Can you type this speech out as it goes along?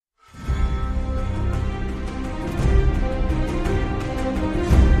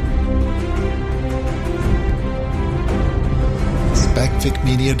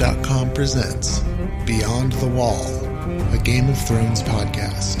FanficMedia.com presents Beyond the Wall, a Game of Thrones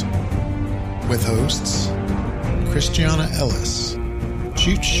podcast. With hosts Christiana Ellis,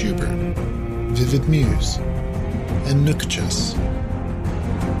 Chooch Schubert, Vivid Muse, and Nookchus.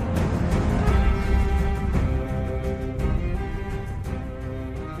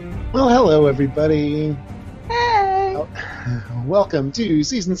 Well, hello everybody. Hey! Welcome to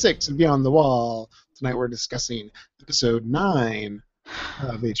Season 6 of Beyond the Wall. Tonight we're discussing Episode 9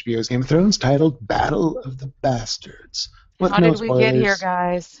 of HBO's Game of Thrones, titled Battle of the Bastards. How did we get here,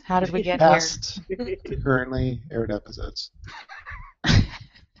 guys? How did we get past the currently aired episodes.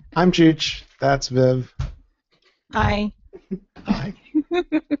 I'm Chooch. That's Viv. Hi. Hi.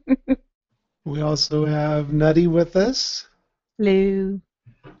 We also have Nutty with us. Hello.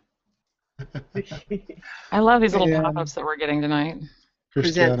 I love these little And pop-ups that we're getting tonight.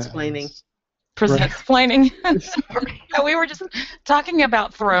 Present-splaining. Present-splaining. Sorry. We were just talking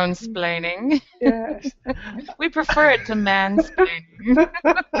about throne-splaining. Yes. We prefer it to mansplaining.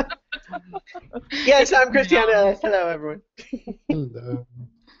 Yes, I'm Christiana. Hello, everyone. Hello.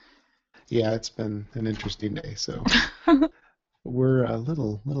 Yeah, it's been an interesting day, so we're a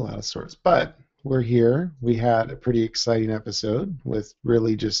little out of sorts, but we're here. We had a pretty exciting episode with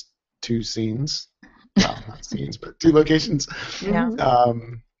really just two scenes. Well, not scenes, but two locations. Yeah.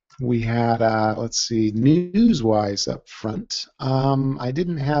 We had, let's see, news-wise up front. I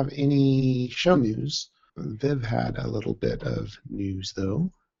didn't have any show news. Viv had a little bit of news,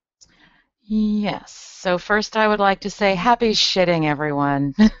 though. Yes. So first I would like to say happy shitting,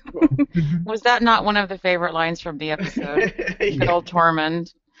 everyone. Was that not one of the favorite lines from the episode? Good old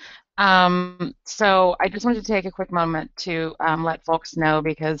Tormund. So I just wanted to take a quick moment to let folks know,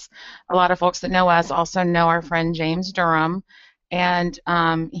 because a lot of folks that know us also know our friend James Durham, and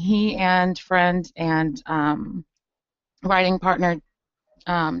he and friend and writing partner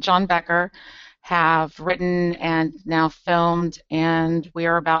John Becker have written and now filmed, and we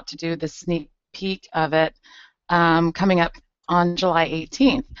are about to do the sneak peek of it coming up on July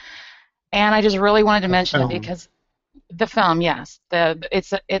 18th. And I just really wanted to mention it because the film, yes,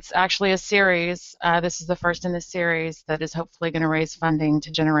 it's actually a series. This is the first in the series that is hopefully going to raise funding to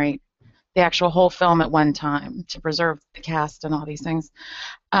generate the actual whole film at one time to preserve the cast and all these things.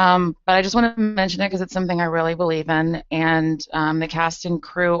 But I just want to mention it because it's something I really believe in, and the cast and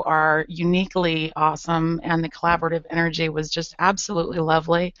crew are uniquely awesome, and the collaborative energy was just absolutely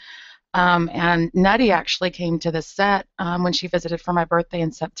lovely. And Nutty actually came to the set when she visited for my birthday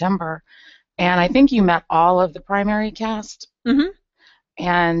in September. And I think you met all of the primary cast. Mm-hmm.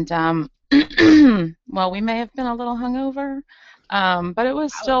 And, well, we may have been a little hungover, but it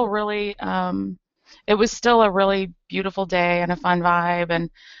was still really, it was still a really beautiful day and a fun vibe.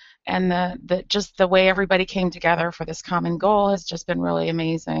 And the just the way everybody came together for this common goal has just been really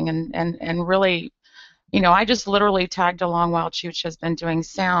amazing. And really, you know, I just literally tagged along while Chooch has been doing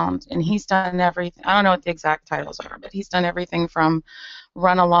sound, and he's done everything. I don't know what the exact titles are, but he's done everything from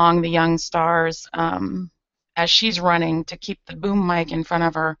run along the young stars as she's running to keep the boom mic in front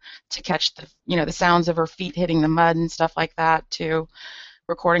of her to catch the sounds of her feet hitting the mud and stuff like that, to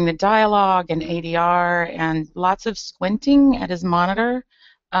recording the dialogue and ADR, and lots of squinting at his monitor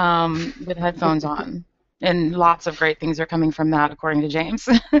with headphones on. And lots of great things are coming from that, according to James.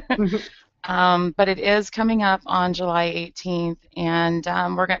 But it is coming up on July 18th, and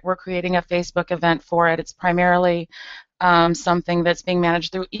we're creating a Facebook event for it. It's primarily something that's being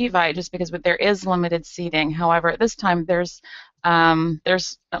managed through Evite, just because there is limited seating. However, at this time there's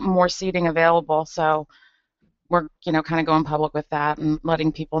more seating available, so we're kind of going public with that and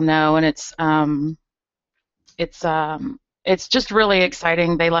letting people know. And it's just really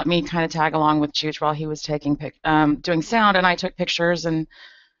exciting. They let me kind of tag along with Chooch while he was doing sound, and I took pictures. And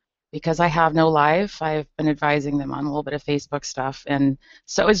because I have no life, I've been advising them on a little bit of Facebook stuff. And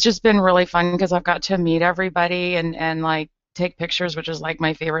so it's just been really fun because I've got to meet everybody and like take pictures, which is like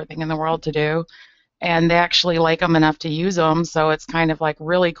my favorite thing in the world to do. And they actually like them enough to use them, so it's kind of like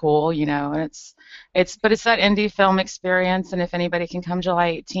really cool, And it's that indie film experience. And if anybody can come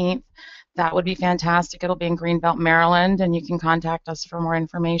July 18th, that would be fantastic. It'll be in Greenbelt, Maryland, and you can contact us for more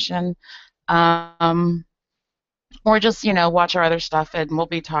information. Or just, watch our other stuff, and we'll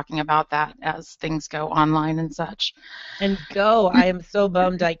be talking about that as things go online and such. And I am so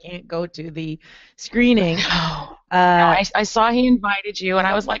bummed I can't go to the screening. I saw he invited you, and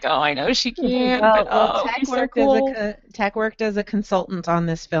I was like, oh, I know she can't, but oh, he's so cool. Tech worked as a consultant on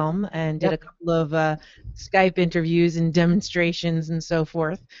this film and did a couple of Skype interviews and demonstrations and so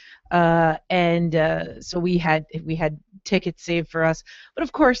forth. So we had tickets saved for us, but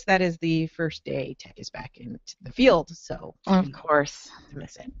of course that is the first day Tech is back into the field, so of course to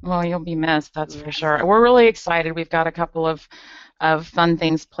miss it. Well, you'll be missed, that's for sure. We're really excited. We've got a couple of fun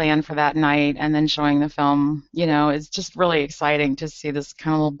things planned for that night, and then showing the film. It's just really exciting to see this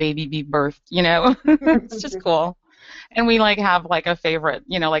kind of little baby be birthed. It's just cool. And we have a favorite.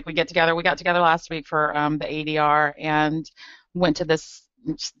 We get together. We got together last week for the ADR and went to the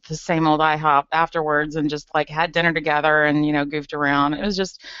same old IHOP afterwards and just had dinner together and goofed around. It was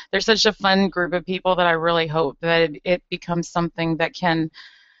just, they're such a fun group of people that I really hope that it becomes something that can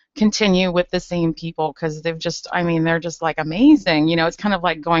continue with the same people, because they're just amazing. It's kind of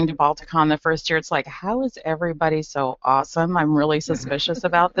like going to Balticon the first year. It's like, how is everybody so awesome? I'm really suspicious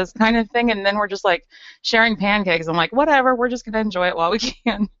about this kind of thing. And then we're just sharing pancakes. I'm like, whatever, we're just going to enjoy it while we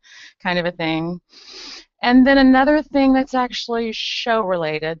can, kind of a thing. And then another thing that's actually show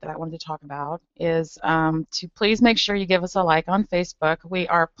related that I wanted to talk about is to please make sure you give us a like on Facebook. We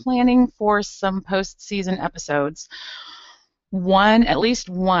are planning for some post-season episodes. At least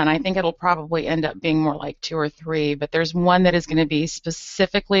one, I think it'll probably end up being more like 2 or 3, but there's one that is going to be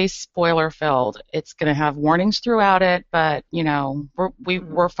specifically spoiler-filled. It's going to have warnings throughout it, but,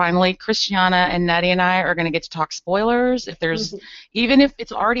 we're finally, Christiana and Nettie and I are going to get to talk spoilers. Even if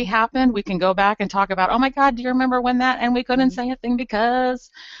it's already happened, we can go back and talk about, oh my God, do you remember when that, and we couldn't say a thing because,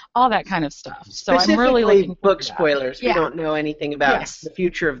 all that kind of stuff. So I'm really looking forward book spoilers. We don't know anything about the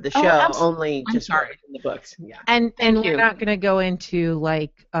future of the show, only just what's in the books. Yeah. And we're not going to go into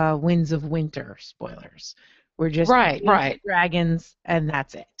Winds of Winter spoilers. We're just dragons, and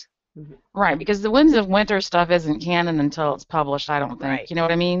that's it. Right, because the Winds of Winter stuff isn't canon until it's published, I don't think. Right. You know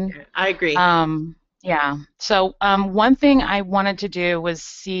what I mean? I agree. Yeah. So one thing I wanted to do was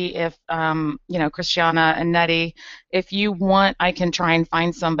see if, Christiana and Nettie, if you want, I can try and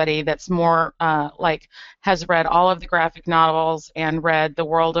find somebody that's more has read all of the graphic novels and read The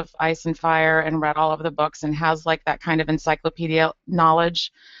World of Ice and Fire and read all of the books and has that kind of encyclopedia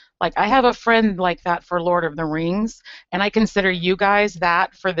knowledge. I have a friend like that for Lord of the Rings, and I consider you guys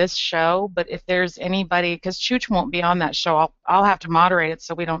that for this show. But if there's anybody, because Chooch won't be on that show, I'll have to moderate it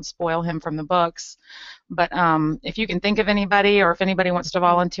so we don't spoil him from the books. But if you can think of anybody, or if anybody wants to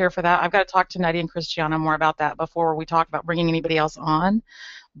volunteer for that, I've got to talk to Nettie and Christiana more about that before we talk about bringing anybody else on.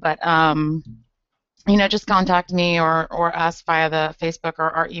 But just contact me or us via the Facebook or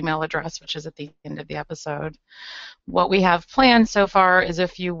our email address, which is at the end of the episode. What we have planned so far is a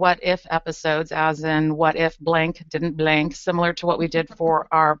few what-if episodes, as in what if blank didn't blank, similar to what we did for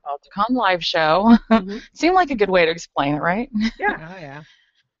our Balticon live show. Seemed like a good way to explain it, right? Yeah. Oh, yeah.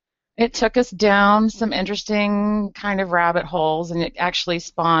 It took us down some interesting kind of rabbit holes, and it actually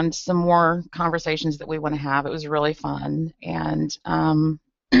spawned some more conversations that we want to have. It was really fun. And on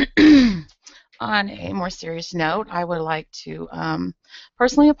a more serious note, I would like to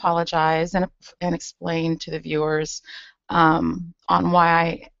personally apologize and explain to the viewers on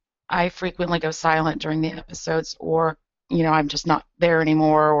why I frequently go silent during the episodes, or I'm just not there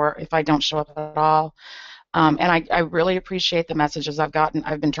anymore, or if I don't show up at all. And I really appreciate the messages I've gotten.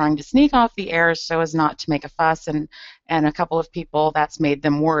 I've been trying to sneak off the air so as not to make a fuss, and a couple of people, that's made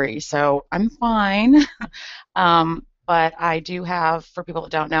them worry. So I'm fine. But I do have, for people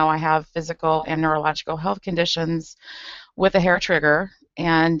that don't know, I have physical and neurological health conditions with a hair trigger.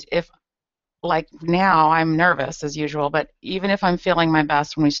 And if, now, I'm nervous as usual, but even if I'm feeling my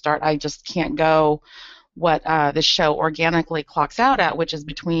best when we start, I just can't go what the show organically clocks out at, which is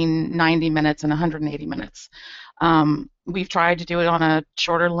between 90 minutes and 180 minutes. We've tried to do it on a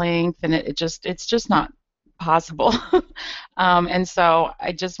shorter length, and it's just not possible. And so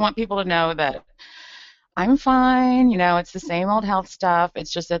I just want people to know that I'm fine. It's the same old health stuff.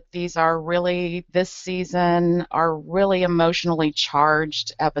 It's just that this season are really emotionally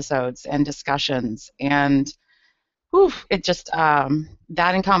charged episodes and discussions. And it just,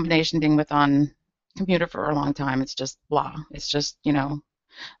 that in combination being with on computer for a long time, it's just blah. It's just,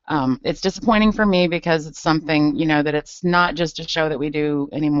 it's disappointing for me because it's something, that it's not just a show that we do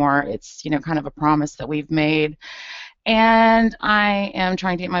anymore. It's, kind of a promise that we've made. And I am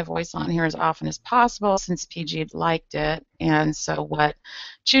trying to get my voice on here as often as possible since PG liked it. And so what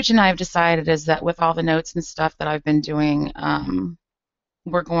Chooch and I have decided is that with all the notes and stuff that I've been doing,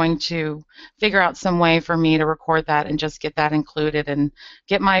 we're going to figure out some way for me to record that and just get that included and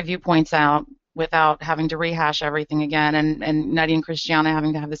get my viewpoints out without having to rehash everything again, and Nettie and Christiana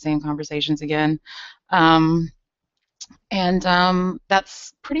having to have the same conversations again. And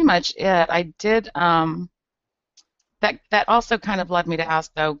that's pretty much it. I did that also kind of led me to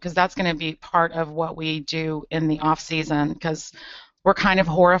ask, though, because that's going to be part of what we do in the off season, because we're kind of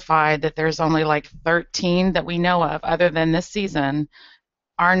horrified that there's only like 13 that we know of other than this season.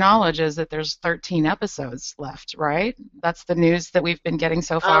 Our knowledge is that there's 13 episodes left, right? That's the news that we've been getting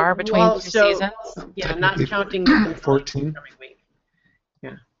so far between two seasons. Yeah, not counting the 14.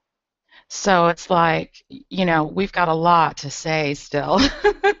 Yeah. So it's like, we've got a lot to say still,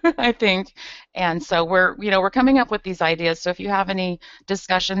 I think. And so we're coming up with these ideas. So if you have any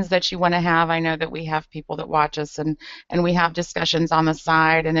discussions that you want to have, I know that we have people that watch us and we have discussions on the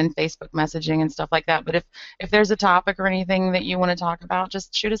side and in Facebook messaging and stuff like that. But if there's a topic or anything that you want to talk about,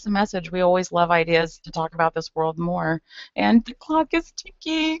 just shoot us a message. We always love ideas to talk about this world more. And the clock is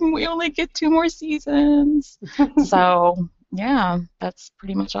ticking. We only get 2 more seasons. So... yeah, that's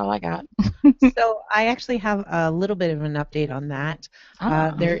pretty much all I got. So I actually have a little bit of an update on that.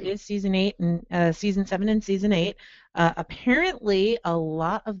 There is season 7 and season 8. Apparently, a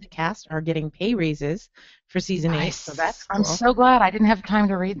lot of the cast are getting pay raises for season 8, so that's cool. I'm so glad I didn't have time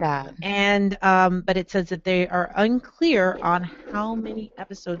to read that. And but it says that they are unclear on how many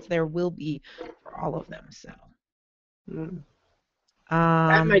episodes there will be for all of them. So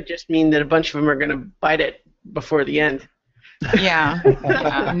that might just mean that a bunch of them are going to bite it before the end. Yeah.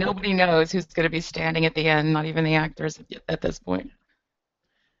 Nobody knows who's going to be standing at the end, not even the actors at this point.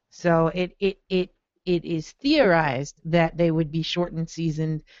 So it is theorized that they would be shortened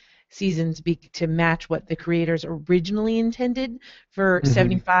seasons to match what the creators originally intended for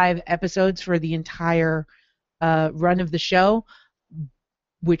 75 episodes for the entire run of the show,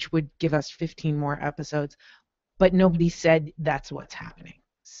 which would give us 15 more episodes. But nobody said that's what's happening.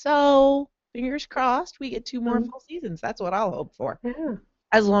 So... fingers crossed we get 2 more full seasons. That's what I'll hope for. Yeah.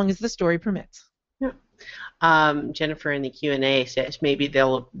 As long as the story permits. Yeah. Jennifer in the Q&A says maybe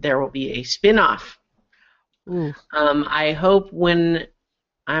there will be a spin-off. Ooh. I hope when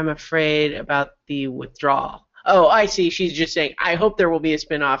I'm afraid about the withdrawal. Oh, I see. She's just saying, I hope there will be a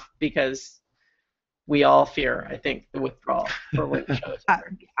spin-off because we all fear, I think, the withdrawal for when the show is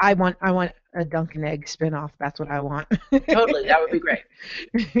over. I want a Dunkin' Egg spin-off. That's what I want. Totally. That would be great.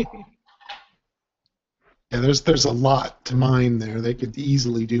 Yeah, there's a lot to mine there. They could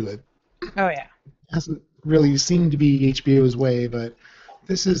easily do it. Oh, yeah. It hasn't really seemed to be HBO's way, but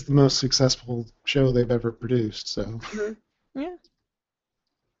this is the most successful show they've ever produced. So, yeah.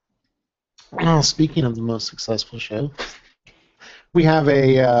 Well, speaking of the most successful show, we have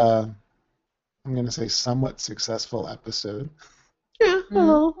a, I'm going to say, somewhat successful episode. Yeah.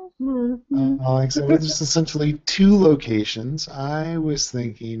 Like I said, there's essentially 2 locations. I was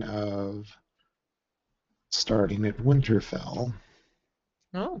thinking of starting at Winterfell.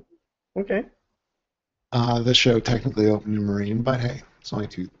 Oh, okay. The show technically opened in Marine, but hey, it's only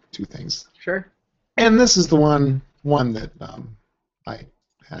two things. Sure. And this is the one that I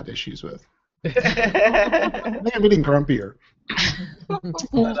had issues with. I think I'm getting grumpier.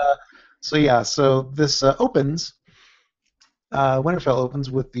 But, so this opens. Winterfell opens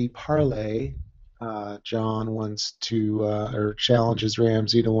with the parlay. Jon wants to or challenges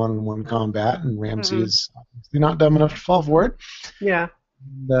Ramsay to 1-on-1 combat, and Ramsay is obviously not dumb enough to fall for it. Yeah.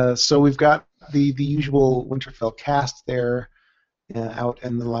 And, so we've got the usual Winterfell cast there, out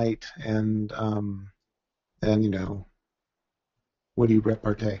in the light, and what do you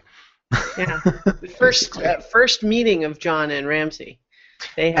repartee? Yeah. The first meeting of Jon and Ramsay.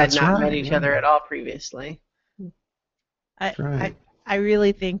 They had not met each other at all previously. I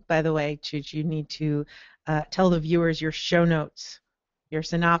really think, by the way, Chooch, you need to tell the viewers your show notes, your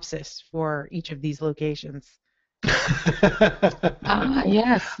synopsis for each of these locations.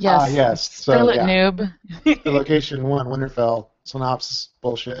 Yes. Yes. So, Spill it, noob. The location 1, Winterfell, synopsis,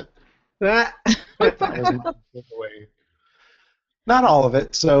 bullshit. That was my giveaway. Not all of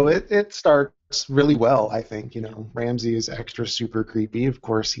it. So it starts really well, I think. Ramsay is extra super creepy. Of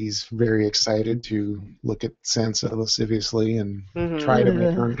course, he's very excited to look at Sansa lasciviously and try to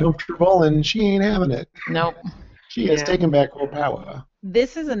make her uncomfortable, and she ain't having it. Nope. She has taken back her power.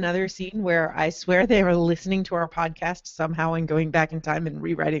 This is another scene where I swear they were listening to our podcast somehow and going back in time and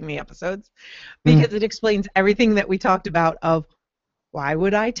rewriting the episodes, because it explains everything that we talked about of why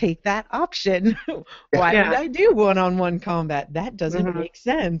would I take that option? Why would I do 1-on-1 combat? That doesn't make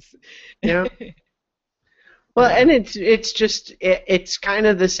sense. Yeah. Well, and it's kind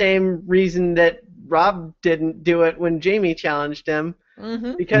of the same reason that Robb didn't do it when Jaime challenged him,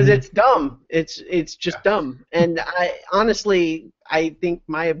 because it's dumb. It's just dumb. And I think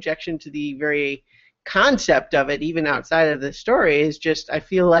my objection to the very concept of it, even outside of the story, is just I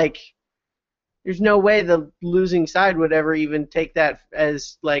feel like There's no way the losing side would ever even take that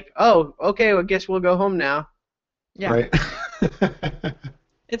as like, oh, okay, well, I guess we'll go home now. Yeah. Right.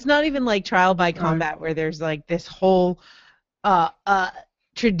 It's not even like trial by combat where there's like this whole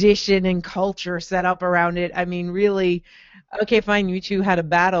tradition and culture set up around it. I mean, really, okay, fine, you two had a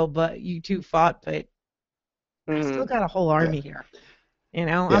battle, but you two fought, but I still got a whole army here. You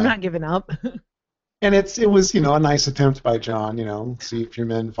know, I'm not giving up. And it was, a nice attempt by Jon, see if your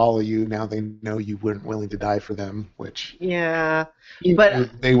men follow you. Now they know you weren't willing to die for them, which but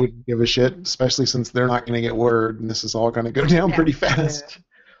they wouldn't give a shit, especially since they're not going to get word, and this is all going to go down pretty fast. Yeah.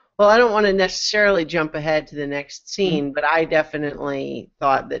 Well, I don't want to necessarily jump ahead to the next scene, but I definitely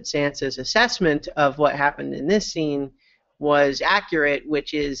thought that Sansa's assessment of what happened in this scene was accurate,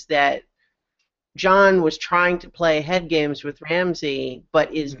 which is that Jon was trying to play head games with Ramsay,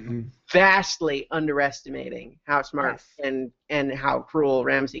 but is vastly underestimating how smart and how cruel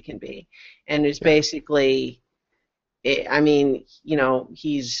Ramsay can be, and is basically, I mean,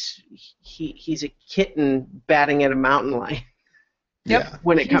 he's a kitten batting at a mountain lion. Yep.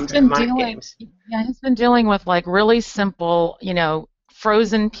 When it comes to mind games. Yeah, he's been dealing with like really simple,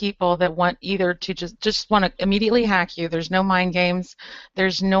 frozen people that want either to just want to immediately hack you. There's no mind games.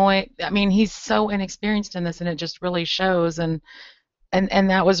 There's no. I mean, he's so inexperienced in this, and it just really shows. And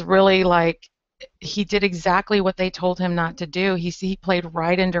that was really like he did exactly what they told him not to do. He played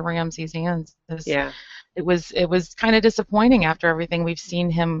right into Ramsay's hands. It was kind of disappointing after everything we've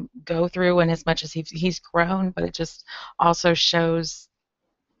seen him go through, and as much as he's grown, but it just also shows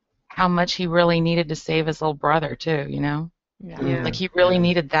how much he really needed to save his little brother too. Like he really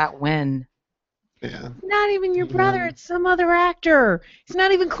needed that win. Yeah. Not even your brother; it's some other actor. He's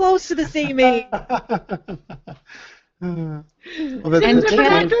not even close to the same age.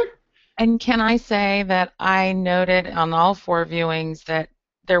 And can I say that I noted on all 4 viewings that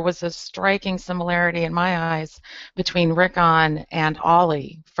there was a striking similarity in my eyes between Rickon and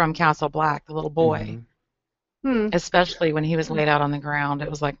Ollie from Castle Black, the little boy. Especially when he was laid out on the ground. It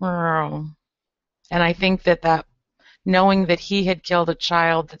was like, and I think that knowing that he had killed a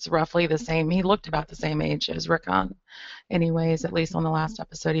child that's roughly the same, he looked about the same age as Rickon, anyways, at least on the last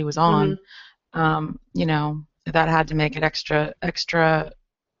episode he was on, that had to make it extra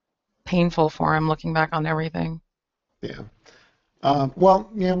painful for him looking back on everything. Yeah.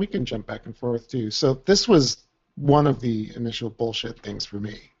 We can jump back and forth too. So this was one of the initial bullshit things for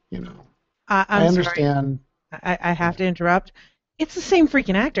me, I understand. Sorry. I have to interrupt. It's the same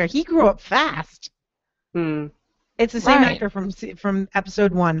freaking actor. He grew up fast. It's the same actor from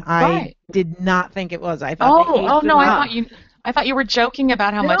episode 1. I did not think it was. I thought. I thought you were joking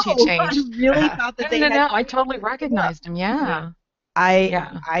about how much he changed. I really thought that No, I totally recognized him. Yeah.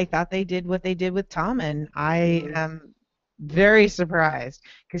 I thought they did what they did with Tom, and I am very surprised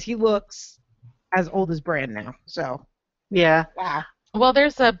because he looks as old as Bran now. So wow. Well,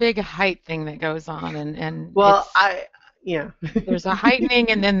 there's a big height thing that goes on, and there's a heightening,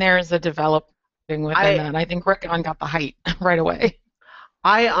 and then there's a developing within that. And I think Rickon got the height right away.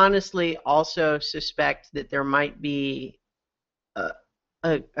 I honestly also suspect that there might be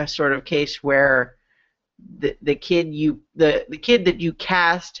a sort of case where the kid that you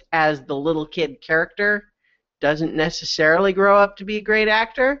cast as the little kid character doesn't necessarily grow up to be a great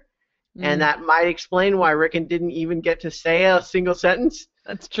actor, and that might explain why Rickon didn't even get to say a single sentence.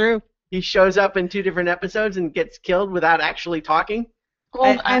 That's true. He shows up in 2 different episodes and gets killed without actually talking.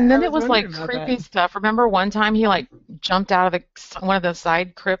 Well, and then it was like creepy stuff. Remember one time he like jumped out of one of the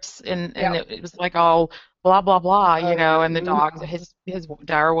side crypts and it was like all blah blah blah, and the dog, his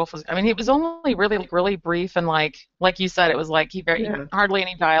direwolf was. I mean, it was only really brief and like you said, it was like hardly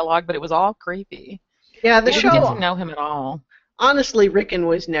any dialogue, but it was all creepy. Yeah, the show didn't know him at all. Honestly, Rickon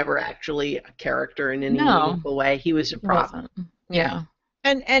was never actually a character in any meaningful way. He was a prop. Yeah.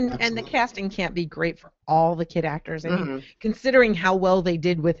 And the casting can't be great for all the kid actors. I mean, considering how well they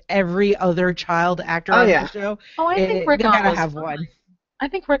did with every other child actor on the show, I think Rickon gotta have one. I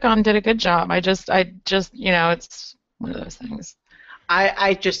think Rickon did a good job. I just it's one of those things.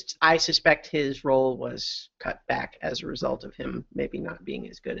 I suspect his role was cut back as a result of him maybe not being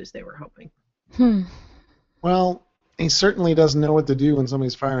as good as they were hoping. Well, he certainly doesn't know what to do when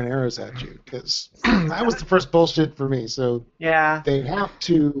somebody's firing arrows at you, because that was the first bullshit for me. So they have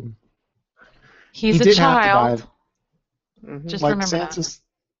to. He's a child. Just like remember Sansa,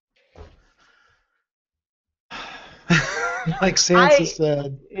 like Sansa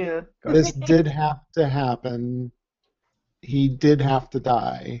said, this did have to happen. He did have to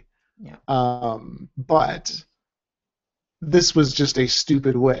die. Yeah. But this was just a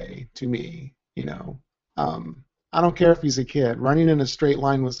stupid way to me, I don't care if he's a kid. Running in a straight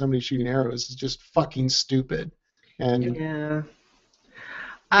line with somebody shooting arrows is just fucking stupid. And Yeah.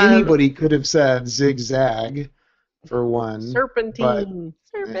 anybody could have said zigzag for one, but Serpentine.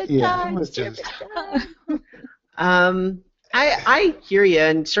 yeah, it was just. I hear you,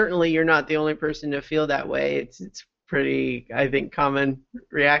 and certainly you're not the only person to feel that way. It's pretty, I think, common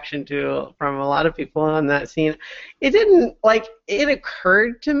reaction from a lot of people on that scene. It didn't it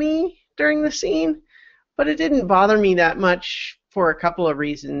occurred to me during the scene, but it didn't bother me that much for a couple of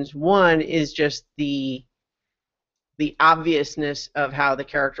reasons. One is just the obviousness of how the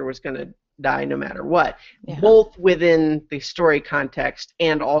character was going to die no matter what, both within the story context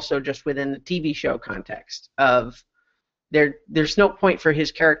and also just within the TV show context of there's no point for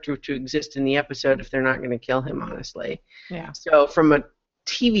his character to exist in the episode if they're not going to kill him, honestly. Yeah. So from a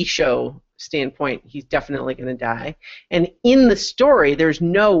TV show standpoint, he's definitely going to die. And in the story, there's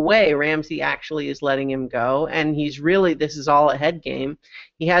no way Ramsay actually is letting him go, and this is all a head game.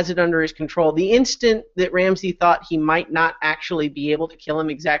 He has it under his control. The instant that Ramsay thought he might not actually be able to kill him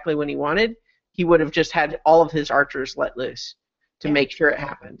exactly when he wanted, he would have just had all of his archers let loose to make sure it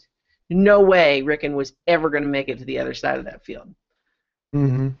happened. No way Rickon was ever going to make it to the other side of that field.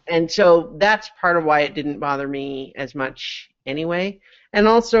 Mm-hmm. And so that's part of why it didn't bother me as much anyway. And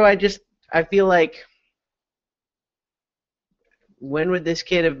also I feel like, when would this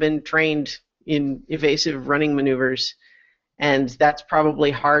kid have been trained in evasive running maneuvers? And that's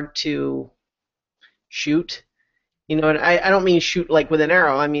probably hard to shoot. You know, and I don't mean shoot like with an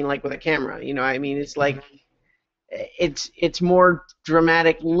arrow. I mean like with a camera. You know, I mean it's like it's more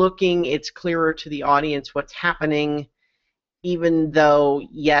dramatic looking. It's clearer to the audience what's happening. Even though,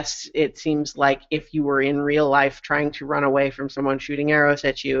 yes, it seems like if you were in real life trying to run away from someone shooting arrows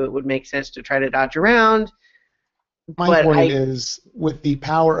at you, it would make sense to try to dodge around. My point is, with the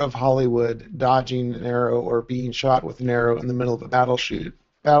power of Hollywood, dodging an arrow or being shot with an arrow in the middle of a battlefield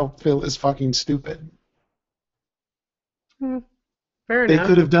is fucking stupid. Fair They enough.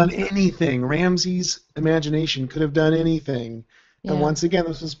 could have done anything. Ramsay's imagination could have done anything. Yeah. And once again,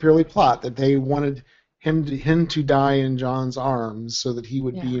 this was purely plot, that they wanted him to die in John's arms so that he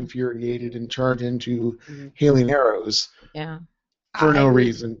would be infuriated and charge into hailing arrows. Yeah. For no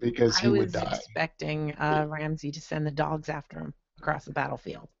reason, because he would die. I was expecting Ramsay to send the dogs after him across the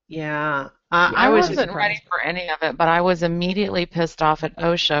battlefield. Yeah. I was wasn't ready for any of it, but I was immediately pissed off at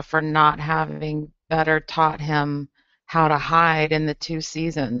OSHA for not having better taught him how to hide in the 2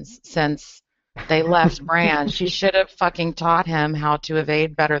 seasons since they left Bran. She should have fucking taught him how to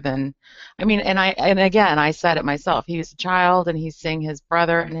evade better than. I mean, and again, I said it myself. He was a child, and he's seeing his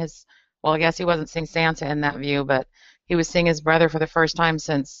brother and his. Well, I guess he wasn't seeing Sansa in that view, but he was seeing his brother for the first time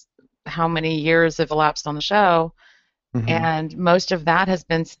since how many years have elapsed on the show. Mm-hmm. And most of that has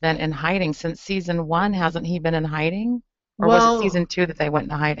been spent in hiding. Since season 1, hasn't he been in hiding? Or was it season 2 that they went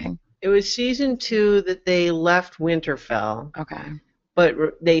into hiding? It was season 2 that they left Winterfell. Okay. But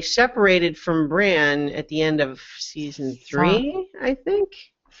they separated from Bran at the end of season 3, I think.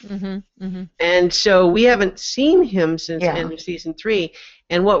 Mm-hmm. Mm-hmm. And so we haven't seen him since the end of season 3.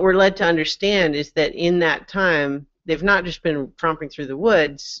 And what we're led to understand is that in that time, they've not just been tromping through the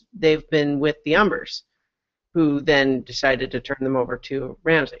woods, they've been with the Umbers, who then decided to turn them over to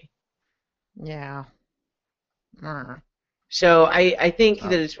Ramsay. Yeah. So I think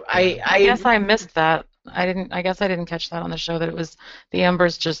that it's I guess I missed that. I guess I didn't catch that on the show, that it was the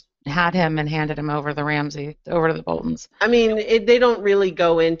Embers just had him and handed him over to the Boltons. I mean, they don't really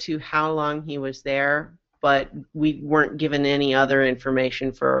go into how long he was there, but we weren't given any other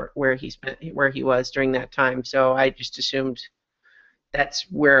information for where he was during that time. So I just assumed that's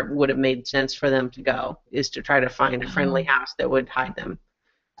where it would have made sense for them to go, is to try to find a friendly house that would hide them.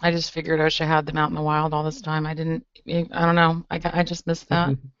 I just figured OSHA had them out in the wild all this time. I don't know. I just missed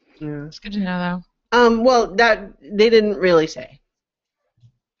that. Yeah. It's good to know, though. Well, that they didn't really say.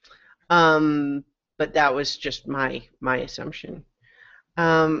 But that was just my assumption.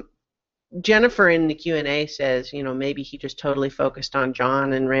 Jennifer in the Q&A says, maybe he just totally focused on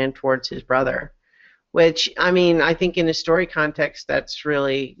Jon and ran towards his brother, which, I mean, I think in a story context, that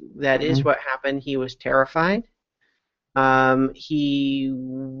is what happened. He was terrified. He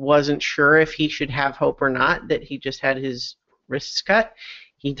wasn't sure if he should have hope or not, that he just had his wrists cut.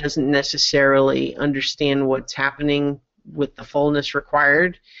 He doesn't necessarily understand what's happening with the fullness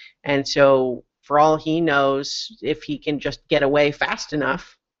required, and so for all he knows, if he can just get away fast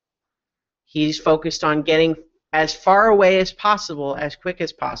enough, he's focused on getting as far away as possible, as quick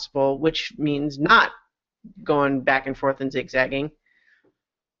as possible, which means not going back and forth and zigzagging.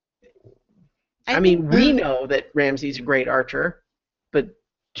 I mean, we know that Ramsay's a great archer, but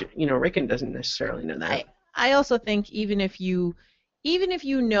Rickon doesn't necessarily know that. I also think even if you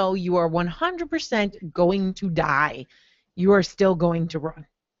know you are 100% going to die, you are still going to run.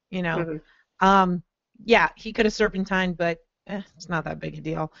 You know, yeah, he could have serpentined, but it's not that big a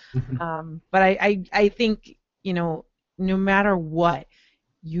deal. But I think, no matter what,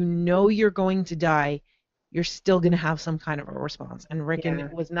 you're going to die, you're still going to have some kind of a response. And Rickon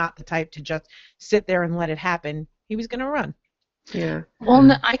was not the type to just sit there and let it happen. He was going to run. Yeah.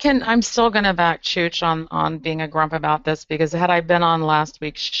 Well, I'm still going to back Chooch on being a grump about this, because had I been on last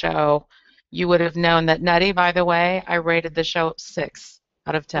week's show, you would have known that Nutty, by the way, I rated the show 6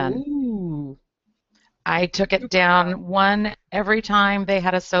 out of 10. Ooh. I took it down 1 every time they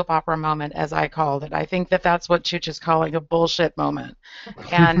had a soap opera moment, as I called it. I think that's what Chooch is calling a bullshit moment.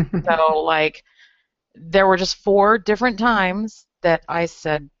 And so, there were just 4 different times that I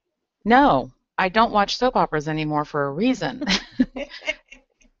said, no, I don't watch soap operas anymore for a reason.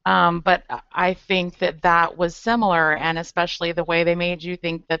 But I think that was similar, and especially the way they made you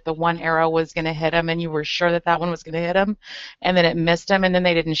think that the one arrow was going to hit him, and you were sure that one was going to hit him, and then it missed him, and then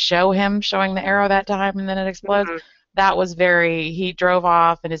they didn't show him showing the arrow that time, and then it explodes. That was he drove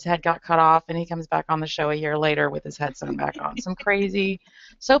off, and his head got cut off, and he comes back on the show a year later with his head sewn back on. Some crazy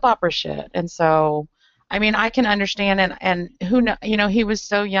soap opera shit. And so, I mean, I can understand, and who know, he was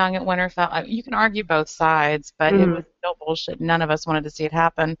so young at Winterfell. You can argue both sides, but it was still bullshit. None of us wanted to see it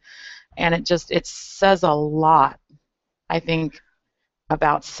happen, and it says a lot, I think,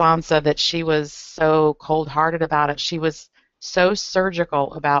 about Sansa, that she was so cold-hearted about it. She was so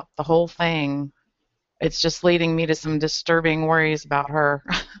surgical about the whole thing. It's just leading me to some disturbing worries about her.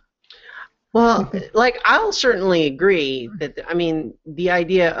 Well, I'll certainly agree that, the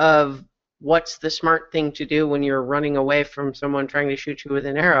idea of what's the smart thing to do when you're running away from someone trying to shoot you with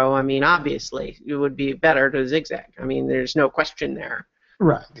an arrow, obviously, it would be better to zigzag. There's no question there.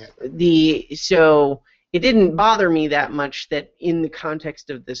 Right. Yeah. So it didn't bother me that much that in the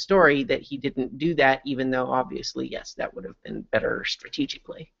context of the story that he didn't do that, even though obviously, yes, that would have been better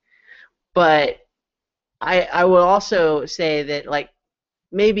strategically. But I will also say that,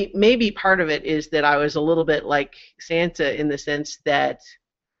 maybe part of it is that I was a little bit like Sansa in the sense that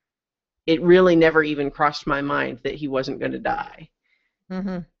it really never even crossed my mind that he wasn't going to die.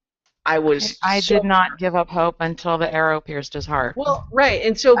 Mm-hmm. I did not give up hope until the arrow pierced his heart. Well, right,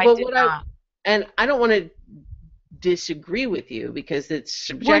 and so, and I don't want to disagree with you because it's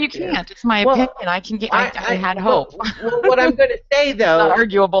subjective. Well, you can't. It's my opinion. I had hope. Well, what I'm going to say, though, not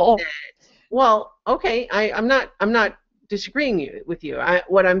arguable. Well, okay, I'm not disagreeing with you.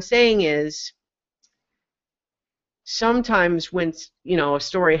 What I'm saying is, sometimes when a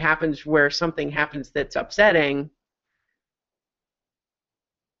story happens where something happens that's upsetting,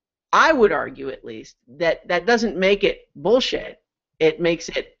 I would argue at least that doesn't make it bullshit. It makes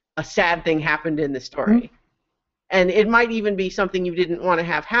it a sad thing happened in the story. And it might even be something you didn't want to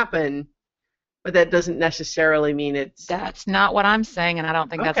have happen, but that doesn't necessarily mean it's... That's not what I'm saying, and I don't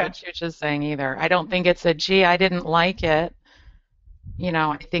think that's what Chooch is saying either. I don't think it's I didn't like it.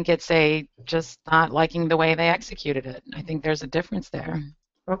 I think it's just not liking the way they executed it. I think there's a difference there.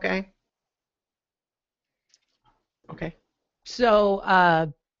 Okay. So,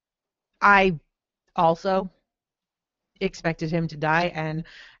 I also expected him to die, and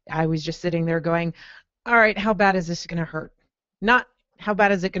I was just sitting there going, all right, how bad is this going to hurt? Not how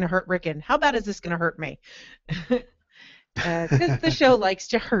bad is it going to hurt Rickon? How bad is this going to hurt me? Because the show likes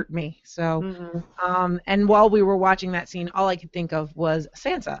to hurt me. So, and while we were watching that scene, all I could think of was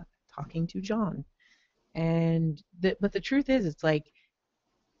Sansa talking to Jon. But the truth is, it's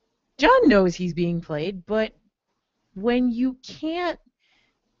Jon knows he's being played, but when you're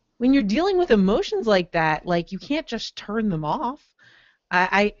dealing with emotions like that, you can't just turn them off.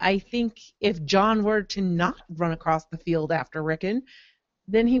 I think if Jon were to not run across the field after Rickon,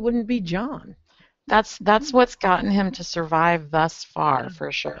 then he wouldn't be Jon. That's what's gotten him to survive thus far,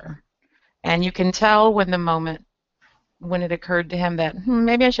 for sure. And you can tell when it occurred to him that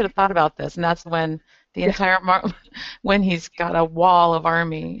maybe I should have thought about this, and that's when the entire when he's got a wall of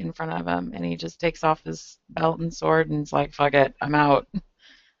army in front of him, and he just takes off his belt and sword and is like, "Fuck it, I'm out."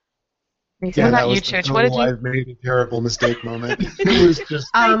 Yeah, that was the total I've made a terrible mistake moment. It was just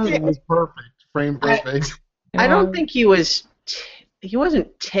it was perfect, frame perfect. I don't think he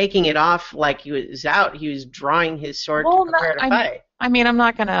wasn't taking it off like he was out. He was drawing his sword to prepare to fight. I'm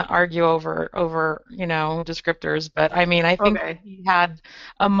not going to argue over descriptors, but I think he had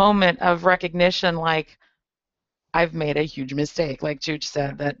a moment of recognition, I've made a huge mistake, like Chooch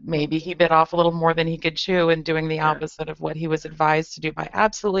said, that maybe he bit off a little more than he could chew and doing the opposite of what he was advised to do by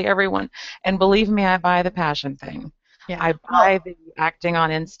absolutely everyone. And believe me, I buy the passion thing. Yeah. I buy the acting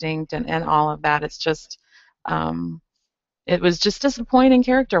on instinct and all of that. It's just, It was just disappointing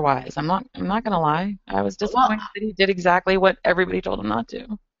character-wise. I'm not gonna lie. I was disappointed that he did exactly what everybody told him not to.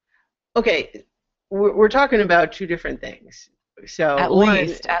 Okay, we're talking about two different things. So At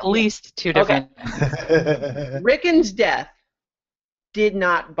least two different things. Rickon's death did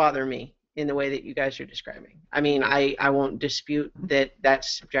not bother me in the way that you guys are describing. I mean, I won't dispute that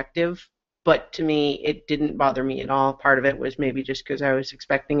that's subjective, but to me, it didn't bother me at all. Part of it was maybe just because I was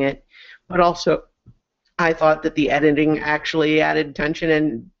expecting it, but also I thought that the editing actually added tension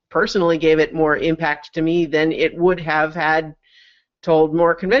and personally gave it more impact to me than it would have had told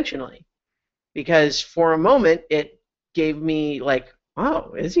more conventionally. Because for a moment, it gave me like,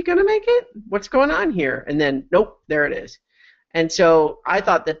 oh, is he going to make it? What's going on here? And then, nope, there it is. And so I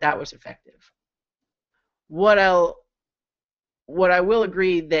thought that that was effective. What I will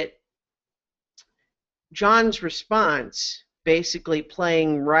agree that Jon's response, basically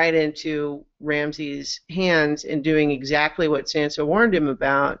playing right into Ramsay's hands and doing exactly what Sansa warned him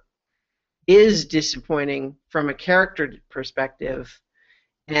about, is disappointing from a character perspective.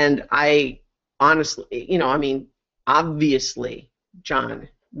 And I honestly, I mean, obviously Jon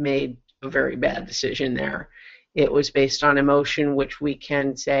made a very bad decision there. It was based on emotion, which we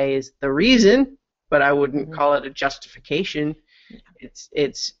can say is the reason, but I wouldn't call it a justification.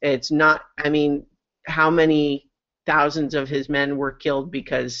 It's not. I mean, how many thousands of his men were killed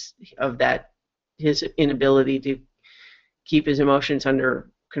because of that, his inability to keep his emotions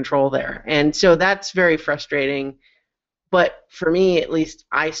under control there. And so that's very frustrating. But for me, at least,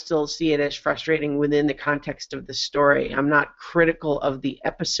 I still see it as frustrating within the context of the story. I'm not critical of the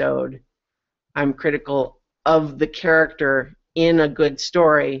episode. I'm critical of the character in a good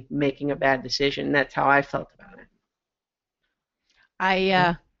story making a bad decision. That's how I felt about it.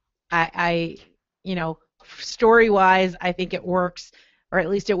 I story-wise, I think it works, or at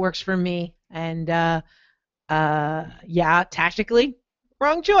least it works for me. And tactically,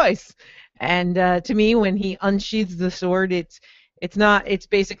 wrong choice. And to me, when he unsheathes the sword, it's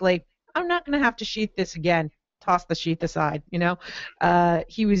basically, I'm not going to have to sheath this again. Toss the sheath aside,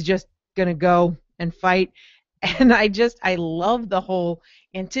 He was just going to go and fight. And I love the whole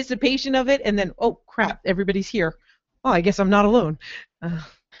anticipation of it. And then, oh, crap, everybody's here. Oh, I guess I'm not alone. I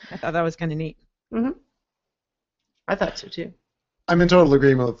thought that was kind of neat. Mm-hmm. I thought so, too. I'm in total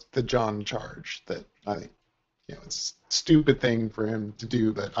agreement with the Jon charge that I think, it's a stupid thing for him to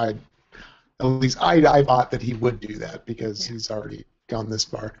do, but I thought that he would do that because he's already gone this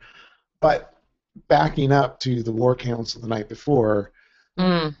far. But backing up to the War Council the night before,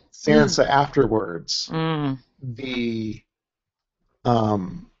 Sansa afterwards, the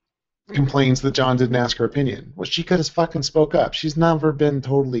complains that Jon didn't ask her opinion. Well, she could have fucking spoke up. She's never been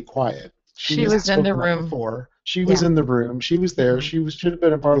totally quiet. She was in the room before. She was in the room. She was there. She should have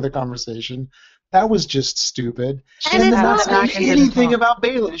been a part of the conversation. That was just stupid. And then not saying anything about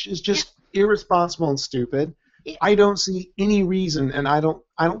Baelish is just irresponsible and stupid. I don't see any reason, and I don't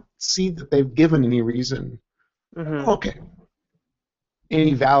see that they've given any reason. Mm-hmm. Okay.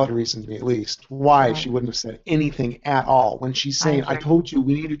 Any valid reason to me, at least, why she wouldn't have said anything at all when she's saying, I told you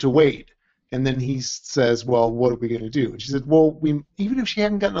we needed to wait. And then he says, well, what are we going to do? And she said, well, even if she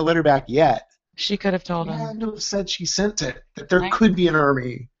hadn't gotten a letter back yet, she could have told him. She had to have said she sent it, that there could be an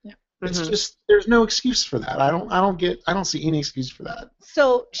army. Yeah. It's just, there's no excuse for that. I don't see any excuse for that.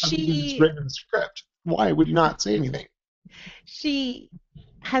 So it's written in the script. Why would you not say anything? She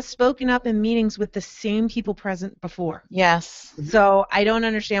has spoken up in meetings with the same people present before. Yes. So I don't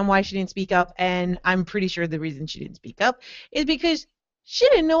understand why she didn't speak up, and I'm pretty sure the reason she didn't speak up is because she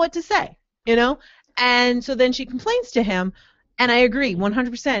didn't know what to say, And so then she complains to him, and I agree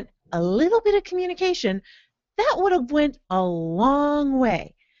 100%. A little bit of communication, that would have went a long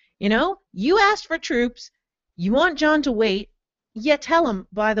way. You asked for troops, you want Jon to wait, yet tell him,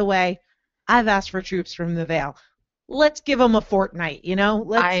 by the way, I've asked for troops from the Vale. Let's give him a fortnight,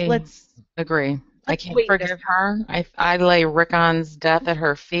 Let's agree. I can't forgive her. I lay Rickon's death at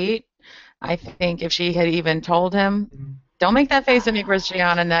her feet. I think if she had even told him, don't make that face at me,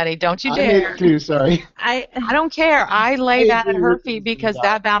 Christiana Nutty. Don't you dare. I made it too, sorry. I don't care. I lay that at her feet because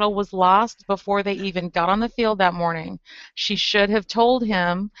that battle was lost before they even got on the field that morning. She should have told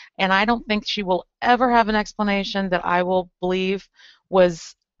him, and I don't think she will ever have an explanation that I will believe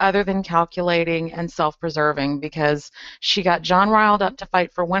was other than calculating and self-preserving, because she got Jon riled up to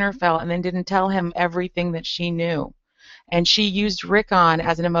fight for Winterfell and then didn't tell him everything that she knew. And she used Rickon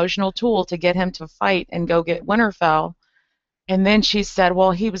as an emotional tool to get him to fight and go get Winterfell. And then she said,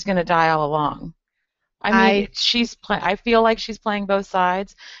 well, he was going to die all along. I feel like she's playing both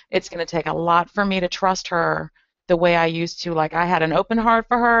sides. It's going to take a lot for me to trust her the way I used to. Like, I had an open heart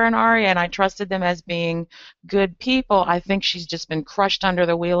for her and Arya, and I trusted them as being good people. I think she's just been crushed under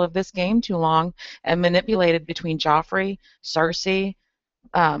the wheel of this game too long and manipulated between Joffrey, Cersei,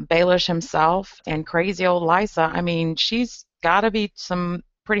 Baelish himself, and crazy old Lysa. I mean, she's got to be some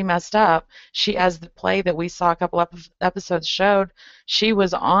pretty messed up. She, as the play that we saw a couple episodes showed, she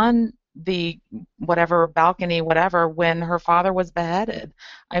was on the whatever balcony, whatever, when her father was beheaded.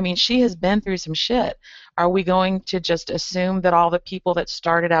 I mean, she has been through some shit. Are we going to just assume that all the people that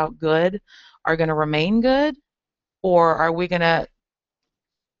started out good are going to remain good? Or are we going to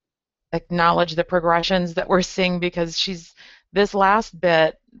acknowledge the progressions that we're seeing? Because this last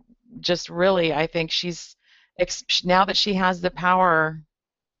bit, just really, I think now that she has the power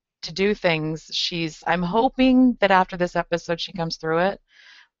to do things, I'm hoping that after this episode she comes through it,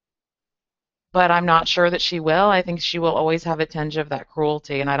 but I'm not sure that she will. I think she will always have a tinge of that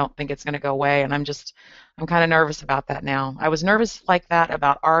cruelty, and I don't think it's going to go away, and I'm kind of nervous about that now. I was nervous like that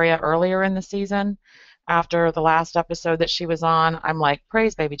about Arya earlier in the season. After the last episode that she was on, I'm like,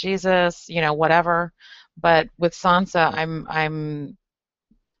 praise baby Jesus, whatever. But with Sansa, I'm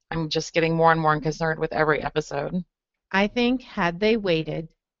just getting more and more concerned with every episode. I think had they waited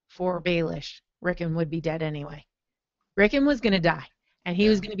for Baelish, Rickon would be dead anyway. Rickon was going to die, and he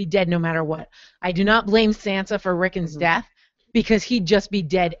was going to be dead no matter what. I do not blame Sansa for Rickon's death, because he'd just be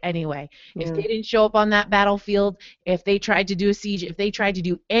dead anyway. Yeah. If they didn't show up on that battlefield, if they tried to do a siege, if they tried to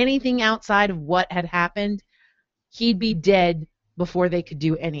do anything outside of what had happened, he'd be dead before they could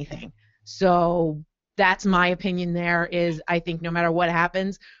do anything. So that's my opinion there, is I think no matter what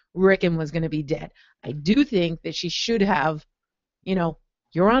happens, Rickon was going to be dead. I do think that she should have,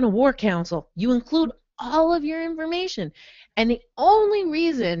 you're on a war council. You include all of your information. And the only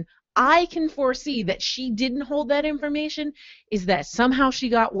reason I can foresee that she didn't hold that information is that somehow she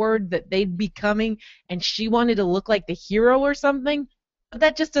got word that they'd be coming and she wanted to look like the hero or something. But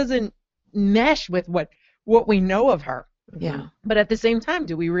that just doesn't mesh with what we know of her. Yeah. But at the same time,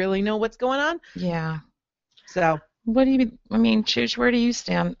 do we really know what's going on? Yeah. So. What do you, Chooch, where do you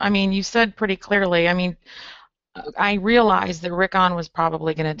stand? You said pretty clearly. I realized that Rickon was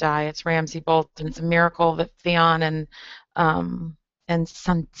probably going to die. It's Ramsay Bolton. It's a miracle that Theon and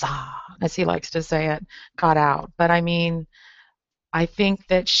Sansa, as he likes to say it, got out. But I think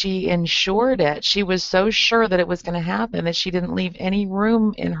that she ensured it. She was so sure that it was going to happen that she didn't leave any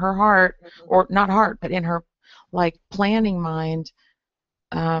room in her heart, or not heart, but in her planning mind,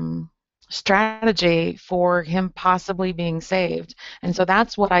 strategy for him possibly being saved. And so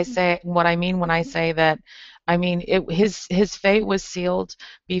that's what I say. What I mean when I say that. His fate was sealed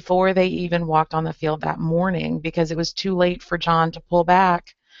before they even walked on the field that morning, because it was too late for Jon to pull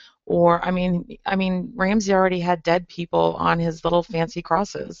back. Or Ramsay already had dead people on his little fancy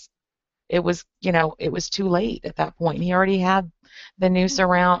crosses. It was too late at that point. He already had the noose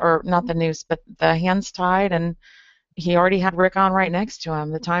around, or not the noose, but the hands tied, and he already had Rickon right next to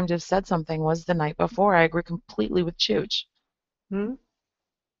him. The time to have said something was the night before. I agree completely with Chooch.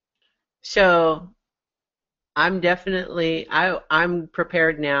 So I'm definitely I'm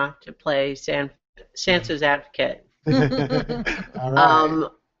prepared now to play Sansa's advocate. All right.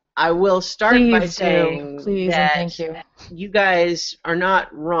 I will start by saying please that and thank you guys are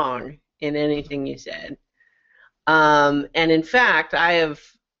not wrong in anything you said. And in fact, I have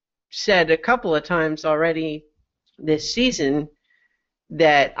said a couple of times already this season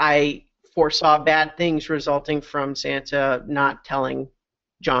that I foresaw bad things resulting from Sansa not telling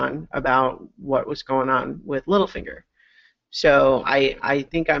Jon about what was going on with Littlefinger. So I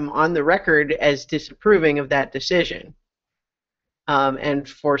think I'm on the record as disapproving of that decision, and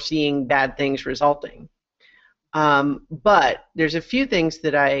foreseeing bad things resulting. But there's a few things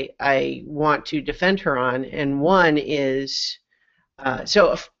that I want to defend her on, and one is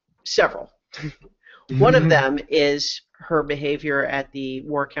several. One of them is her behavior at the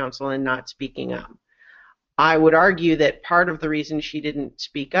War Council and not speaking up. I would argue that part of the reason she didn't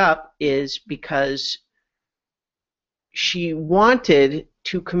speak up is because she wanted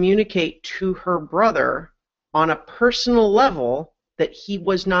to communicate to her brother on a personal level that he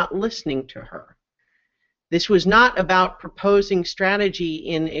was not listening to her. This was not about proposing strategy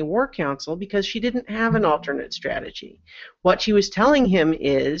in a war council, because she didn't have an alternate strategy. What she was telling him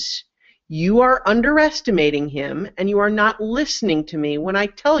is, you are underestimating him, and you are not listening to me when I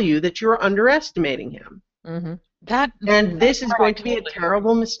tell you that you are underestimating him. Mm-hmm. And this is going to be a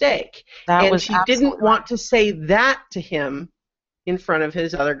terrible mistake. And she didn't want to say that to him in front of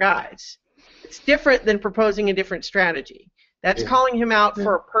his other guys. It's different than proposing a different strategy. That's calling him out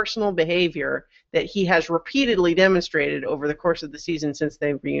for personal behavior that he has repeatedly demonstrated over the course of the season since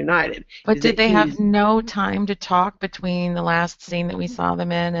they've reunited. But did they have no time to talk between the last scene that we saw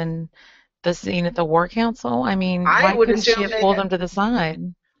them in and the scene at the War Council? I mean, why couldn't she have pulled him to the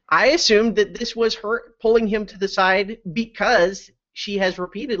side? I assumed that this was her pulling him to the side because she has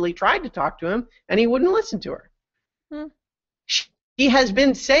repeatedly tried to talk to him and he wouldn't listen to her. She has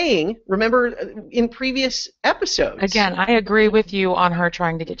been saying, remember, in previous episodes. Again, I agree with you on her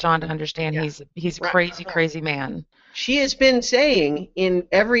trying to get John to understand he's a crazy man. She has been saying in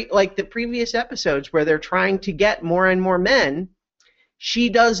the previous episodes where they're trying to get more and more men, she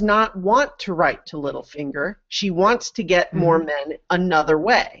does not want to write to Littlefinger. She wants to get more men another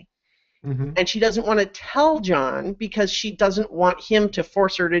way. And she doesn't want to tell John because she doesn't want him to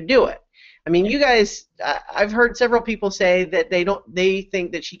force her to do it. I mean, you guys, I've heard several people say that they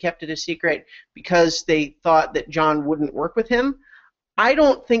think that she kept it a secret because they thought that John wouldn't work with him. I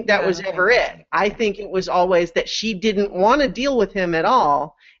don't think that was ever it. I think it was always that she didn't want to deal with him at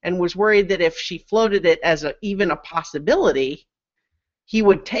all and was worried that if she floated it as even a possibility, he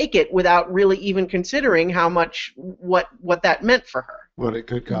would take it without really even considering how much what that meant for her. What it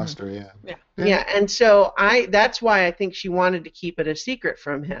could cost her, Yeah, and so that's why I think she wanted to keep it a secret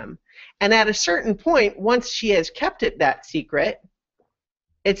from him. And at a certain point, once she has kept it that secret,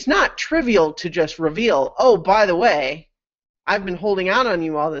 it's not trivial to just reveal, oh, by the way, I've been holding out on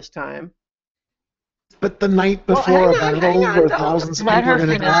you all this time. But the night before a battle where thousands of people are going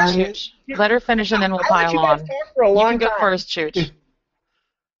to die. Let her finish and then we'll pile on. You can go first, Chooch.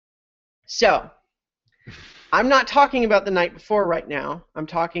 So, I'm not talking about the night before right now. I'm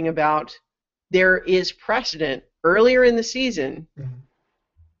talking about there is precedent earlier in the season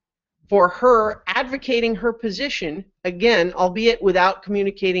for her advocating her position, again, albeit without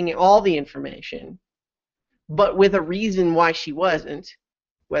communicating all the information, but with a reason why she wasn't.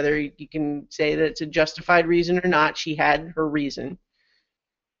 Whether you can say that it's a justified reason or not, she had her reason.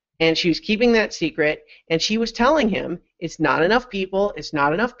 And she was keeping that secret, and she was telling him, it's not enough people,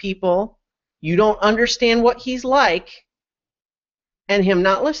 you don't understand what he's like, and him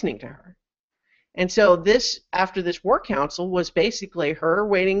not listening to her. And so after this war council, was basically her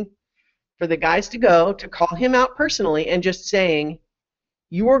waiting for the guys to go, to call him out personally, and just saying,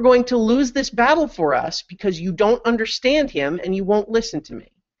 you are going to lose this battle for us because you don't understand him and you won't listen to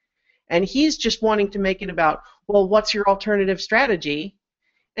me. And he's just wanting to make it about, well, what's your alternative strategy?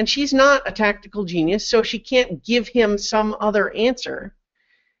 And she's not a tactical genius, so she can't give him some other answer.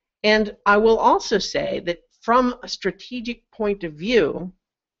 And I will also say that from a strategic point of view,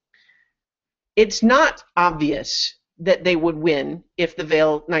 it's not obvious that they would win if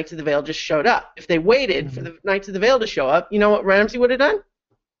the Knights of the Vale just showed up. If they waited for the Knights of the Vale to show up, you know what Ramsay would have done?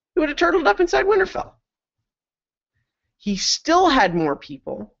 He would have turtled up inside Winterfell. He still had more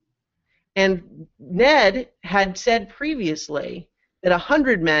people, and Ned had said previously that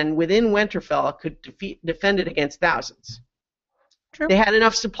 100 men within Winterfell could defend it against thousands. True. They had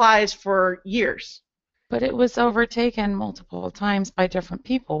enough supplies for years. But it was overtaken multiple times by different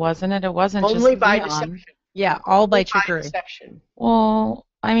people, wasn't it? It wasn't only just by Leon. deception. Yeah, all by Only trickery. deception. Well,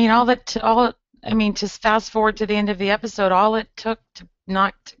 I mean, to fast forward to the end of the episode, all it took to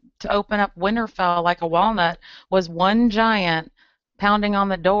open up Winterfell like a walnut was one giant pounding on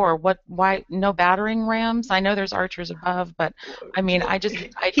the door. Why no battering rams? I know there's archers above, but I mean,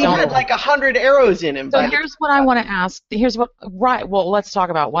 he had like 100 arrows in him. So here's what I want to ask. Well, let's talk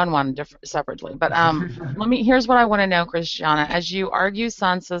about one separately. But here's what I want to know, Christiana. As you argue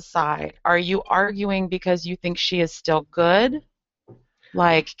Sansa's side, are you arguing because you think she is still good,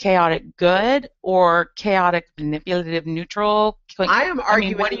 like chaotic good, or chaotic manipulative neutral? I am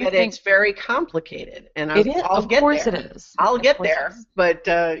arguing that it's very complicated, and it is. I'll get there. Of course it is. I'll get there, but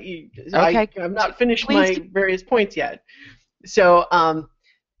I've not finished my various points yet. So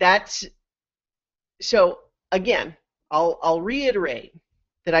again, I'll reiterate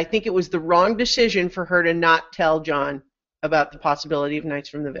that I think it was the wrong decision for her to not tell Jon about the possibility of Knights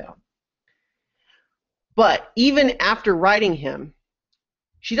from the Vale. But even after writing him,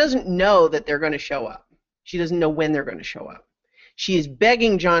 she doesn't know that they're going to show up. She doesn't know when they're going to show up. She is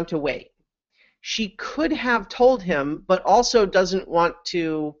begging Jon to wait. She could have told him, but also doesn't want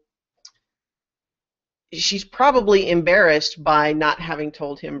to. She's probably embarrassed by not having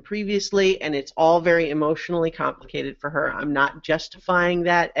told him previously, and it's all very emotionally complicated for her. I'm not justifying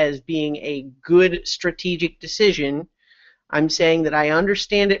that as being a good strategic decision. I'm saying that I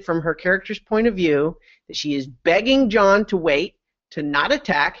understand it from her character's point of view, that she is begging Jon to wait, to not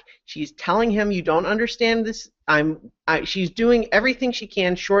attack. She's telling him, you don't understand this. She's doing everything she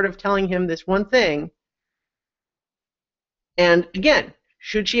can short of telling him this one thing. And again,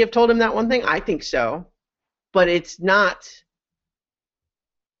 should she have told him that one thing? I think so. But it's not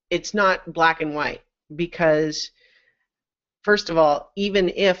black and white, because first of all, even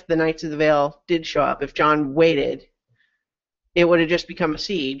if the Knights of the Vale did show up, if Jon waited, it would have just become a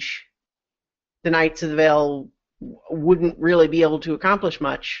siege. The Knights of the Vale wouldn't really be able to accomplish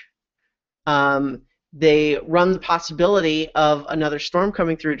much. They run the possibility of another storm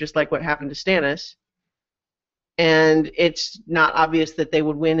coming through, just like what happened to Stannis. And it's not obvious that they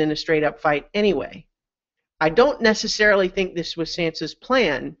would win in a straight-up fight anyway. I don't necessarily think this was Sansa's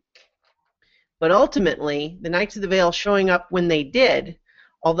plan, but ultimately, the Knights of the Vale showing up when they did,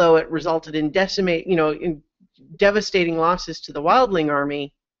 although it resulted in in devastating losses to the Wildling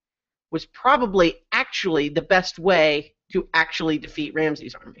army, was probably actually the best way to actually defeat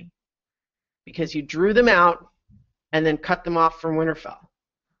Ramsay's army, because you drew them out and then cut them off from Winterfell.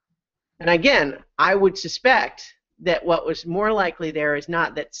 And again, I would suspect that what was more likely there is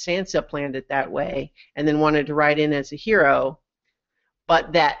not that Sansa planned it that way and then wanted to ride in as a hero,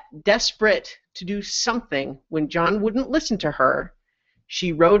 but that desperate to do something when Jon wouldn't listen to her,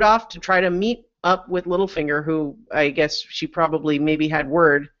 she rode off to try to meet up with Littlefinger, who I guess she probably maybe had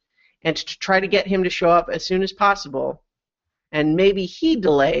word, and to try to get him to show up as soon as possible. And maybe he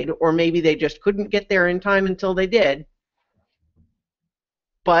delayed, or maybe they just couldn't get there in time until they did.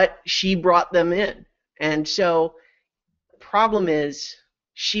 But she brought them in. And so the problem is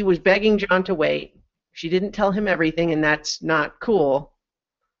she was begging Jon to wait. She didn't tell him everything, and that's not cool.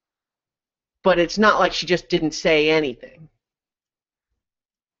 But it's not like she just didn't say anything.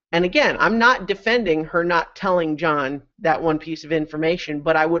 And again, I'm not defending her not telling Jon that one piece of information,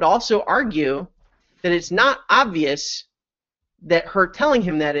 but I would also argue that it's not obvious that her telling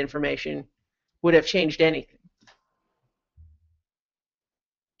him that information would have changed anything.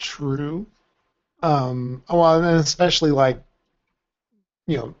 True. Well, and especially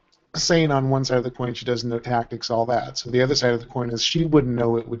saying on one side of the coin she doesn't know tactics, all that. So the other side of the coin is she wouldn't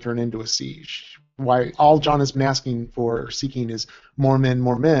know it would turn into a siege. Why all Jon has been asking for or seeking is more men,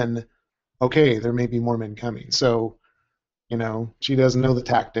 more men. Okay, there may be more men coming. So, she doesn't know the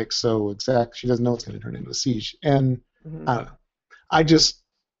tactics, so she doesn't know it's going to turn into a siege. And I don't know.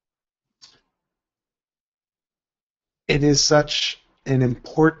 It is such an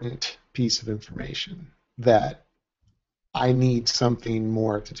important piece of information that I need something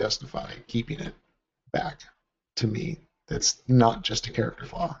more to justify keeping it back to me. That's not just a character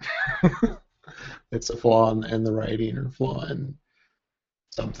flaw. It's a flaw in the writing or a flaw in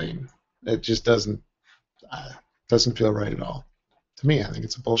something. It just doesn't feel right at all. To me, I think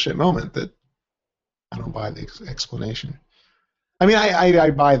it's a bullshit moment that I don't buy the explanation. I mean,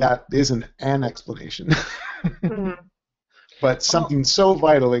 I buy that isn't an explanation. But something so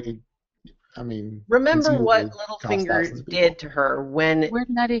vital, remember what Littlefinger did to her when Where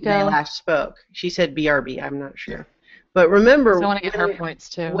did Nettie go? they last spoke. She said BRB, I'm not sure. But remember, I want to get her points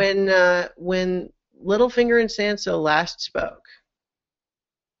too. When Littlefinger and Sansa last spoke,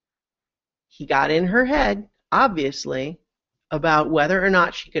 he got in her head, obviously, about whether or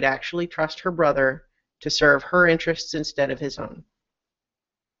not she could actually trust her brother to serve her interests instead of his own.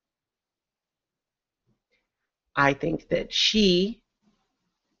 I think that she,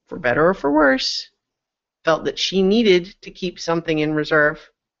 for better or for worse, felt that she needed to keep something in reserve.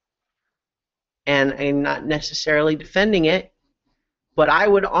 And I'm not necessarily defending it, but I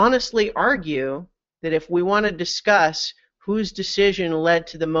would honestly argue that if we want to discuss whose decision led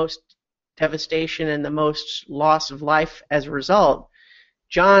to the most devastation and the most loss of life as a result,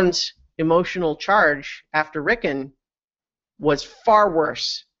 Jon's emotional charge after Rickon was far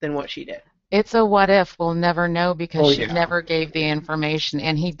worse than what she did. It's a what if. We'll never know because she never gave the information.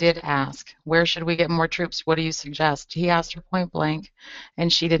 And he did ask, where should we get more troops? What do you suggest? He asked her point blank,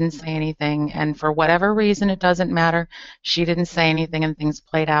 and she didn't say anything. And for whatever reason, it doesn't matter. She didn't say anything, and things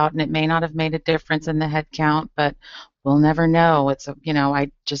played out. And it may not have made a difference in the head count, but we'll never know.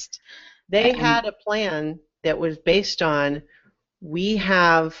 They had a plan that was based on, we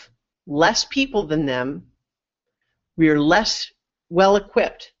have less people than them, we are less well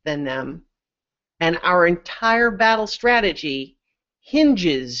equipped than them, and our entire battle strategy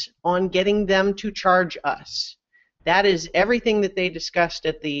hinges on getting them to charge us. That is everything that they discussed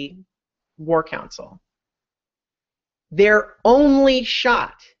at the War Council. Their only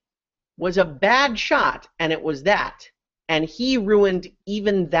shot was a bad shot, and it was that. And he ruined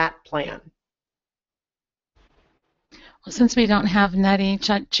even that plan. Well, since we don't have Nettie,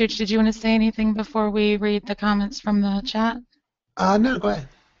 Chooch, did you want to say anything before we read the comments from the chat? No, go ahead.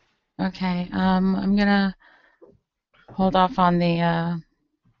 Okay, I'm going to hold off on the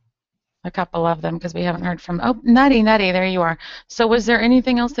a couple of them because we haven't heard from. Oh, Nutty, there you are. So, was there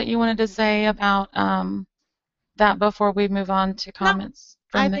anything else that you wanted to say about that before we move on to comments?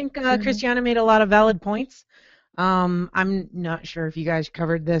 I think Christiana made a lot of valid points. I'm not sure if you guys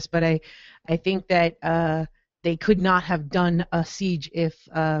covered this, but I think that they could not have done a siege if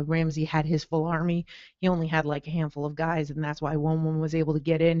Ramsay had his full army. He only had like a handful of guys, and that's why one was able to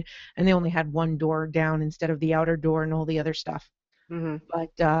get in, and they only had one door down instead of the outer door and all the other stuff. Mm-hmm.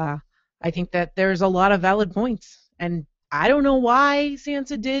 But I think that there's a lot of valid points, and I don't know why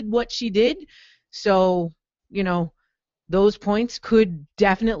Sansa did what she did. So, those points could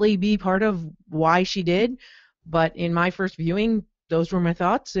definitely be part of why she did. But in my first viewing, those were my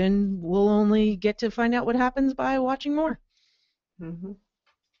thoughts, and we'll only get to find out what happens by watching more. Mm-hmm.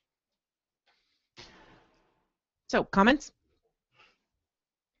 So, comments?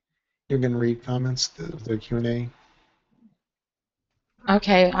 You're going to read comments, the Q&A?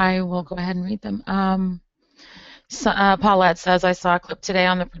 Okay, I will go ahead and read them. Paulette says, I saw a clip today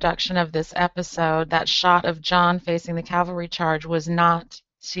on the production of this episode. That shot of Jon facing the cavalry charge was not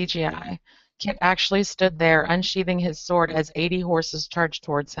CGI. Kit actually stood there unsheathing his sword as 80 horses charged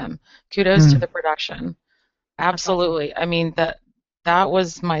towards him. Kudos to the production. Absolutely. I mean, that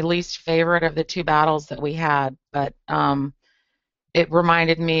was my least favorite of the two battles that we had, but it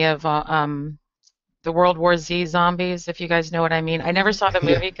reminded me of the World War Z zombies, if you guys know what I mean. I never saw the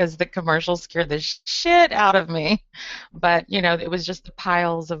movie because the commercials scared the shit out of me. But, it was just the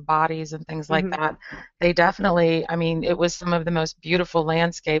piles of bodies and things like that. They definitely, it was some of the most beautiful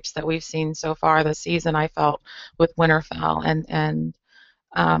landscapes that we've seen so far this season, I felt, with Winterfell and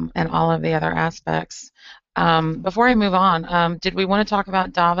all of the other aspects. Before I move on, did we want to talk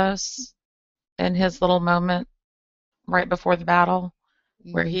about Davos and his little moment right before the battle?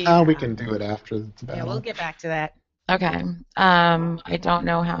 Where he we can do it after the battle. Yeah, we'll get back to that. Okay. I don't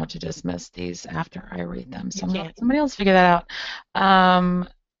know how to dismiss these after I read them. So somebody else figure that out.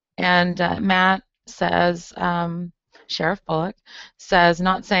 And Matt says, Sheriff Bullock says,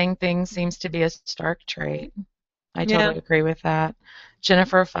 not saying things seems to be a Stark trait. I totally agree with that.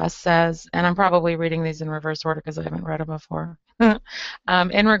 Jennifer Fuss says, and I'm probably reading these in reverse order because I haven't read them before.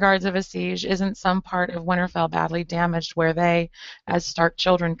 In regards of a siege, isn't some part of Winterfell badly damaged where they, as Stark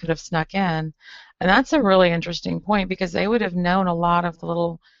children, could have snuck in? And that's a really interesting point because they would have known a lot of the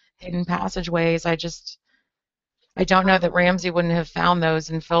little hidden passageways. I don't know that Ramsay wouldn't have found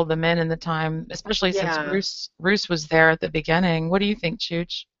those and filled them in the time, especially since Roose was there at the beginning. What do you think,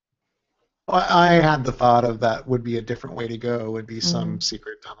 Chooch? I had the thought of that would be a different way to go, would be some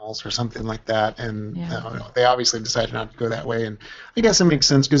secret tunnels or something like that, and they obviously decided not to go that way, and I guess it makes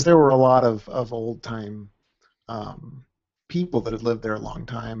sense because there were a lot of old-time people that had lived there a long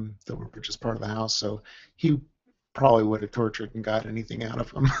time that were just part of the house, so he probably would have tortured and got anything out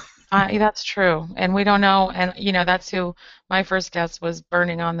of them. That's true, and we don't know, and that's who my first guess was,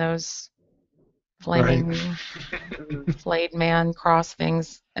 burning on those flaming flayed man cross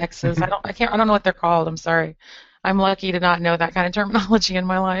things, X's. I don't know what they're called. I'm sorry. I'm lucky to not know that kind of terminology in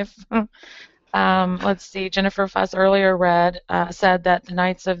my life. Let's see. Jennifer Fuss earlier said that the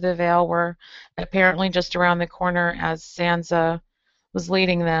Knights of the Vale were apparently just around the corner as Sansa was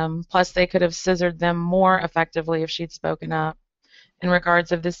leading them. Plus, they could have scissored them more effectively if she'd spoken up. In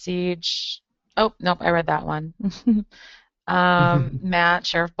regards of the siege, oh nope, I read that one. Matt,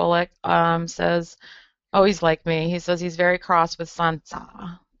 Sheriff Bullock, says, oh, he's like me. He says he's very cross with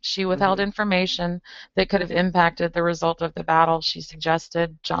Sansa. She withheld information that could have impacted the result of the battle. She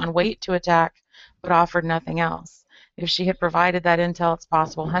suggested Jon wait to attack, but offered nothing else. If she had provided that intel, it's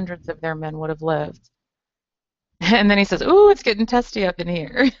possible hundreds of their men would have lived. And then he says, ooh, it's getting testy up in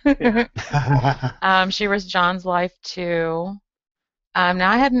here. She risked Jon's life too.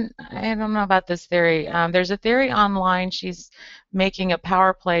 Now, I don't know about this theory. There's a theory online she's making a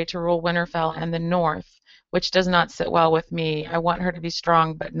power play to rule Winterfell and the North, which does not sit well with me. I want her to be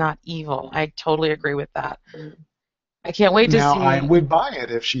strong but not evil. I totally agree with that. I can't wait to see. Now, I would buy it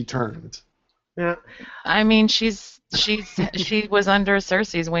if she turned. Yeah. I mean, she was under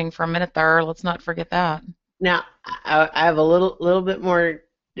Cersei's wing for a minute there. Let's not forget that. Now, I have a little bit more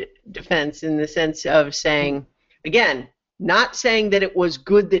defense in the sense of saying, again, not saying that it was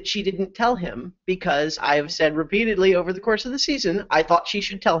good that she didn't tell him, because I have said repeatedly over the course of the season, I thought she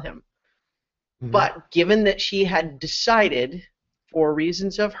should tell him. But given that she had decided, for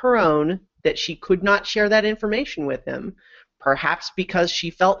reasons of her own, that she could not share that information with him, perhaps because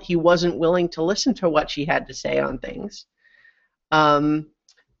she felt he wasn't willing to listen to what she had to say on things, and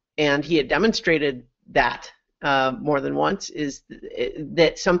he had demonstrated that more than once, is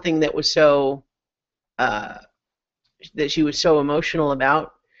that something that was so... that she was so emotional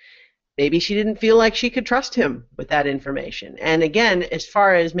about, maybe she didn't feel like she could trust him with that information. And again, as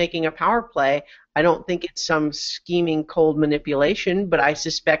far as making a power play, I don't think it's some scheming, cold manipulation, but I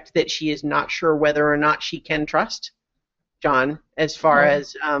suspect that she is not sure whether or not she can trust John, as far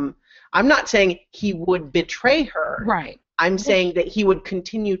as I'm not saying he would betray her. Right. I'm saying that he would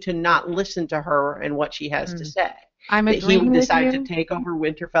continue to not listen to her and what she has to say. I'm that he agreeing would with decide you. to take over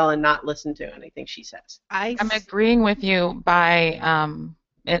Winterfell and not listen to anything she says. I'm agreeing with you by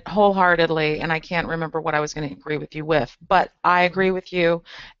it wholeheartedly, and I can't remember what I was going to agree with you with, but I agree with you,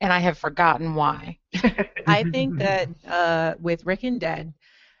 and I have forgotten why. I think that with Rickon dead,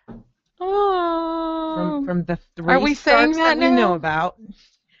 Oh, from the are we three saying Starks that we now? know about,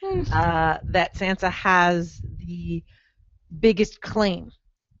 that Sansa has the biggest claim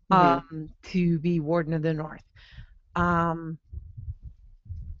to be Warden of the North. But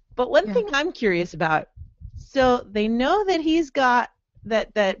one thing I'm curious about, so they know that he's got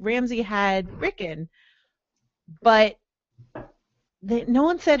that Ramsay had Rickon, but no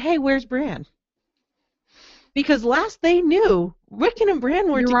one said, "Hey, where's Bran?" Because last they knew, Rickon and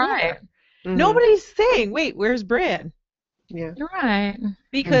Bran were You're together. right. Nobody's saying, "Wait, where's Bran?" Yeah. You're right.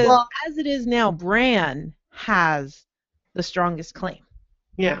 Because as it is now, Bran has the strongest claim.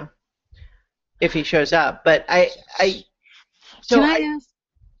 Yeah. If he shows up, but Can I ask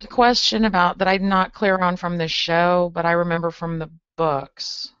a question about that I'm not clear on from the show, but I remember from the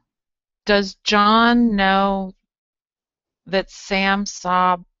books? Does John know that Sam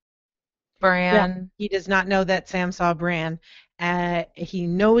saw Bran? Yeah, he does not know that Sam saw Bran. He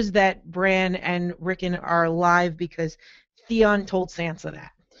knows that Bran and Rickon are alive because Theon told Sansa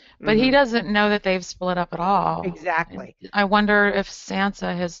that. But he doesn't know that they've split up at all. Exactly. I wonder if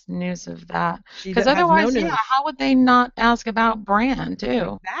Sansa has news of that. She Because has no otherwise, news. how would they not ask about Bran,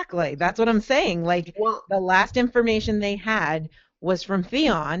 too? Exactly. That's what I'm saying. Like, the last information they had was from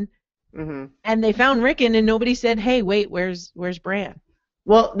Theon, and they found Rickon, and nobody said, "Hey, wait, where's Bran?"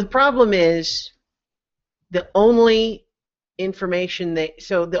 Well, the problem is the only information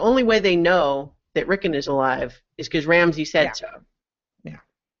the only way they know that Rickon is alive is because Ramsay said so. Yeah.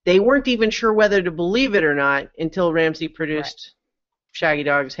 They weren't even sure whether to believe it or not until Ramsay produced Shaggy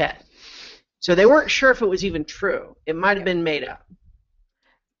Dog's head. So they weren't sure if it was even true. It might have been made up.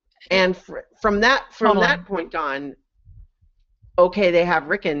 And from that point on, okay, they have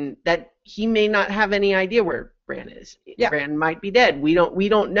Rickon, that he may not have any idea where Bran is. Yeah. Bran might be dead. We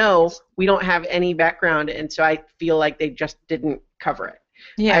don't know. We don't have any background, and so I feel like they just didn't cover it.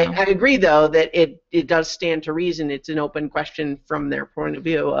 Yeah. I agree, though, that it does stand to reason. It's an open question from their point of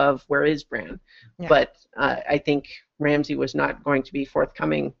view of where is Bran. Yeah. But I think Ramsay was not going to be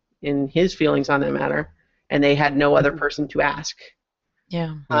forthcoming in his feelings on that matter, and they had no other person to ask.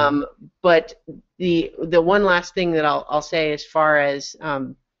 Yeah. But the one last thing that I'll say as far as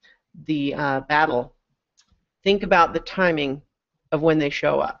the battle, think about the timing of when they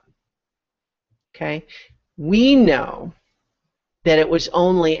show up. Okay? We know that it was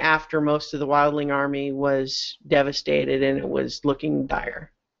only after most of the Wildling army was devastated and it was looking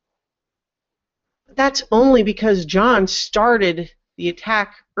dire. But that's only because Jon started the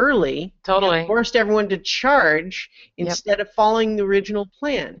attack early. Totally. And forced everyone to charge instead of following the original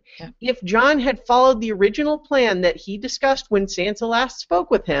plan. Yep. If Jon had followed the original plan that he discussed when Sansa last spoke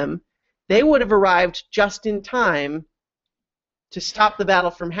with him, they would have arrived just in time to stop the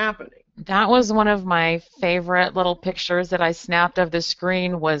battle from happening. That was one of my favorite little pictures that I snapped of the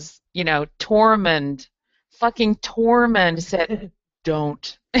screen was, Tormund, fucking Tormund said,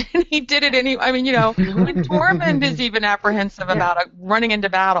 don't. And he did it anyway. I mean, when Tormund is even apprehensive about running into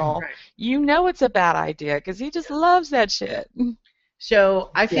battle, it's a bad idea because he just loves that shit.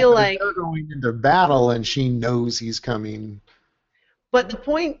 So I feel like they're going into battle and she knows he's coming. But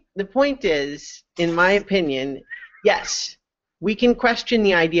the point is, in my opinion, yes, we can question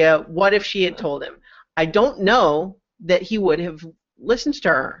the idea, what if she had told him? I don't know that he would have listened to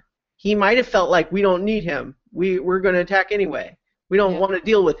her. He might have felt like, we don't need him. We're going to attack anyway. We don't want to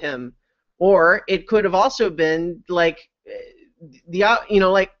deal with him. Or it could have also been like, it's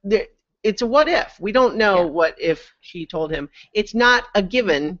a what if. We don't know what if she told him. It's not a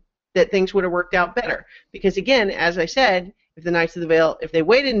given that things would have worked out better. Because again, as I said, if the Knights of the Vale, if they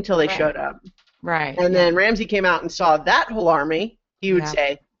waited until they showed up, and then Ramsay came out and saw that whole army, he would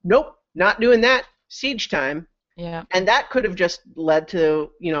say, nope, not doing that, siege time. Yeah. And that could have just led to,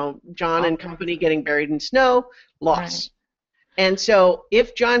 Jon and company getting buried in snow, loss. Right. And so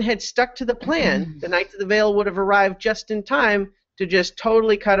if Jon had stuck to the plan, the Knights of the Vale would have arrived just in time to just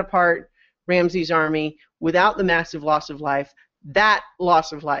totally cut apart Ramsay's army without the massive loss of life. That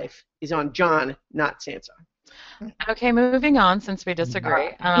loss of life is on Jon, not Sansa. Okay, moving on since we disagree.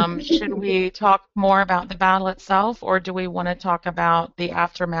 Should we talk more about the battle itself, or do we want to talk about the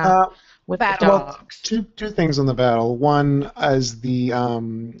aftermath Uh, with the Battle. well, dogs? two things on the battle. One is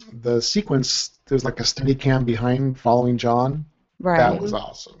the sequence. There's like a steady cam behind following John. Right. That was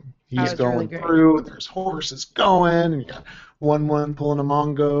awesome. That He's was going really great. through, and there's horses going, and you got one pulling a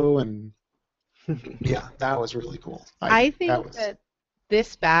Mongo, and yeah, that was really cool. I think that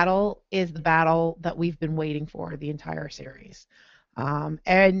this battle is the battle that we've been waiting for the entire series.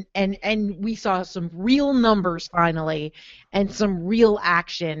 And we saw some real numbers finally and some real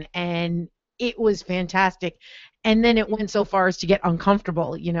action, and it was fantastic. And then it went so far as to get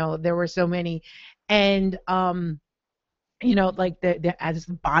uncomfortable. There were so many, and like as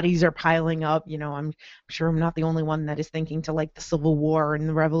the bodies are piling up, I'm sure I'm not the only one that is thinking to like the Civil War and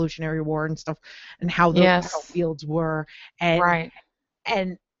the Revolutionary War and stuff, and how the Yes. battlefields were, and Right.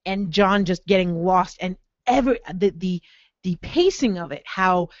 and John just getting lost, and the pacing of it,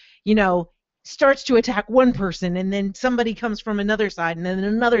 how starts to attack one person, and then somebody comes from another side, and then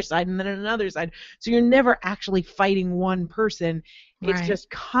another side, and then another side. So you're never actually fighting one person. It's Right. just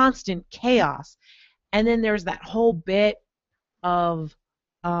constant chaos. And then there's that whole bit of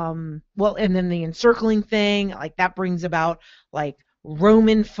and then the encircling thing, like that brings about like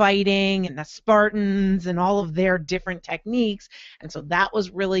Roman fighting and the Spartans and all of their different techniques, and so that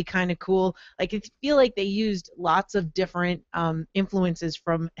was really kind of cool. Like, I feel like they used lots of different influences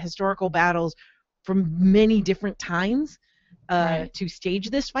from historical battles from many different times Right. to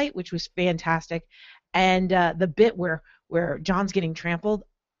stage this fight, which was fantastic. And the bit where John's getting trampled,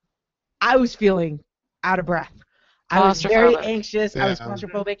 I was feeling out of breath. I was very Claustrophobic. anxious. I was Yeah.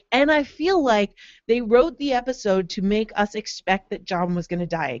 claustrophobic. And I feel like they wrote the episode to make us expect that John was going to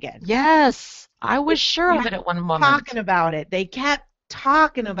die again. Yes, I was sure of it at one moment. Talking about it. They kept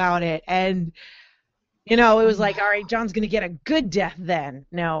talking about it. And, it was like, all right, John's going to get a good death then.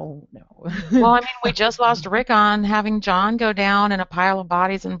 No. Well, I mean, we just lost Rickon. Having John go down in a pile of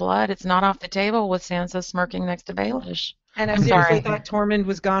bodies and blood, it's not off the table with Sansa smirking next to Baelish. And I I'm seriously sorry. thought Tormund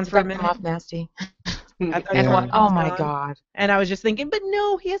was gone for a Stuck minute. him off nasty. I thought And Yeah. what? Tormund Oh was my gone. God. And I was just thinking, but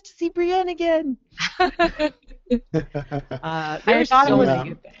no, he has to see Brienne again. I There's thought it so was- many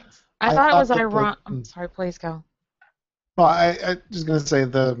good things. thought it thought was that ironic. I'm sorry, please go. Well, I just gonna say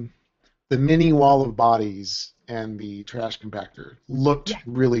the mini wall of bodies and the trash compactor looked Yeah.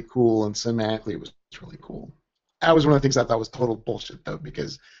 really cool, and cinematically it was really cool. That was one of the things I thought was total bullshit, though,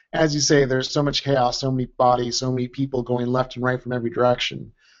 because as you say, there's so much chaos, so many bodies, so many people going left and right from every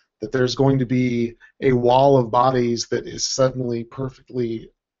direction, that there's going to be a wall of bodies that is suddenly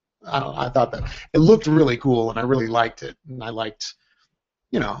perfectly. I don't know. I thought that it looked really cool, and I really liked it, and I liked.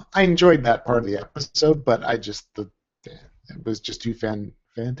 I enjoyed that part of the episode, but it was just too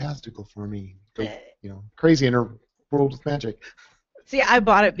fantastical for me. Crazy in a world with magic. See, I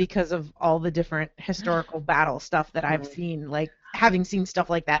bought it because of all the different historical battle stuff that I've seen, like having seen stuff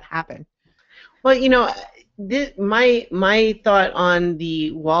like that happen. Well, my thought on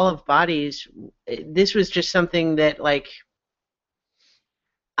the wall of bodies, this was just something that, like,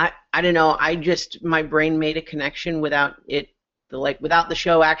 I don't know, my brain made a connection without the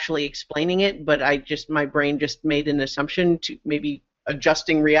show actually explaining it, but my brain just made an assumption to maybe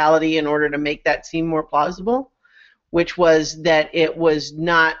adjusting reality in order to make that seem more plausible, which was that it was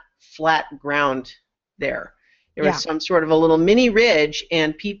not flat ground there. There was some sort of a little mini ridge,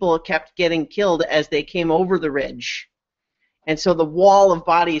 and people kept getting killed as they came over the ridge. And so the wall of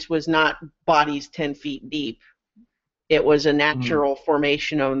bodies was not bodies 10 feet deep. It was a natural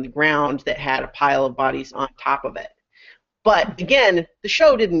formation on the ground that had a pile of bodies on top of it. But again, the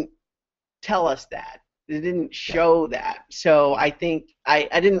show didn't tell us that. It didn't show that. So I think I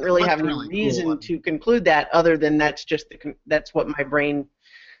didn't really have any Really reason cool. to conclude that, other than that's what my brain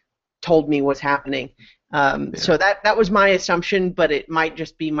told me was happening. So that was my assumption, but it might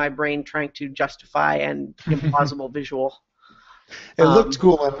just be my brain trying to justify an implausible visual. It looked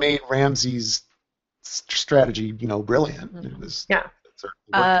cool and made Ramsey's strategy, brilliant. It was Yeah. it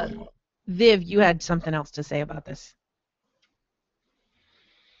certainly worked really well. Viv, you had something else to say about this.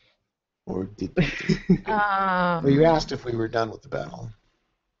 Or did well, you asked if we were done with the battle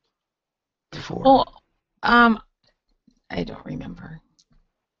before. Well, I don't remember.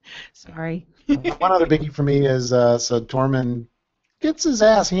 Sorry. One other biggie for me is so Tormund gets his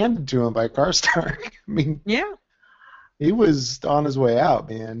ass handed to him by Karstark. I mean, Yeah. he was on his way out,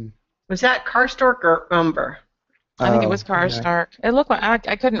 man. Was that Karstark or Umber? I think it was Oh, yeah. Karstark. It looked like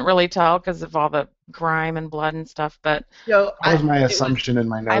I couldn't really tell because of all the grime and blood and stuff, but So That was my it assumption in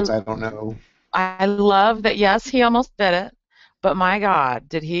my notes. I don't know. I love that. Yes, he almost did it, but my God,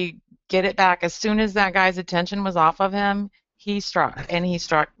 did he get it back. As soon as that guy's attention was off of him, he struck, and he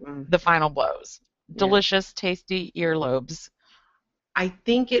struck the final blows. Yeah. Delicious, tasty earlobes. I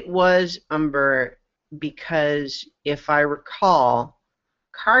think it was Umber because, if I recall,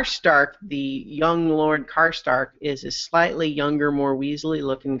 Karstark, the young Lord Karstark, is a slightly younger, more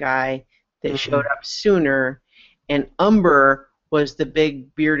Weasley-looking guy that showed up sooner, and Umber was the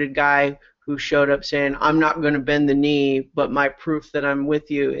big bearded guy who showed up saying, "I'm not going to bend the knee, but my proof that I'm with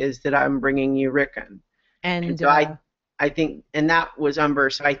you is that I'm bringing you Rickon." And so I think, and that was Umber,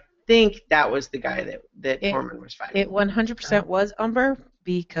 so I think that was the guy that Tormund was fighting. It 100% was Umber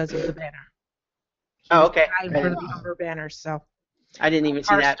because of the banner. Oh, okay. For the Umber banner, so. I didn't even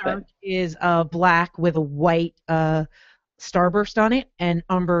see that. Karstark is black with a white starburst on it, and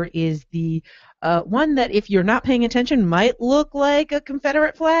Umber is the one that, if you're not paying attention, might look like a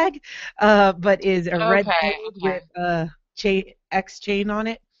Confederate flag, but is a red with a X chain on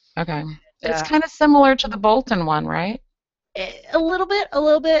it. Okay. It's kind of similar to the Bolton one, right? A little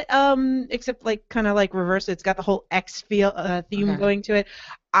bit, except like kind of like reverse. It's got the whole X theme going to it.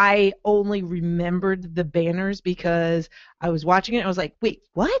 I only remembered the banners because I was watching it. I was like, wait,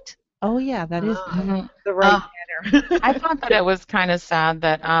 what? Oh yeah, that is the right banner. I thought that it was kind of sad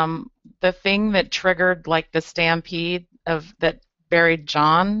that the thing that triggered like the stampede that buried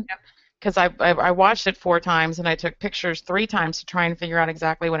Jon. Because I watched it 4 times and I took pictures 3 times to try and figure out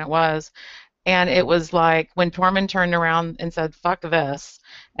exactly when it was. And it was like when Tormund turned around and said, "Fuck this,"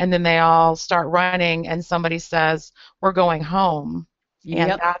 and then they all start running, and somebody says, "We're going home."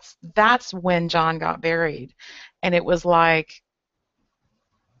 And that's when Jon got buried. And it was like,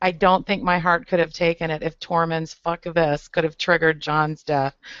 I don't think my heart could have taken it if Tormund's "fuck this" could have triggered Jon's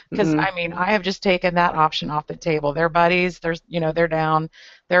death. Because, I mean, I have just taken that option off the table. They're buddies. They're down.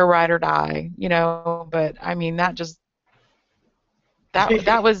 They're ride or die, But, I mean, that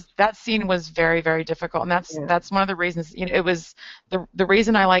scene was very, very difficult. And that's one of the reasons, it was the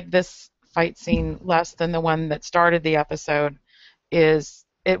reason I like this fight scene less than the one that started the episode is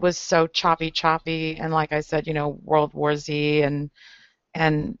it was so choppy, and like I said, World War Z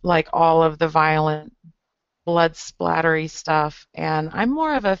and like all of the violent blood splattery stuff. And I'm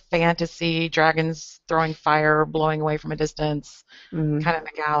more of a fantasy, dragons throwing fire, blowing away from a distance kind of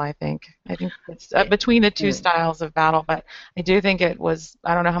a gal, I think. I think it's between the two styles of battle, but I do think it was,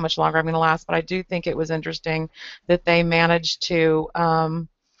 I don't know how much longer I'm going to last, but I do think it was interesting that they managed to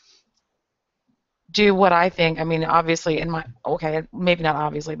do what I think, I mean, obviously, maybe not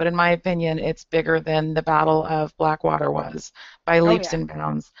obviously, but in my opinion, it's bigger than the Battle of Blackwater was by leaps and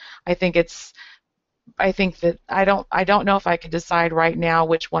bounds. I think that I don't know if I could decide right now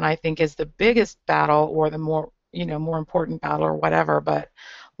which one I think is the biggest battle or the more important battle or whatever, but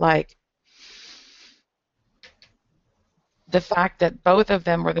like the fact that both of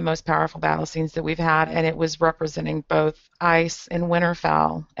them were the most powerful battle scenes that we've had, and it was representing both ice in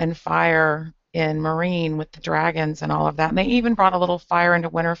Winterfell and fire in Meereen with the dragons and all of that. And they even brought a little fire into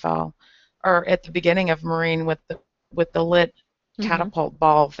Winterfell, or at the beginning of Meereen with the lit catapult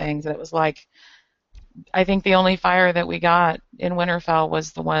ball things. And it was like, I think the only fire that we got in Winterfell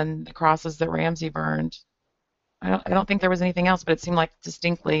was the crosses that Ramsay burned. I don't think there was anything else, but it seemed like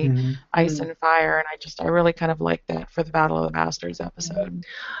distinctly ice and fire, and I really kind of liked that for the Battle of the Bastards episode.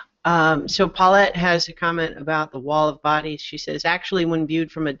 So Paulette has a comment about the Wall of Bodies. She says, actually, when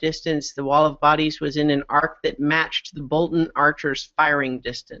viewed from a distance, the Wall of Bodies was in an arc that matched the Bolton archers' firing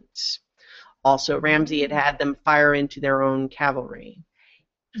distance. Also, Ramsay had them fire into their own cavalry.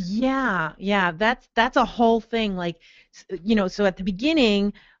 Yeah, that's a whole thing. Like, so at the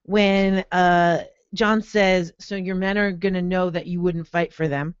beginning, when Jon says, "So your men are gonna know that you wouldn't fight for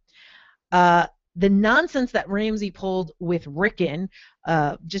them," the nonsense that Ramsay pulled with Rickon,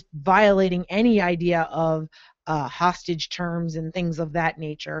 just violating any idea of hostage terms and things of that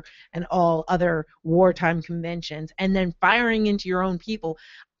nature, and all other wartime conventions, and then firing into your own people.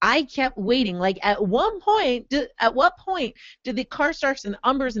 I kept waiting. Like, at what point did the Karstarks and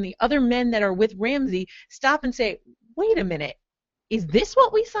Umbers and the other men that are with Ramsay stop and say, "Wait a minute, is this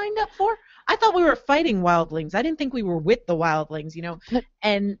what we signed up for? I thought we were fighting wildlings. I didn't think we were with the wildlings,"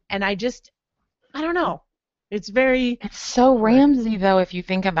 And I don't know. It's so Ramsay, though, if you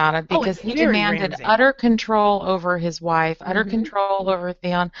think about it, because he demanded Ramsay. utter control over his wife, utter control over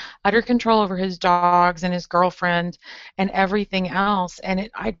Theon, utter control over his dogs and his girlfriend and everything else. And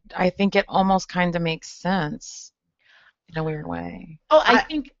I think it almost kind of makes sense in a weird way. Oh,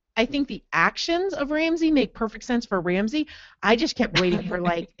 I think the actions of Ramsay make perfect sense for Ramsay. I just kept waiting for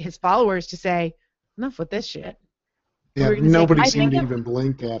like his followers to say, "Enough with this shit." Yeah, nobody seemed to even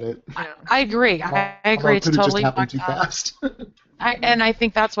blink at it. I agree. I agree. It's Could it totally just happened fucked too up. fast? I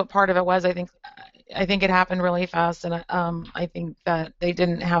think that's what part of it was. I think it happened really fast, and I think that they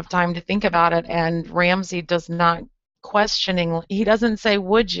didn't have time to think about it. And Ramsey does not questioning. He doesn't say,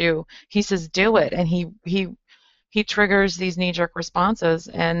 "Would you?" He says, "Do it," and he triggers these knee-jerk responses.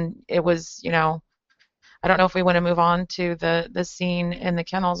 And it was, I don't know if we want to move on to the scene in the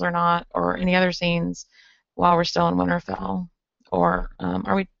kennels or not, or any other scenes while we're still in Winterfell, or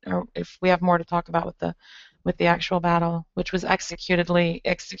if we have more to talk about with the actual battle, which was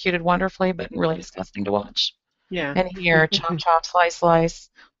executed wonderfully, but really disgusting to watch. Yeah. And here, chop chop, slice slice,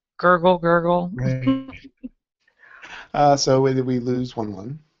 gurgle gurgle. Right. So we lose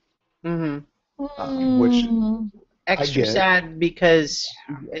 1-1. Which Extra sad because,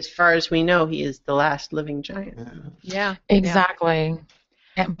 as far as we know, he is the last living giant. Yeah. Exactly.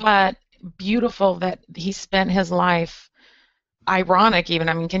 But beautiful that he spent his life. Ironic, even.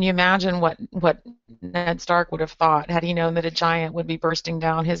 I mean, can you imagine what Ned Stark would have thought had he known that a giant would be bursting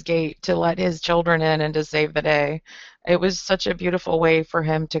down his gate to let his children in and to save the day? It was such a beautiful way for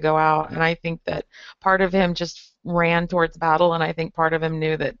him to go out, and I think that part of him just ran towards battle, and I think part of him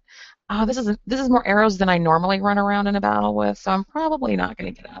knew that, this is more arrows than I normally run around in a battle with, so I'm probably not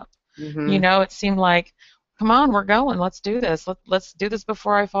going to get up. It seemed like, come on, we're going. Let's do this. Let's do this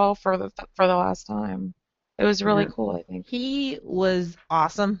before I fall for the last time. It was really cool, I think. He was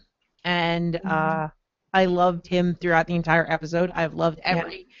awesome, and I loved him throughout the entire episode. I've loved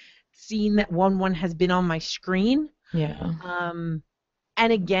every scene that 1-1 has been on my screen. Yeah.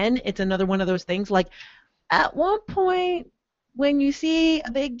 And again, it's another one of those things, like, at one point, when you see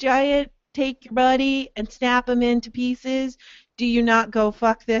a big giant take your buddy and snap him into pieces, do you not go,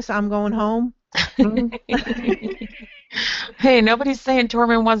 fuck this, I'm going home? Hey, nobody's saying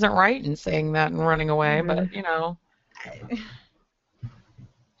Tormund wasn't right in saying that and running away, but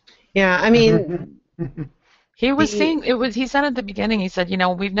Yeah, I mean, he was seeing it was. He said at the beginning, he said,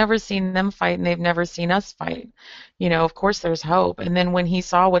 we've never seen them fight, and they've never seen us fight. Of course, there's hope. And then when he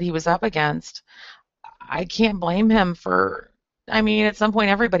saw what he was up against, I can't blame him for. I mean, at some point,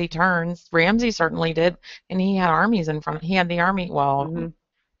 everybody turns. Ramsay certainly did, and he had armies in front. He had the army. Well.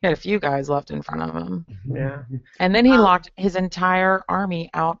 He had a few guys left in front of him. Yeah. And then he locked his entire army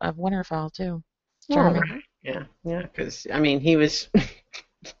out of Winterfell, too. Jeremy. Yeah, because, I mean, he was,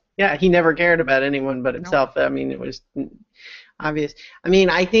 he never cared about anyone but himself. I mean, it was obvious. I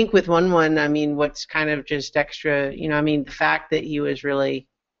mean, I think with 1-1, I mean, what's kind of just extra, I mean, the fact that he was really,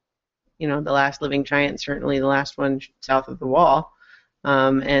 the last living giant, certainly the last one south of the wall,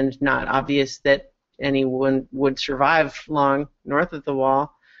 and not obvious that anyone would survive long north of the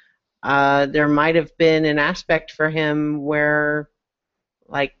wall. There might have been an aspect for him where,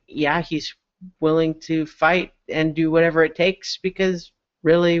 he's willing to fight and do whatever it takes because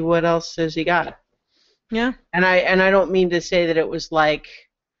really, what else has he got? Yeah. And I don't mean to say that it was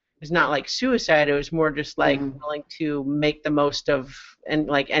not like suicide. It was more just willing to make the most of and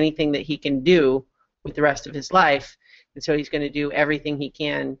anything that he can do with the rest of his life, and so he's going to do everything he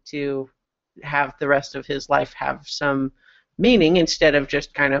can to have the rest of his life have some meaning instead of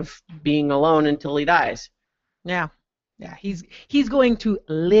just kind of being alone until he dies. Yeah. He's going to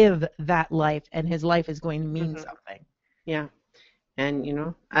live that life, and his life is going to mean something. Yeah.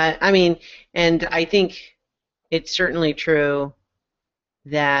 And I mean, and I think it's certainly true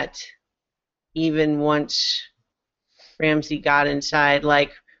that even once Ramsay got inside,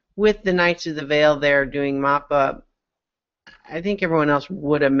 with the Knights of the Vale there doing mop up, I think everyone else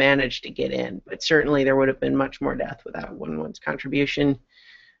would have managed to get in, but certainly there would have been much more death without 1-1's contribution,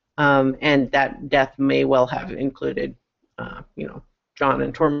 and that death may well have included, Jon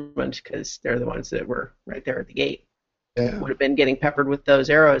and Tormund, because they're the ones that were right there at the gate. Yeah. Would have been getting peppered with those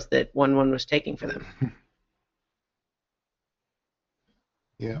arrows that 1-1 was taking for them.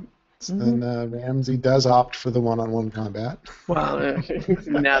 Yeah. So then Ramsay does opt for the one-on-one combat. Well,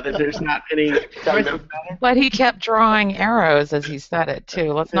 now that there's not any. But he kept drawing arrows as he said it,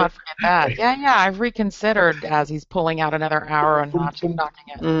 too. Let's not forget that. Yeah, I've reconsidered as he's pulling out another arrow and knocking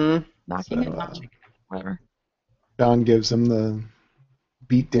it. Notching it, whatever. Jon gives him the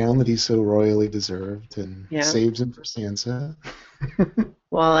beat down that he so royally deserved and saves him for Sansa.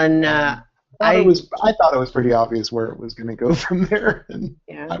 Well, and I thought it was pretty obvious where it was going to go from there, and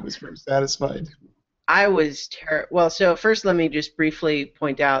I was very satisfied. I was well. So first, let me just briefly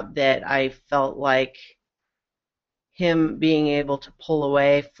point out that I felt like him being able to pull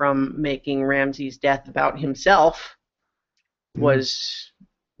away from making Ramsay's death about himself was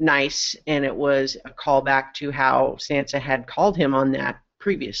nice, and it was a callback to how Sansa had called him on that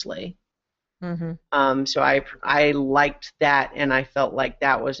previously. So I liked that, and I felt like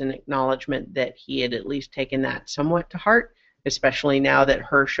that was an acknowledgement that he had at least taken that somewhat to heart, especially now that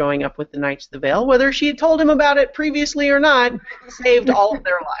her showing up with the Knights of the Vale, whether she had told him about it previously or not, saved all of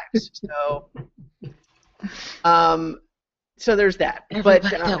their lives. So there's that.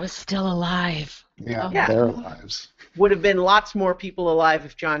 Everybody that was still alive. Yeah, their lives. Would have been lots more people alive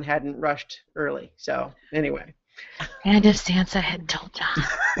if Jon hadn't rushed early. So anyway. And if Sansa had told Jon.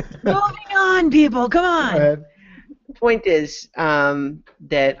 Moving on, people, come on. Go ahead. Point is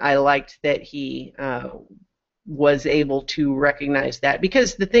that I liked that he was able to recognize that,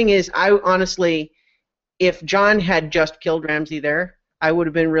 because the thing is, I honestly, if Jon had just killed Ramsay there, I would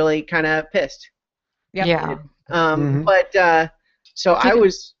have been really kind of pissed. Yep. Yeah. But so I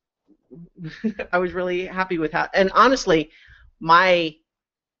was really happy with how, and honestly,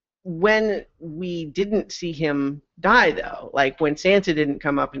 when we didn't see him die though, like when Sansa didn't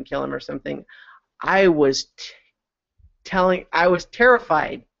come up and kill him or something, I was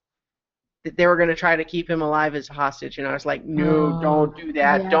terrified that they were going to try to keep him alive as a hostage, and I was like, no, don't do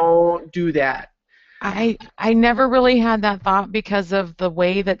that, don't do that. I never really had that thought because of the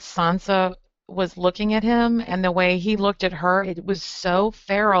way that Sansa was looking at him and the way he looked at her. It was so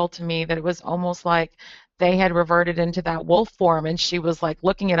feral to me that it was almost like they had reverted into that wolf form, and she was like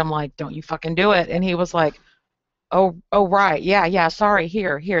looking at him like, don't you fucking do it, and he was like, oh right, yeah, sorry,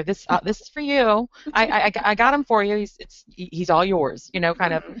 here, this is for you. I got him for you. He's all yours.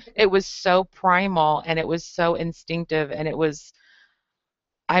 Kind of. It was so primal and it was so instinctive, and it was.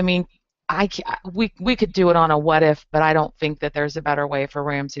 I mean, we could do it on a what if, but I don't think that there's a better way for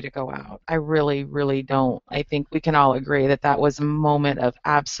Ramsay to go out. I really, really don't. I think we can all agree that was a moment of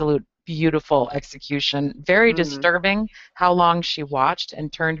absolute beautiful execution. Very disturbing how long she watched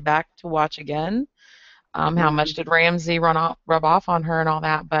and turned back to watch again. How much did Ramsay rub off on her and all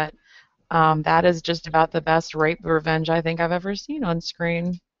that, but that is just about the best rape revenge I think I've ever seen on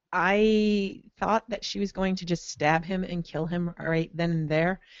screen. I thought that she was going to just stab him and kill him right then and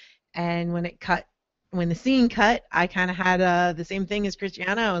there, and when the scene cut, I kind of had the same thing as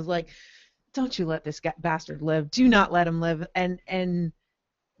Christiana. I was like, don't you let this bastard live. Do not let him live. And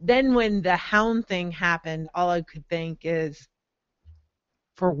then when the hound thing happened, all I could think is,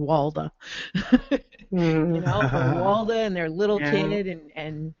 for Walda. For Walda and their little kid,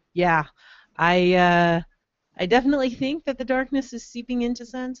 and yeah, I definitely think that the darkness is seeping into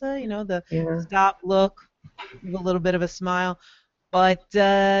Sansa. The stop, look, a little bit of a smile, but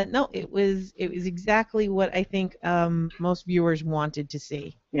no, it was exactly what I think most viewers wanted to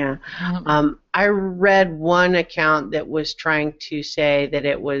see. Yeah, I read one account that was trying to say that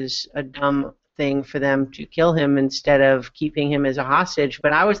it was a dumb thing for them to kill him instead of keeping him as a hostage,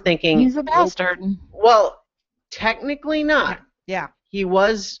 but I was thinking he's a bastard. Well, technically not. Yeah. He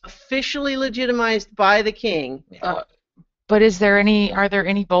was officially legitimized by the king. But are there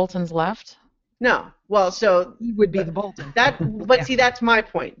any Boltons left? No. Well, so he would be the Bolton. See, that's my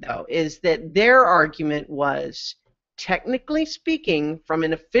point though, is that their argument was, technically speaking, from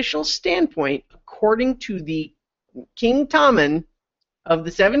an official standpoint, according to the King Tommen of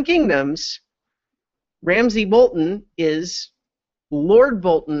the Seven Kingdoms, Ramsay Bolton is Lord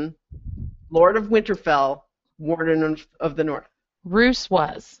Bolton, Lord of Winterfell, Warden of the North. Roose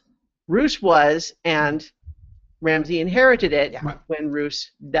was, and Ramsay inherited it when Roose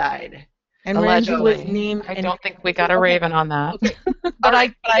died. And Ramsay was named. I don't think we got a raven on that. Okay. But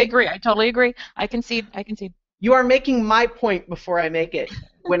I agree. I totally agree. I concede. You are making my point before I make it,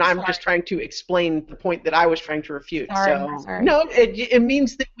 when I'm just trying to explain the point that I was trying to refute. Sorry. No, it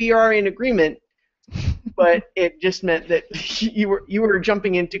means that we are in agreement, but it just meant that you were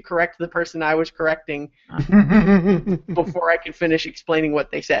jumping in to correct the person I was correcting before I could finish explaining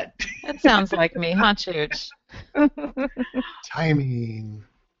what they said. That sounds like me, huh, Chooch? Timing.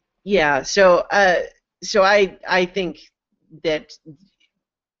 Yeah, so I think that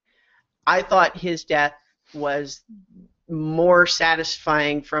I thought his death was more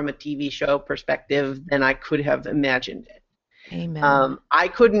satisfying from a TV show perspective than I could have imagined it. Amen. I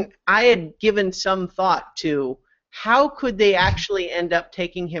had given some thought to how could they actually end up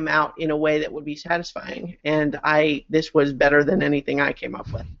taking him out in a way that would be satisfying, and this was better than anything I came up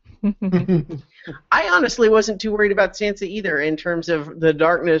with. I honestly wasn't too worried about Sansa either in terms of the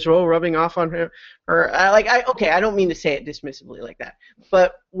darkness rubbing off on her. I don't mean to say it dismissively like that,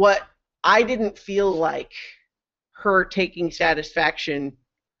 but what I didn't feel like her taking satisfaction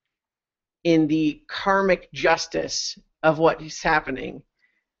in the karmic justice of what is happening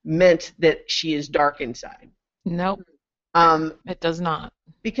meant that she is dark inside. Nope. It does not.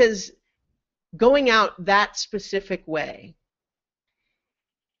 Because going out that specific way,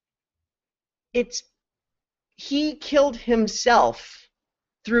 he killed himself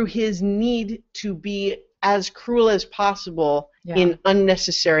through his need to be as cruel as possible in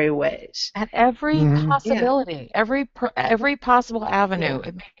unnecessary ways. At every possibility, every possible avenue.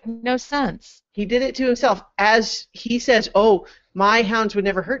 It made no sense. He did it to himself. As he says, "Oh, my hounds would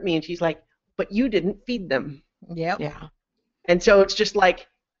never hurt me," and she's like, "But you didn't feed them." Yep. Yeah. And so it's just like,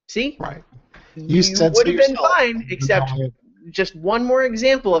 see, Right. you said would so have been yourself. fine, except just one more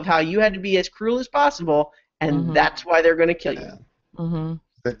example of how you had to be as cruel as possible, and that's why they're going to kill you. Yeah. Mm-hmm.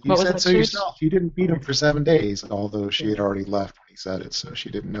 But you said so yourself. You didn't beat him for 7 days, although she had already left when he said it, so she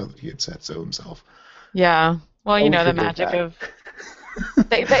didn't know that he had said so himself. Yeah. Well, you know the magic of.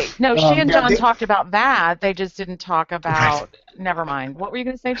 She and John talked about that. They just didn't talk about. Never mind. What were you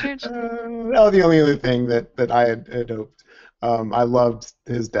going to say, Chooch? No, the only other thing that I had hoped. I loved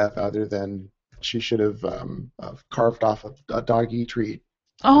his death, other than she should have carved off a doggy treat.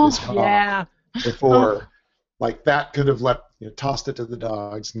 Oh, yeah. Before, like that could have tossed it to the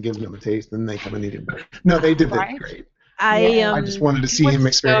dogs and given them a taste, and then they come and eat it. No, they did that great. I just wanted to see him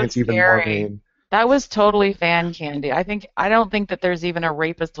experience even more pain. That was totally fan candy. I don't think that there's even a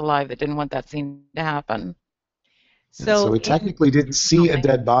rapist alive that didn't want that scene to happen. So we technically didn't see a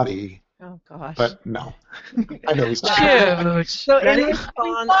dead body. Oh gosh. But no, I know he's not. Huge. So we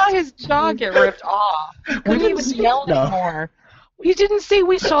saw his jaw get ripped off. We couldn't even yell anymore. We didn't see.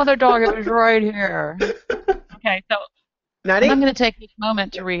 We saw the dog. It was right here. Okay, so Nutty? I'm going to take this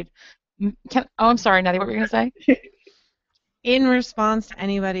moment to read. I'm sorry, Nutty. What were you going to say? In response to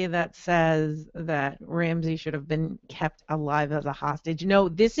anybody that says that Ramsay should have been kept alive as a hostage, no,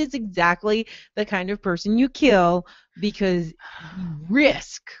 this is exactly the kind of person you kill because you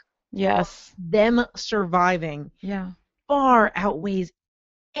risk them surviving far outweighs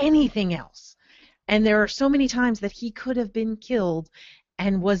anything else. And there are so many times that he could have been killed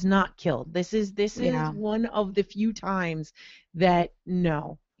and was not killed. This is one of the few times that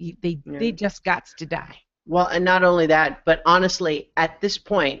they just got to die. Well, and not only that, but honestly, at this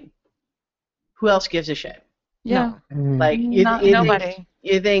point, who else gives a shit? Yeah. No. Like nobody.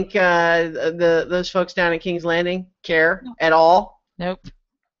 You think those folks down at King's Landing care at all? Nope.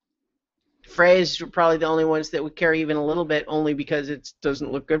 Frey's probably the only ones that would care even a little bit, only because it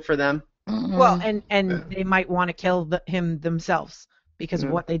doesn't look good for them. Mm-hmm. Well, and they might want to kill him themselves because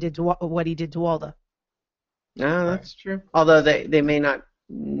of what he did to Walda. No, that's true. Although they may not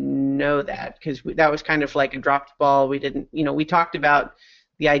know that, because that was kind of like a dropped ball. We didn't, we talked about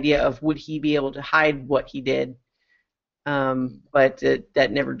the idea of would he be able to hide what he did, but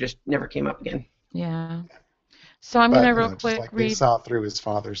that never came up again. Yeah. So I'm going to real quick like read. They saw through his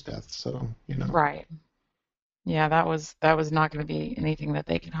father's death, so Right. Yeah, that was not going to be anything that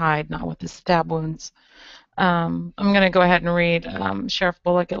they could hide, not with the stab wounds. I'm going to go ahead and read Sheriff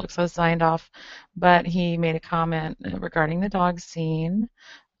Bullock. It looks like signed off, but he made a comment regarding the dog scene.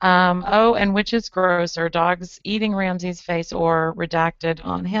 And which is grosser, dogs eating Ramsay's face or redacted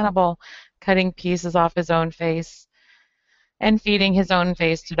on Hannibal, cutting pieces off his own face and feeding his own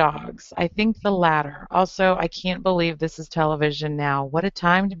face to dogs? I think the latter. Also, I can't believe this is television now. What a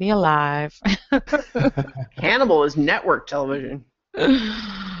time to be alive. Hannibal is network television.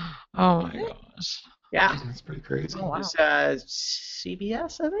 Oh my gosh. Yeah. That's pretty crazy. Oh, wow. It was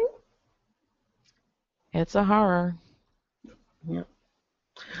CBS, I think? It's a horror. Yeah.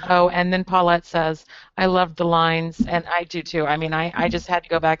 Oh, and then Paulette says, I loved the lines, and I do too. I mean, I just had to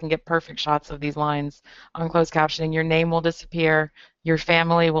go back and get perfect shots of these lines on closed captioning. Your name will disappear. Your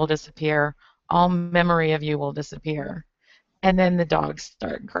family will disappear. All memory of you will disappear. And then the dogs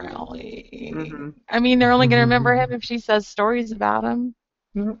start growling. Mm-hmm. I mean, they're only going to remember him if she says stories about him.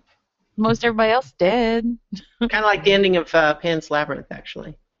 Mm-hmm. Most everybody else did. Kind of like the ending of Pan's Labyrinth,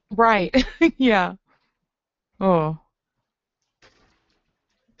 actually. Right. Yeah. Oh.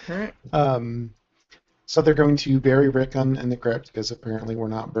 All right. So they're going to bury Rick in the crypt because apparently we're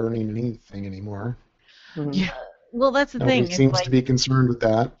not burning anything anymore. Mm-hmm. Yeah. Well, that's the thing. Nobody seems to be concerned with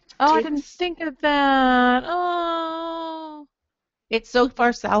that. Oh, I didn't think of that. Oh. It's so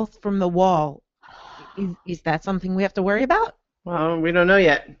far south from the wall. Is that something we have to worry about? Well, we don't know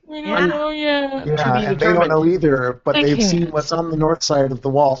yet. We don't know yet. Yeah, and they don't know either, but they've seen what's on the north side of the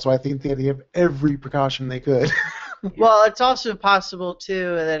wall, so I think they have every precaution they could. Well, it's also possible,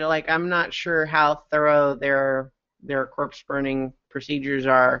 too, that, I'm not sure how thorough their corpse burning procedures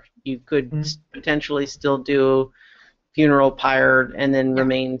are. You could potentially still do funeral pyre and then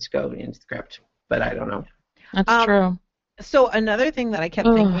remains go into the crypt, but I don't know. That's true. So another thing that I kept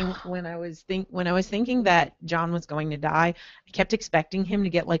thinking when I was thinking that John was going to die, I kept expecting him to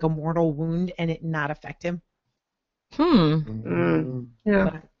get a mortal wound and it not affect him. Yeah.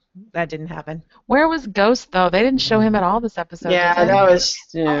 But that didn't happen. Where was Ghost though? They didn't show him at all this episode. Yeah, that was.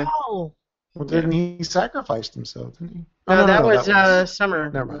 Yeah. Oh. Well, didn't he sacrificed himself? Didn't he? No, that was that was Summer.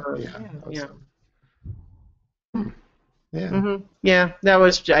 never mind. Yeah, that was yeah. Summer. Yeah. Mm-hmm. Yeah, that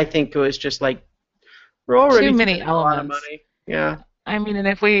was. I think it was just like we're already Too many spending a lot of elements. money. Yeah. I mean, and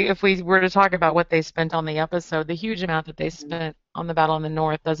if we were to talk about what they spent on the episode, the huge amount that they spent on the Battle in the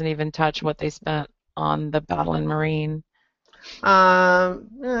North doesn't even touch what they spent on the Battle in Marine. I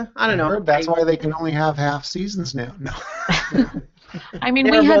don't know. Heard that's why they can only have half seasons now. No. I mean,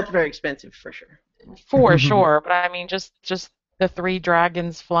 They we were had both very expensive for sure. for sure, but I mean, just the 3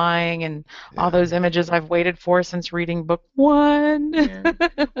 dragons flying and all those images I've waited for since reading book 1. Yeah.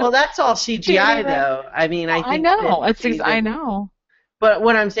 Well, that's all CGI though. I mean, I think know. that I know. But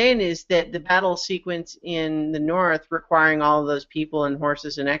what I'm saying is that the battle sequence in the North requiring all of those people and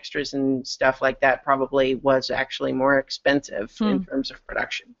horses and extras and stuff like that probably was actually more expensive in terms of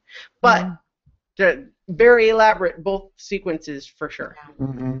production. But they're very elaborate, both sequences for sure.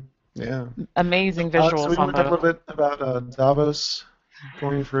 Mm-hmm. Yeah. Amazing visuals. So we on talked a little bit about Davos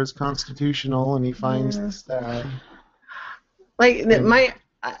going for his constitutional, and he finds the stag. Like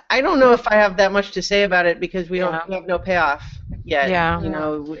I don't know if I have that much to say about it because we have no payoff yet. Yeah. You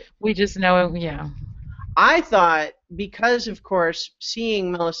know, we just know. Yeah. I thought because, of course,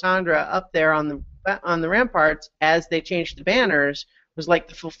 seeing Melisandre up there on the ramparts as they changed the banners was like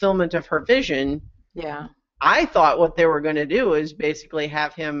the fulfillment of her vision. Yeah. I thought what they were going to do is basically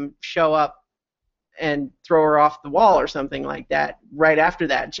have him show up and throw her off the wall or something like that right after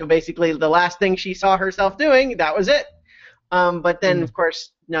that. So basically the last thing she saw herself doing, that was it. But then, of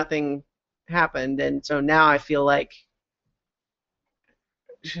course, nothing happened. And so now I feel like,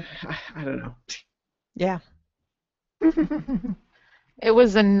 I don't know. Yeah. It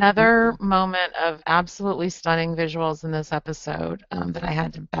was another moment of absolutely stunning visuals in this episode that I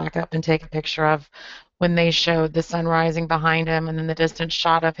had to back up and take a picture of when they showed the sun rising behind him and then the distant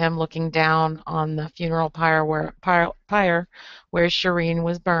shot of him looking down on the funeral pyre where Shireen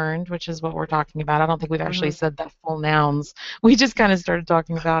was burned, which is what we're talking about. I don't think we've actually said the full nouns. We just kind of started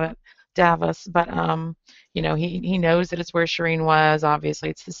talking about it, Davos. But, you know, he knows that it's where Shireen was. Obviously,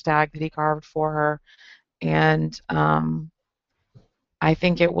 it's the stag that he carved for her. And I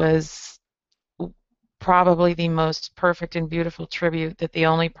think it was probably the most perfect and beautiful tribute that the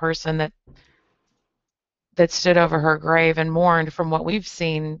only person that stood over her grave and mourned from what we've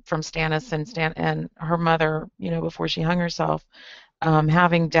seen from Stannis and her mother, you know, before she hung herself,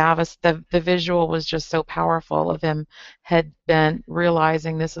 having Davos, the visual was just so powerful of him had been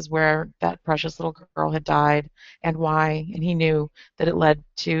realizing this is where that precious little girl had died and why, and he knew that it led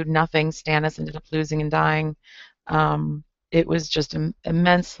to nothing. Stannis ended up losing and dying. It was just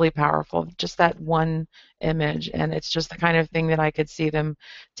immensely powerful, just that one image, and it's just the kind of thing that I could see them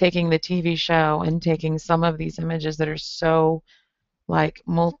taking the TV show and taking some of these images that are so like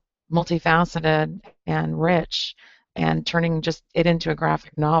multifaceted and rich and turning just it into a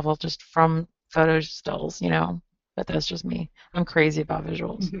graphic novel just from photo stills, you know. But that's just me. I'm crazy about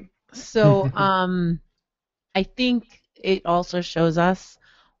visuals. So I think it also shows us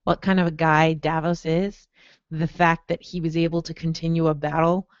what kind of a guy Davos is. The fact that he was able to continue a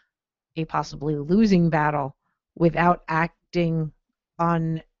battle, a possibly losing battle, without acting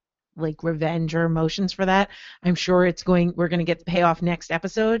on like revenge or emotions for that. I'm sure we're going to get the payoff next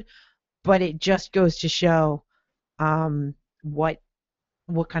episode, but it just goes to show what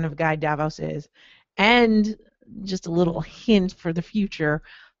kind of guy Davos is. And just a little hint for the future,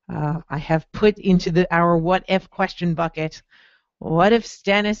 I have put into our what if question bucket. What if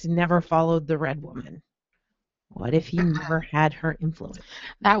Stannis never followed the Red Woman? What if he never had her influence?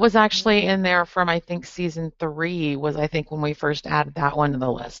 That was actually in there from, I think, season 3 was, I think, when we first added that one to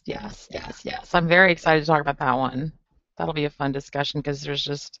the list. Yes. I'm very excited to talk about that one. That'll be a fun discussion because there's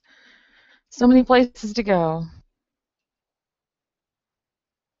just so many places to go.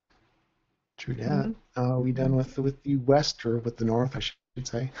 True that. We done with the West, or with the North, I should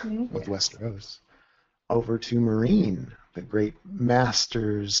say, with Westeros. Over to Marine. The great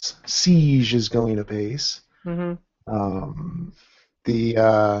Masters siege is going apace. I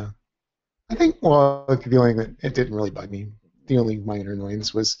think, well, the only thing it didn't really bug me. The only minor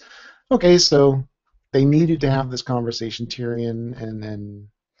annoyance was, okay, so they needed to have this conversation. Tyrion and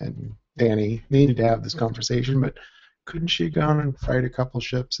Dany needed to have this conversation, but couldn't she have gone and fight a couple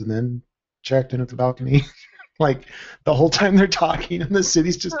ships and then checked in at the balcony? Like the whole time they're talking, and the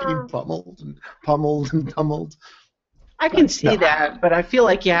city's just getting pummeled and pummeled. I can see that, but I feel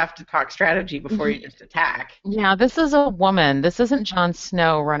like you have to talk strategy before you just attack. Yeah, this is a woman. This isn't Jon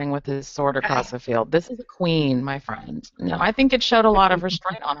Snow running with his sword across the field. This is a queen, my friend. No, I think it showed a lot of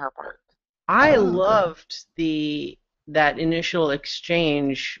restraint on her part. I loved the that initial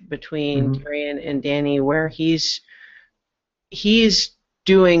exchange between Tyrion and Dany, where he's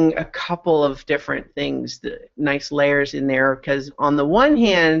doing a couple of different things, nice layers in there, because on the one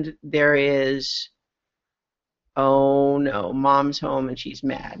hand there is, oh no, mom's home and she's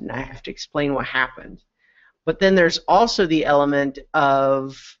mad and I have to explain what happened. But then there's also the element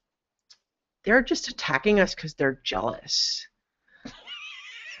of they're just attacking us because they're jealous.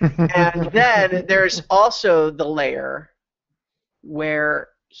 And then there's also the layer where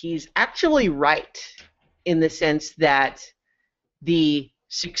he's actually right in the sense that the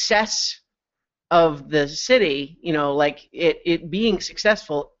success of the city, like it being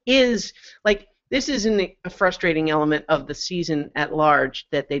successful is, like, this isn't a frustrating element of the season at large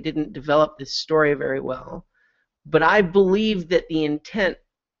that they didn't develop this story very well. But I believe that the intent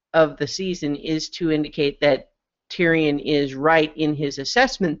of the season is to indicate that Tyrion is right in his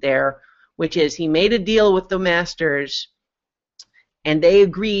assessment there, which is he made a deal with the Masters, and they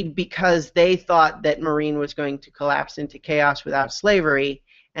agreed because they thought that Meereen was going to collapse into chaos without slavery,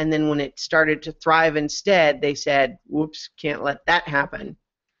 and then when it started to thrive instead, they said, whoops, can't let that happen.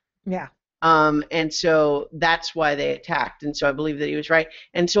 Yeah. And so that's why they attacked, and so I believe that he was right.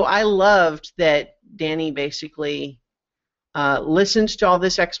 And so I loved that Dany basically listens to all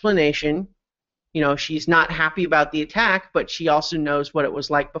this explanation. She's not happy about the attack, but she also knows what it was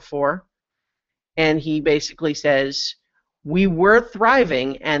like before. And he basically says, we were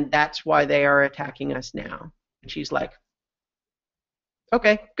thriving, and that's why they are attacking us now. And she's like,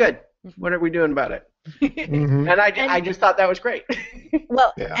 okay, good. What are we doing about it? And I just thought that was great.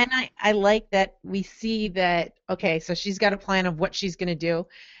 Well, yeah. And I like that we see that, okay, so she's got a plan of what she's going to do.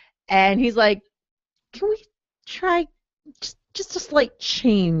 And he's like, can we try just a slight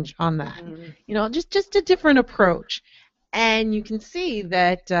change on that? Mm-hmm. Just a different approach. And you can see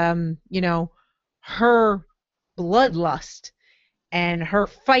that, her bloodlust and her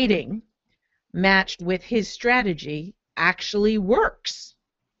fighting matched with his strategy actually works.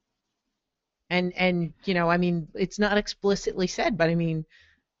 And I mean, it's not explicitly said, but I mean,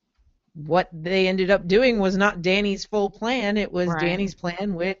 what they ended up doing was not Dany's full plan. It was right. Dany's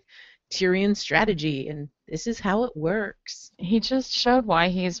plan with Tyrion's strategy, and this is how it works. He just showed why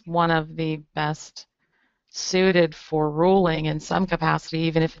he's one of the best suited for ruling in some capacity,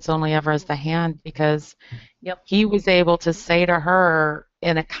 even if it's only ever as the Hand, because he was able to say to her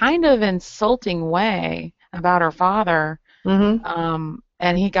in a kind of insulting way about her father,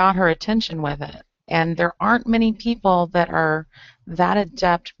 and he got her attention with it. And there aren't many people that are that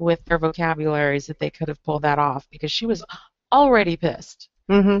adept with their vocabularies that they could have pulled that off, because she was already pissed.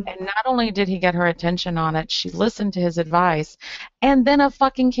 And not only did he get her attention on it, she listened to his advice, and then a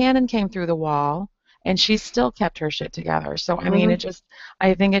fucking cannon came through the wall, and she still kept her shit together. So, I mean,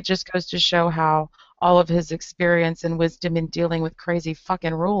 I think it just goes to show how all of his experience and wisdom in dealing with crazy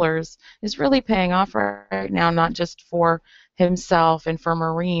fucking rulers is really paying off right now, not just for himself and for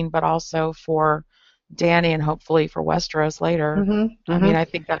Meereen, but also for Dany and hopefully for Westeros later. I mean, I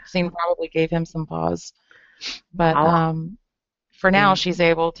think that scene probably gave him some pause. But for now, she's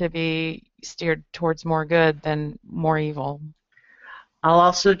able to be steered towards more good than more evil. I'll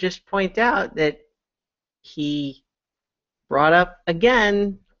also just point out that he brought up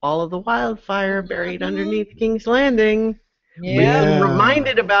again all of the wildfire buried underneath King's Landing. We've been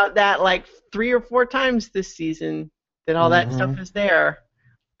reminded about that like 3 or 4 times this season, that all that stuff is there.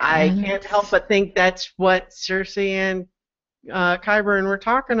 I can't help but think that's what Cersei and Qyburn were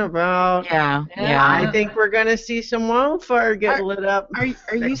talking about. Yeah. I think we're gonna see some wildfire get lit up. Are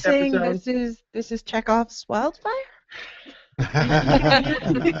you saying episode. This is Chekhov's wildfire?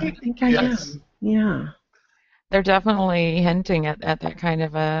 I think I am. Yeah. They're definitely hinting at that kind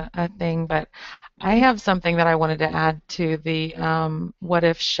of a thing, but I have something that I wanted to add to the What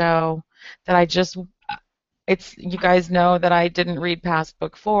If show that you guys know that I didn't read past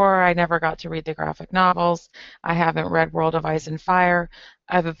book 4. I never got to read the graphic novels. I haven't read World of Ice and Fire.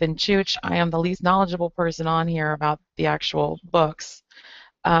 Other than Chooch, I am the least knowledgeable person on here about the actual books.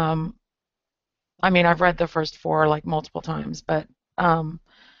 I mean, I've read the first 4 like multiple times, but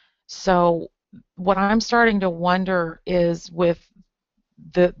so what I'm starting to wonder is with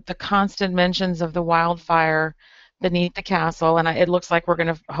the constant mentions of the wildfire beneath the castle, and it looks like we're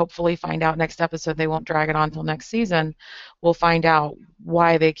going to hopefully find out next episode. They won't drag it on until next season. We'll find out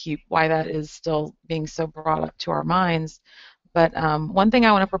why that is still being so brought up to our minds. But one thing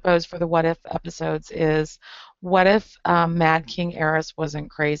I want to propose for the What If episodes is, what if Mad King Aerys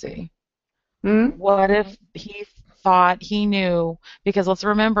wasn't crazy? What if he thought he knew? Because let's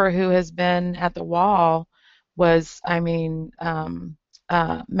remember who has been at the wall was, Master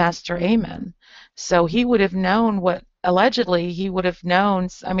Aemon. So he would have known what allegedly he would have known.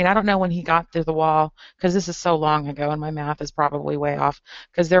 I mean, I don't know when he got through the wall because this is so long ago and my math is probably way off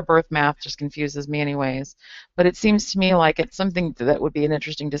because their birth math just confuses me anyways. But it seems to me like it's something that would be an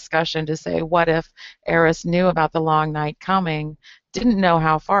interesting discussion to say, what if Eris knew about the long night coming, didn't know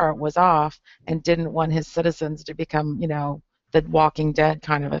how far it was off, and didn't want his citizens to become, the Walking Dead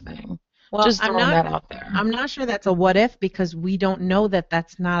kind of a thing. Well, Just throwing that out there. I'm not sure that's a what if because we don't know that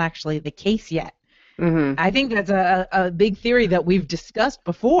that's not actually the case yet. Mm-hmm. I think that's a big theory that we've discussed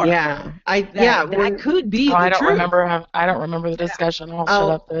before. Yeah, that could be. I the don't truth. remember. I don't remember the discussion. I'll shut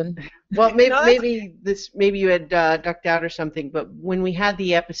up then. Well, maybe you had ducked out or something. But when we had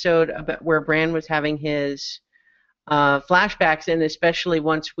the episode about where Bran was having his flashbacks, and especially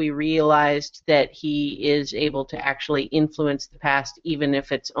once we realized that he is able to actually influence the past, even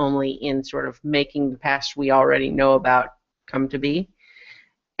if it's only in sort of making the past we already know about come to be,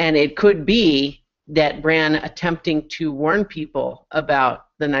 and it could be that Bran attempting to warn people about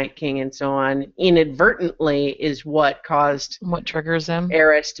the Night King and so on inadvertently is what triggers him.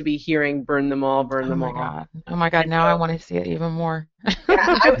 Eris to be hearing "burn them all, burn them all." Oh my god! Now I want to see it even more.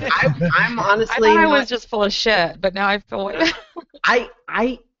 Yeah, I'm honestly. I was just full of shit, but now I feel like I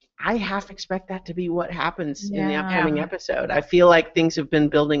half expect that to be what happens in the upcoming episode. I feel like things have been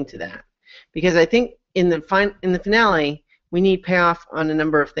building to that because I think in the finale we need payoff on a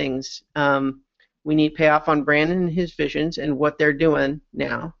number of things. We need payoff on Bran and his visions and what they're doing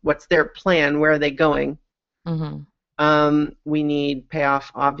now. What's their plan? Where are they going? Mm-hmm. We need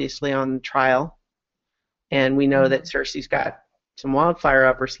payoff, obviously, on the trial. And we know that Cersei's got some wildfire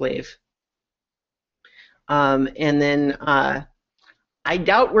up her sleeve. And then I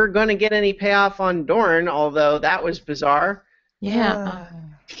doubt we're going to get any payoff on Dorne, although that was bizarre. Yeah.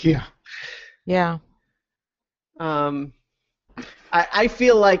 Yeah. I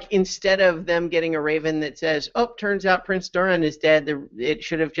feel like instead of them getting a raven that says, "Oh, turns out Prince Doran is dead," it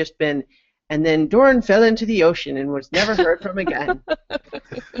should have just been, "And then Doran fell into the ocean and was never heard from again."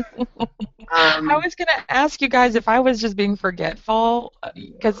 I was going to ask you guys if I was just being forgetful,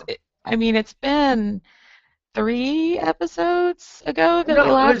 because, it's been 3 episodes ago that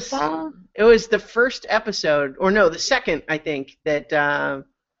we last saw. It was the first episode, or no, the second, I think, that...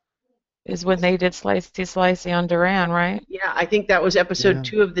 is when they did Slicey on Duran, right? Yeah, I think that was episode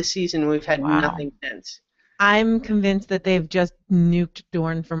 2 of the season. We've had nothing since. I'm convinced that they've just nuked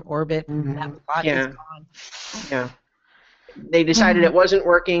Dorne from orbit. Mm-hmm. That plot is gone. Yeah. They decided it wasn't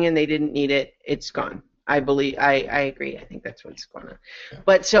working and they didn't need it. It's gone. I agree. I think that's what's going on. Yeah.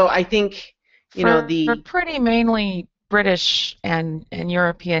 But so I think, for pretty mainly British and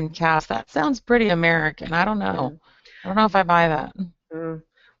European cast, that sounds pretty American. I don't know. I don't know if I buy that.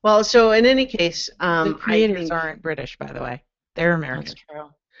 Well, so in any case, the creators aren't British, by the way. They're American.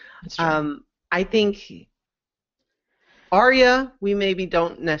 That's true. I think Arya, we maybe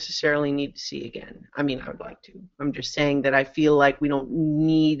don't necessarily need to see again. I mean, I would like to. I'm just saying that I feel like we don't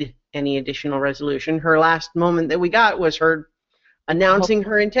need any additional resolution. Her last moment that we got was her announcing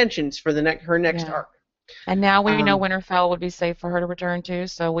her intentions for her next arc. And now we know Winterfell would be safe for her to return to,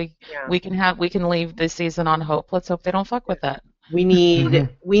 so we can leave this season on hope. Let's hope they don't fuck with that. We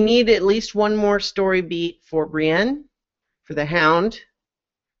need at least one more story beat for Brienne, for the Hound,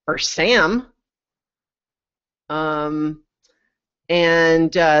 for Sam, and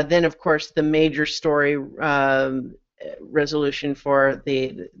then of course the major story resolution for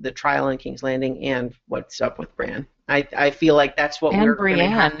the trial in King's Landing and what's up with Bran. I feel like that's what we're going to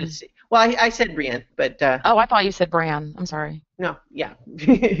have to see. Well, I said Brienne, but I thought you said Bran. I'm sorry. No, yeah.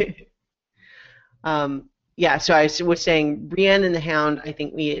 Yeah, so I was saying Brienne and the Hound, I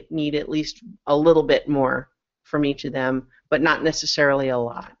think we need at least a little bit more from each of them, but not necessarily a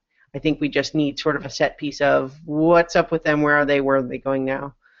lot. I think we just need sort of a set piece of what's up with them, where are they going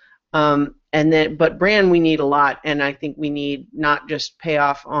now? But Bran, we need a lot, and I think we need not just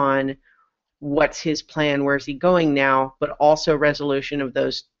payoff on what's his plan, where's he going now, but also resolution of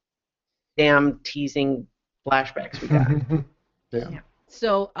those damn teasing flashbacks we got. Yeah.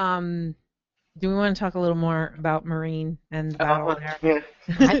 So, do we want to talk a little more about Meereen and the battle there? Yeah.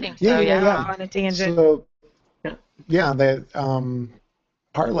 I think so. Yeah. On a tangent. So, that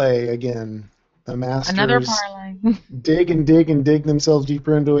parlay again. The masters another parlay. dig and dig and dig themselves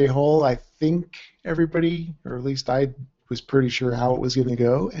deeper into a hole. I think everybody, or at least I, was pretty sure how it was going to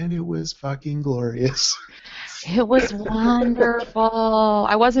go, and it was fucking glorious. It was wonderful.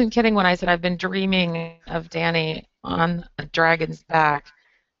 I wasn't kidding when I said I've been dreaming of Dany on a dragon's back,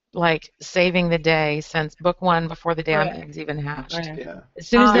 like saving the day since book 1 before the damn eggs even hatched. Yeah. As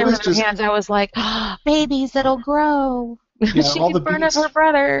soon as they were in her hands, I was like, babies that'll grow. Yeah, she can burn up her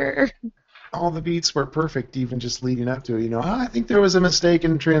brother. all the beats were perfect, even just leading up to it. I think there was a mistake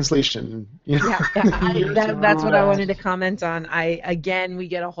in translation. Yeah, that's what I wanted to comment on. We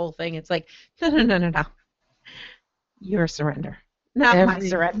get a whole thing. It's like, no. Your surrender, not my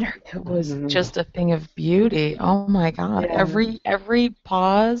surrender. It was just a thing of beauty. Oh my God. Yeah. Every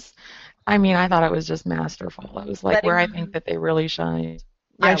pause. I mean, I thought it was just masterful. It was like where I think that they really shined.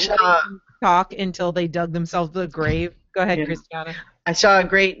 Yeah, talk until they dug themselves a grave. Go ahead, Christiana. I saw a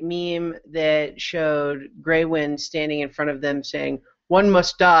great meme that showed Grey Wind standing in front of them saying, "One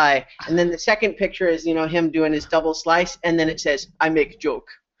must die," and then the second picture is him doing his double slice, and then it says, "I make joke."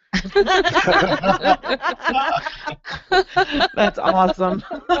 That's awesome.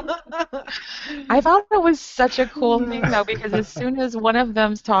 I thought that was such a cool thing though, because as soon as one of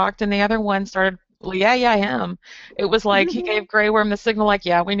them talked and the other one started, yeah, him, it was like he gave Grey Worm the signal, like,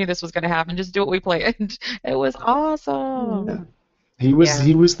 yeah, we knew this was going to happen. Just do what we planned. It was awesome. Yeah. He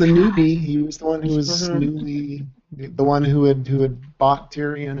was the newbie. He was the one who was newly, the one who had bought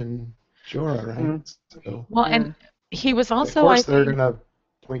Tyrion and Jorah, right? So, and he was also, of course, they're gonna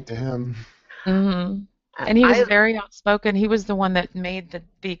point to him. Mm-hmm. And he was very outspoken. He was the one that made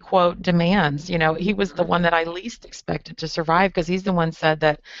the quote demands. He was the one that I least expected to survive, because he's the one said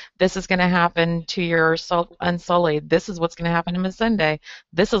that this is going to happen to your Unsullied. This is what's going to happen to Missandei.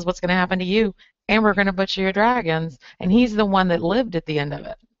 This is what's going to happen to you. And we're going to butcher your dragons. And he's the one that lived at the end of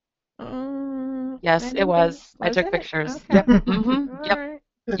it. Yes, it was. I took pictures. Okay. Yep. Mm-hmm. Yep. Right.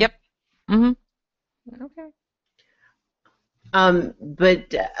 Yep. Mm-hmm. Okay.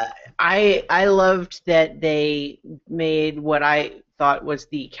 But I loved that they made what I thought was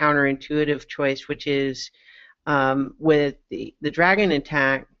the counterintuitive choice, which is with the dragon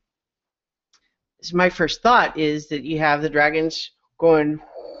attack. So my first thought is that you have the dragons going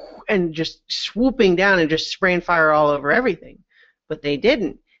and just swooping down and just spraying fire all over everything, but they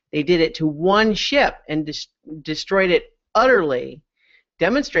didn't. They did it to one ship and destroyed it utterly,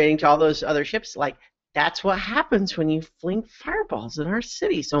 demonstrating to all those other ships, like, that's what happens when you fling fireballs in our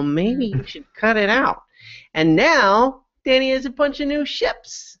city, so maybe you should cut it out. And now Dany has a bunch of new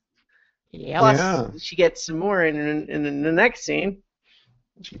ships. Plus, she gets some more in the next scene.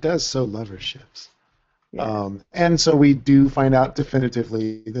 She does so love her ships. Yeah. And so we do find out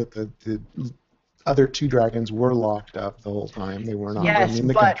definitively that the other two dragons were locked up the whole time. They were not in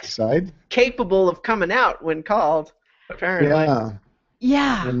the countryside. Capable of coming out when called, apparently.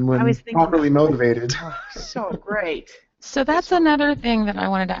 Yeah, and when I was thinking properly motivated. So great. So that's another thing that I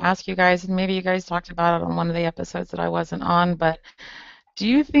wanted to ask you guys, and maybe you guys talked about it on one of the episodes that I wasn't on, but do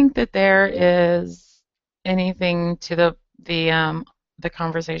you think that there is anything to the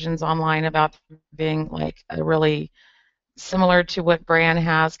conversations online about being like a really similar to what Bran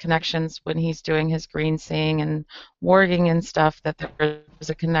has connections when he's doing his green seeing and warging and stuff, that there's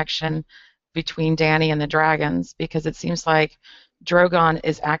a connection between Dany and the dragons? Because it seems like Drogon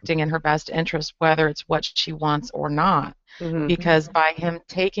is acting in her best interest, whether it's what she wants or not. Mm-hmm. Because by him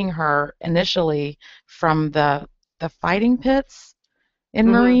taking her initially from the fighting pits in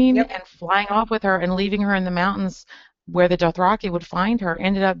Meereen and flying off with her and leaving her in the mountains where the Dothraki would find her,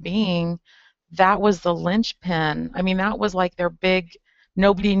 ended up being, that was the linchpin. I mean, that was like their big,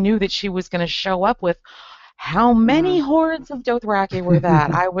 nobody knew that she was going to show up with. How many hordes of Dothraki were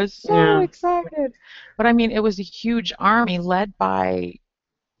that? I was so excited. But I mean, it was a huge army led by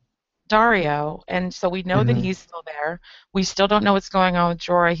Daario, and so we know that he's still there. We still don't know what's going on with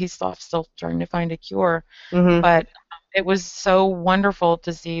Jorah. He's still trying to find a cure. But it was so wonderful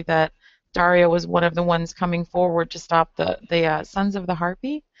to see that Daario was one of the ones coming forward to stop the Sons of the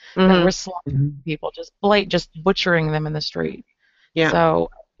Harpy that were slaughtering people, just butchering them in the street. Yeah.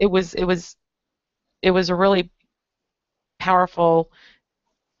 So it was a really powerful,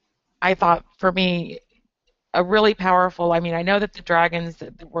 I thought, for me, a really powerful, I mean, I know that the dragons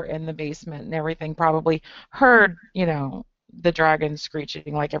that were in the basement and everything probably heard, the dragons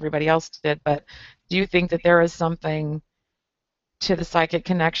screeching like everybody else did, but do you think that there is something to the psychic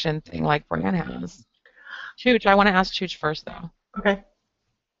connection thing like Bran has? Chooch, I want to ask Chooch first, though. Okay.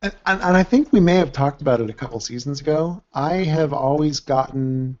 And I think we may have talked about it a couple seasons ago. I have always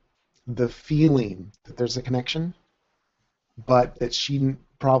gotten the feeling that there's a connection, but that she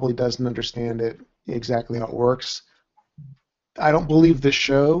probably doesn't understand it exactly how it works. I don't believe the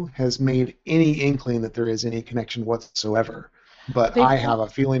show has made any inkling that there is any connection whatsoever, but I have a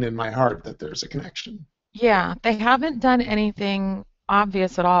feeling in my heart that there's a connection. Yeah, they haven't done anything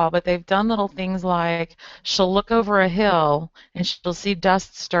obvious at all, but they've done little things like she'll look over a hill and she'll see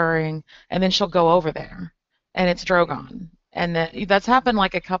dust stirring, and then she'll go over there, and it's Drogon. And that's happened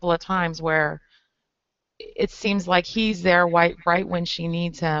like a couple of times where it seems like he's there right when she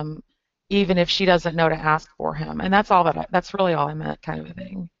needs him, even if she doesn't know to ask for him. And that's really all I meant, kind of a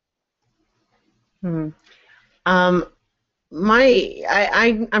thing. Hmm. I'm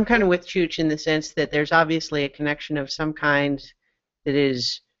kind of with Chooch in the sense that there's obviously a connection of some kind that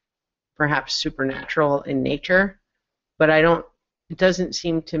is perhaps supernatural in nature, but it doesn't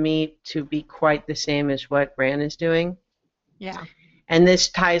seem to me to be quite the same as what Bran is doing. Yeah. And this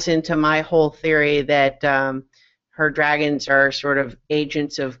ties into my whole theory that her dragons are sort of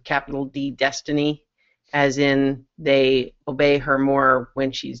agents of capital D destiny, as in they obey her more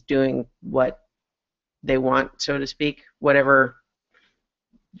when she's doing what they want, so to speak, whatever,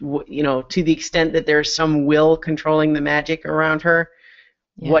 to the extent that there's some will controlling the magic around her.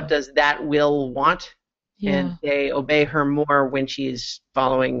 Yeah. What does that will want? Yeah. And they obey her more when she is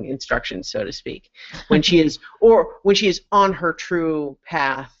following instructions, so to speak. When she is on her true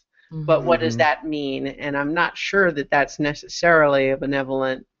path. But what does that mean? And I'm not sure that that's necessarily a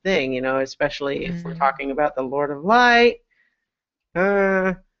benevolent thing, especially if we're talking about the Lord of Light.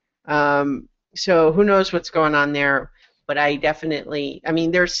 So who knows what's going on there? But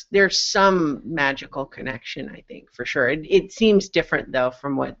there's some magical connection, I think, for sure. It seems different, though,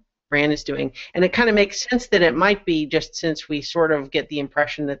 from what Bran is doing. And it kind of makes sense that it might be, just since we sort of get the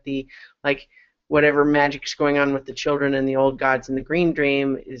impression that whatever magic's going on with the children and the old gods in the Green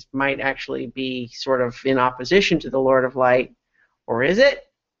Dream might actually be sort of in opposition to the Lord of Light. Or is it?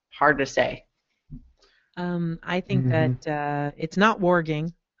 Hard to say. I think that it's not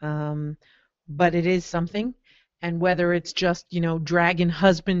warging, but it is something. And whether it's just, dragon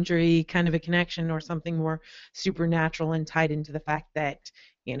husbandry kind of a connection or something more supernatural and tied into the fact that,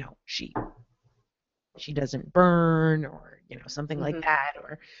 she doesn't burn or, something like that.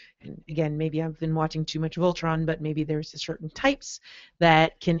 And again, maybe I've been watching too much Voltron, but maybe there's certain types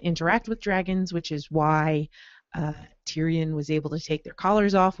that can interact with dragons, which is why Tyrion was able to take their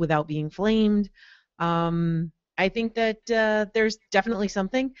collars off without being flamed. I think that there's definitely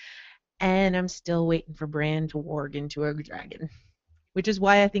something. And I'm still waiting for Bran to warg into a dragon, which is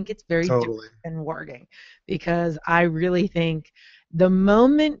why I think it's very different than warging. Because I really think the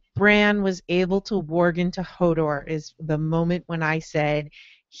moment Bran was able to warg into Hodor is the moment when I said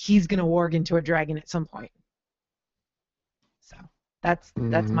he's going to warg into a dragon at some point. So that's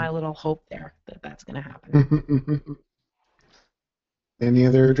my little hope there that that's going to happen. Any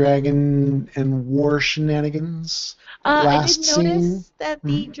other dragon and war shenanigans? I did notice that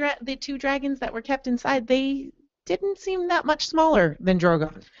the two dragons that were kept inside, they didn't seem that much smaller than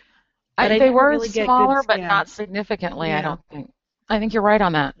Drogon. They were really smaller, but not significantly, yeah. I don't think. I think you're right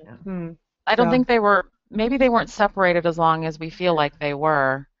on that. Yeah. I don't think they were, maybe they weren't separated as long as we feel like they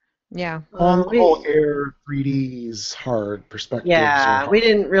were. Yeah. On the whole air 3D's hard perspective. Yeah, we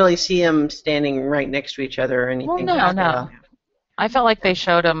didn't really see them standing right next to each other or anything. Well, no. I felt like they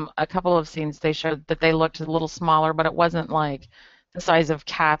showed them a couple of scenes. They showed that they looked a little smaller, but it wasn't like the size of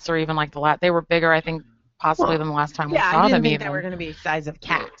cats or even like they were bigger, I think, possibly than the last time we saw them. Yeah, I didn't think even. they were going to be the size of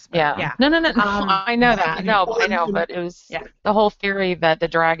cats. Yeah. No. I know that. No, I know, but it was the whole theory that the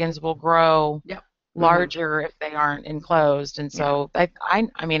dragons will grow larger if they aren't enclosed, and so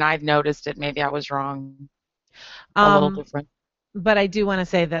I've noticed it. Maybe I was wrong. A little different. But I do want to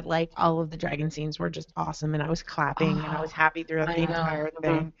say that all of the dragon scenes were just awesome, and I was clapping and I was happy throughout the entire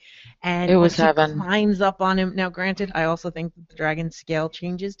thing. And it was heaven. Climbs up on him. Now, granted, I also think that the dragon scale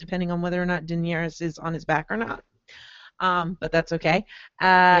changes depending on whether or not Daenerys is on his back or not. But that's okay.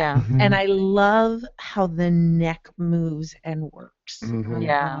 And I love how the neck moves and works.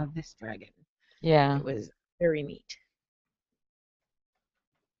 On this dragon. Yeah. It was very neat.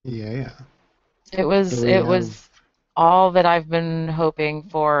 Yeah. It was all that I've been hoping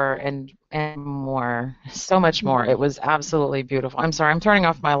for and more. So much more. It was absolutely beautiful. I'm sorry, I'm turning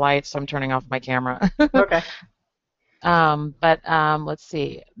off my lights, so I'm turning off my camera. Okay. But let's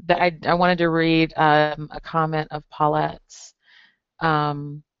see. I wanted to read a comment of Paulette's.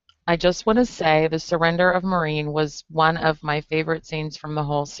 I just want to say the surrender of Meereen was one of my favorite scenes from the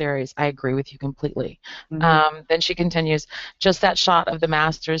whole series. I agree with you completely. Then she continues, just that shot of the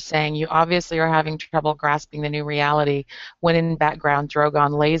Masters saying, you obviously are having trouble grasping the new reality, when in background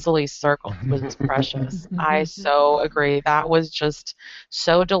Drogon lazily circled was precious. I so agree. That was just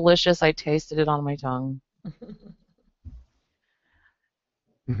so delicious. I tasted it on my tongue.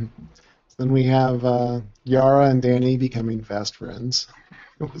 Then we have Yara and Dany becoming fast friends.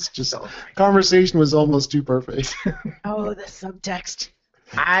 It was just, conversation was almost too perfect. Oh, the subtext.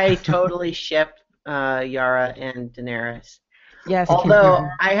 I totally shipped Yara and Daenerys. Yes. Although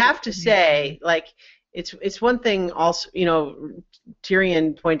I have to say, it's one thing also,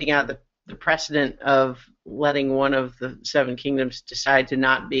 Tyrion pointing out the precedent of letting one of the Seven Kingdoms decide to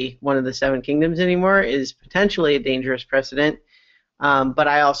not be one of the Seven Kingdoms anymore is potentially a dangerous precedent. But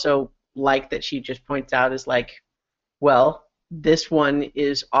I also like that she just points out is like, well, this one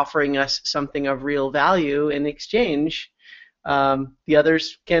is offering us something of real value in exchange. The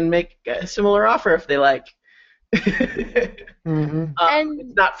others can make a similar offer if they like. And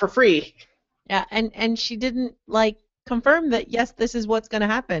it's not for free. yeah, and she didn't like confirm that yes, this is what's going to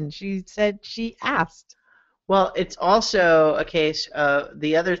happen. She said she asked. Well, it's also a case of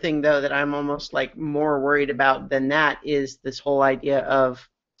the other thing though that I'm almost like more worried about than that is this whole idea of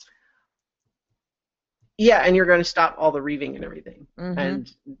and you're going to stop all the reaving and everything. Mm-hmm.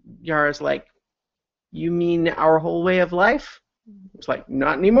 And Yara's like, you mean our whole way of life? It's like,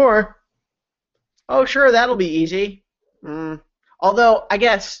 not anymore. Oh, sure, that'll be easy. Although, I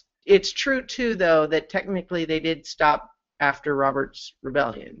guess it's true, too, though, that technically they did stop after Robert's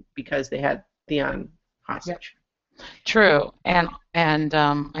rebellion because they had Theon hostage. Yep. True. And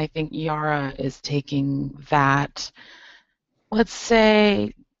I think Yara is taking that, let's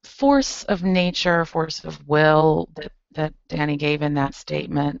say, force of nature, force of will that Dany gave in that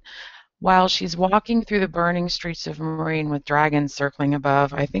statement. While she's walking through the burning streets of Meereen with dragons circling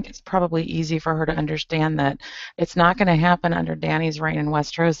above, I think it's probably easy for her to understand that it's not going to happen under Dany's reign in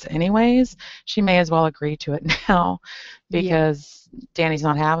Westeros anyways. She may as well agree to it now because Dany's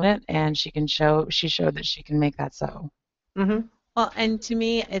not having it, and she showed that she can make that so. Mm-hmm. Well, and to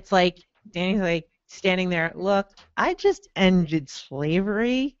me, it's like Dany's like standing there. Look, I just ended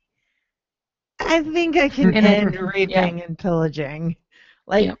slavery. I think I can end raping and pillaging.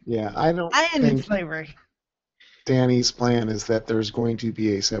 Like, I ended think slavery. Dany's plan is that there's going to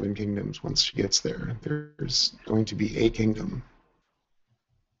be a Seven Kingdoms once she gets there. There's going to be a kingdom.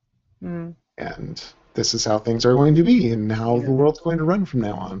 And this is how things are going to be, and how the world's going to run from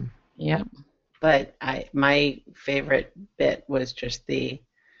now on. Yep. But my favorite bit was just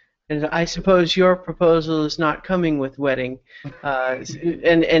and I suppose your proposal is not coming with wedding.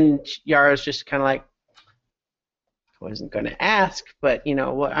 And Yara's just kind of like, I wasn't going to ask, but you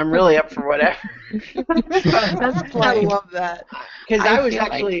know what? I'm really up for whatever. That's I love that. Because I was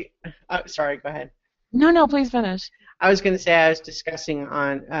actually, sorry, go ahead. No, please finish. I was going to say I was discussing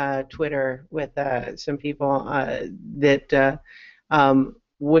on Twitter with some people that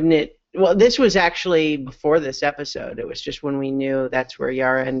wouldn't it. Well, this was actually before this episode. It was just when we knew that's where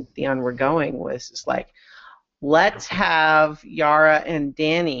Yara and Theon were going. Was just like, let's have Yara and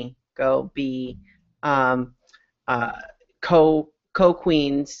Dany go be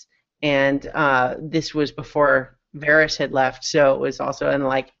co-queens, and this was before Varys had left, so it was also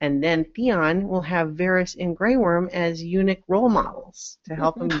and then Theon will have Varys and Grey Worm as eunuch role models to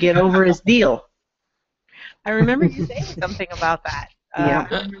help him get over his deal. I remember you saying something about that. Yeah.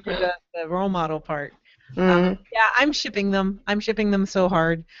 I remember the role model part. Mm-hmm. I'm shipping them. I'm shipping them so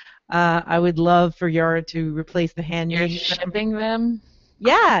hard. I would love for Yara to replace the hand. You're shipping them?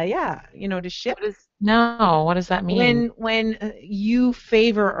 Yeah. To ship. What does that mean? When you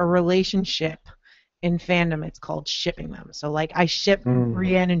favor a relationship in fandom, it's called shipping them. So, like, I ship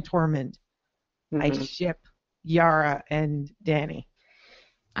Brienne and Tormund. Mm-hmm. I ship Yara and Dany.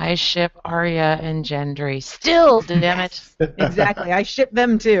 I ship Arya and Gendry. Still, damn it. Exactly. I ship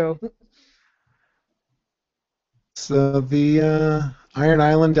them too. So the Iron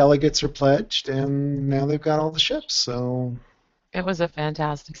Island delegates are pledged, and now they've got all the ships, so... It was a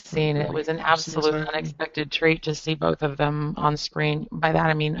fantastic scene. It was an absolute unexpected treat to see both of them on screen. By that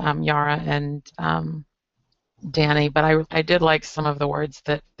I mean Yara and Dany. But I did like some of the words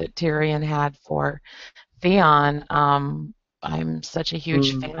that Tyrion had for Theon. I'm such a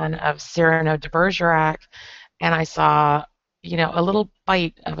huge fan of Cyrano de Bergerac, and I saw, a little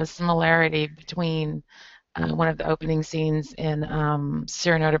bite of a similarity between one of the opening scenes in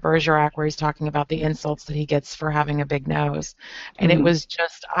Cyrano de Bergerac, where he's talking about the insults that he gets for having a big nose, and it was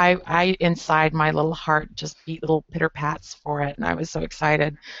just I inside my little heart just beat little pitter pats for it, and I was so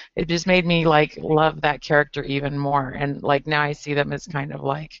excited. It just made me love that character even more, and now I see them as kind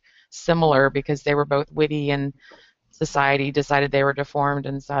of similar because they were both witty and society decided they were deformed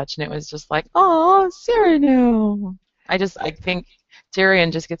and such, and it was just oh, Cyrano. I think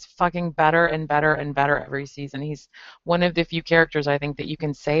Tyrion just gets fucking better and better and better every season. He's one of the few characters I think that you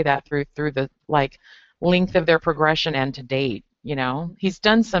can say that through the length of their progression and to date. He's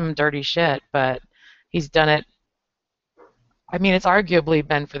done some dirty shit, but he's done it. I mean, it's arguably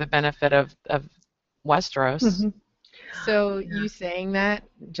been for the benefit of Westeros. Mm-hmm. So you saying that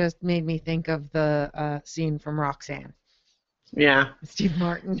just made me think of the scene from Roxanne. Yeah. Steve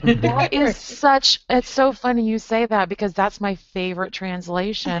Martin. That is it's so funny you say that because that's my favorite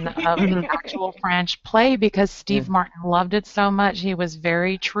translation of the actual French play because Steve Martin loved it so much. He was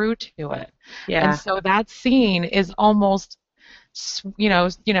very true to it. And Yeah. so that scene is almost,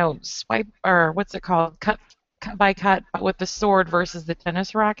 swipe, or what's it called? Cut by cut but with the sword versus the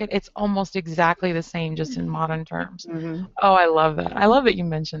tennis racket. It's almost exactly the same, just in modern terms. Mhm. Oh, I love that. I love that you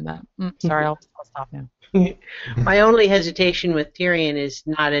mentioned that. Sorry, I'll stop now. My only hesitation with Tyrion is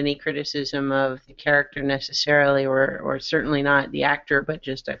not any criticism of the character necessarily, or certainly not the actor, but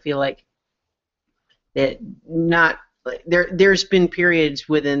just I feel like that not there's been periods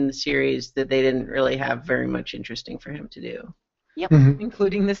within the series that they didn't really have very much interesting for him to do. Yep,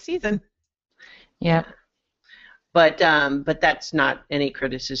 including this season. Yeah. But that's not any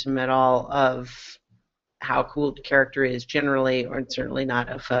criticism at all of how cool the character is generally, or certainly not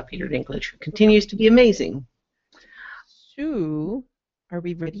of Peter Dinklage, who continues to be amazing. So, are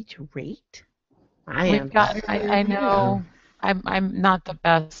we ready to rate? I am. I know I'm not the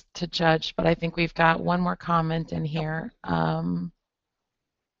best to judge, but I think we've got one more comment in here.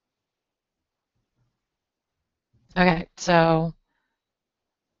 Okay, so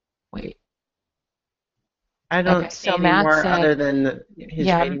wait. I don't see any Matt more said, other than his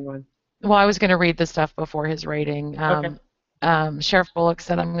rating one. Well, I was going to read the stuff before his rating. Okay. Sheriff Bullock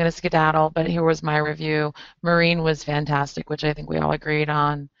said, I'm going to skedaddle, but here was my review. Marine was fantastic, which I think we all agreed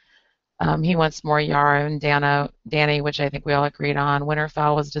on. He wants more Yara and Danny, which I think we all agreed on.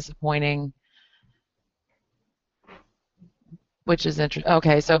 Winterfell was disappointing, which is interesting.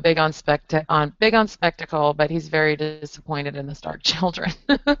 Okay, so big on spectacle, but he's very disappointed in the Stark children.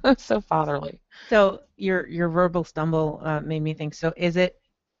 So fatherly. So your verbal stumble made me think. So is it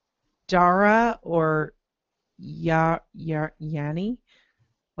Dara or Yanni?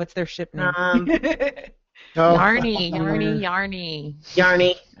 What's their ship name? Yarny.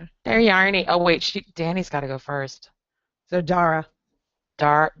 They're Yarny. Oh wait, Danny's got to go first. So Dara.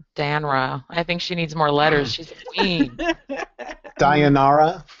 Danra. I think she needs more letters. She's a queen.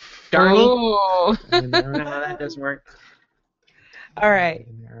 Dianara. Oh. No, that doesn't work. All right.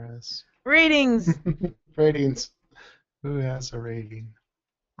 Ratings. Ratings. Who has a rating?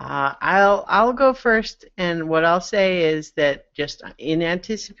 I'll go first, and what I'll say is that just in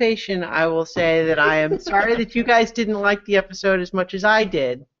anticipation, I will say that I am sorry that you guys didn't like the episode as much as I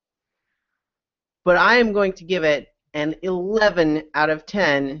did, but I am going to give it an 11 out of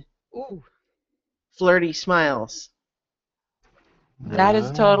 10 flirty smiles. That is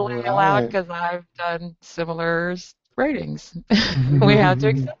totally allowed because I've done similar ratings. We have to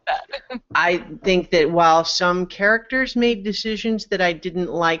accept that. I think that while some characters made decisions that I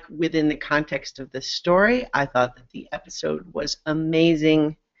didn't like within the context of the story, I thought that the episode was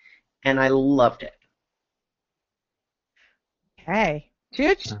amazing, and I loved it. Okay.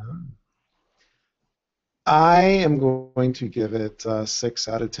 Chooch? I am going to give it 6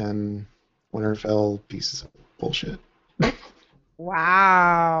 out of 10 Winterfell pieces of bullshit.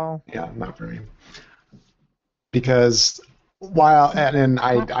 Wow. Yeah, not for me. Because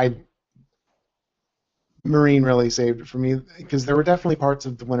I Marine really saved it for me because there were definitely parts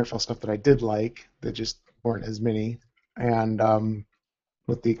of the Winterfell stuff that I did like that just weren't as many, and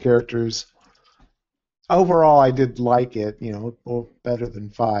with the characters overall I did like it, better than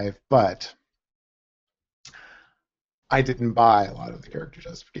 5, but I didn't buy a lot of the character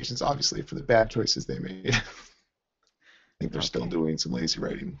justifications, obviously, for the bad choices they made. I think they're still doing some lazy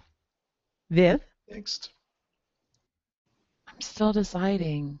writing. Viv? Next. I'm still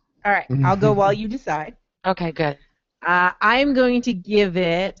deciding. All right, I'll go while you decide. Okay, good. I'm going to give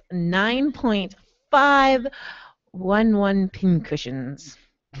it 9.511 pincushions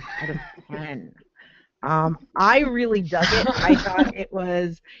out of 10. I really dug it. I thought it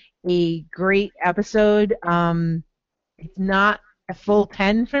was a great episode. It's not a full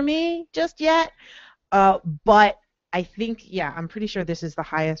 10 for me just yet, but I think, I'm pretty sure this is the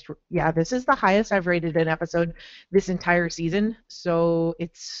highest. Yeah, this is the highest I've rated an episode this entire season. So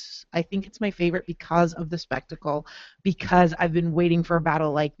I think it's my favorite because of the spectacle, because I've been waiting for a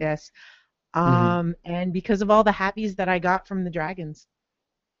battle like this, and because of all the happies that I got from the dragons.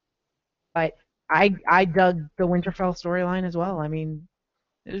 But I dug the Winterfell storyline as well. I mean,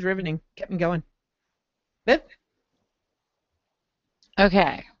 it was riveting. Kept me going. Viv?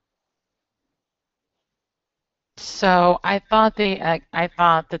 Okay. So I thought that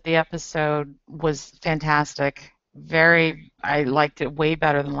the episode was fantastic. I liked it way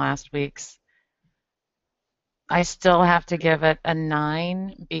better than last week's. I still have to give it a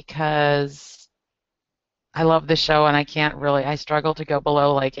 9 because I love the show, and I struggle to go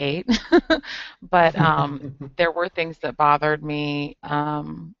below like 8. But there were things that bothered me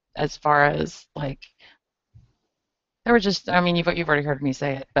as far as like there were just, I mean, you've already heard me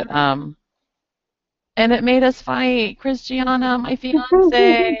say it, but and it made us fight. Christiana, my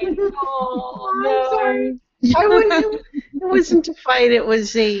fiance. Oh, I'm no. sorry. It wasn't a fight. It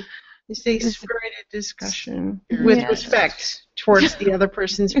was a spirited discussion with Yeah. respect towards the other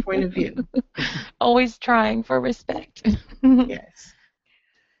person's point of view. Always trying for respect. Yes.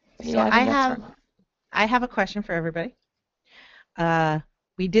 Yeah, I have a question for everybody.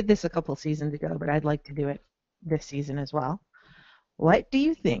 We did this a couple seasons ago, but I'd like to do it this season as well. What do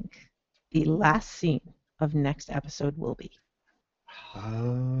you think the last scene of next episode will be?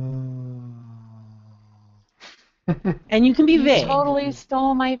 And you can be You vague. totally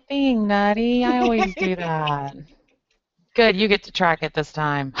stole my thing, Nutty. I always do that. Good, you get to track it this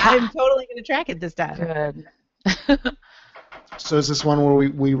time. I'm totally going to track it this time. Good. So is this one where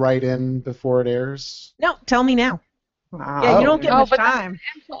we write in before it airs? No, tell me now. Wow. Yeah, you don't get Oh, much but time.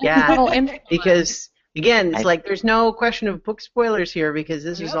 Yeah. Oh, and Because again, it's like there's no question of book spoilers here because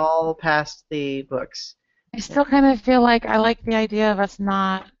this is all past the books. I still kind of feel like I like the idea of us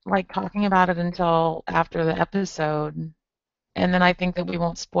not like talking about it until after the episode, and then I think that we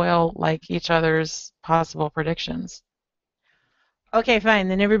won't spoil like each other's possible predictions. Okay, fine.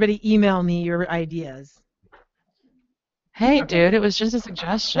 Then everybody email me your ideas. Hey, dude, it was just a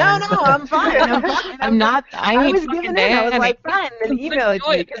suggestion. No, I'm fine. I'm fine. I'm not. I ain't was fucking giving in. I was Danny. like, fine, then email it to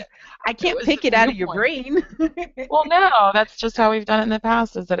me. 'Cause I can't was pick the it out of your viewpoint. brain. Well, no, that's just how we've done it in the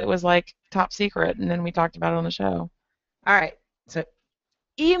past. Is that it was like top secret, and then we talked about it on the show. All right. So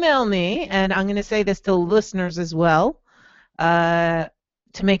email me, and I'm going to say this to listeners as well. To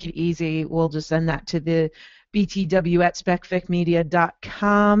make it easy, we'll just send that to the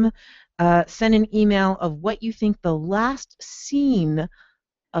btw@specficmedia.com. Send an email of what you think the last scene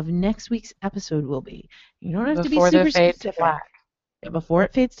of next week's episode will be. You don't have Before to be the super fade to specific. black. Yeah, before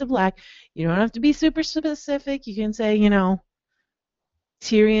it fades to black. You don't have to be super specific. You can say,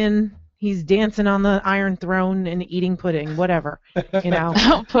 Tyrion, he's dancing on the Iron Throne and eating pudding, whatever. Pudding.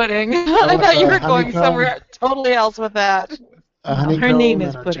 I thought you were going honeycomb. somewhere totally else with that. A Her honeycomb name and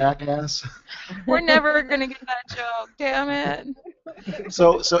is a Pudding. jackass. We're never gonna get that joke. Damn it.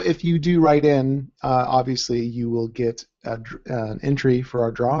 So if you do write in, obviously you will get an entry for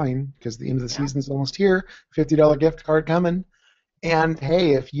our drawing because the end of the season's almost here. $50 gift card coming. And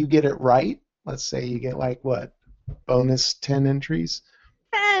hey, if you get it right, let's say you get like what? Bonus 10 entries?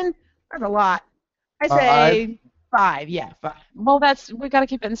 10. That's a lot. I say 5. Yeah, 5. Well, we got to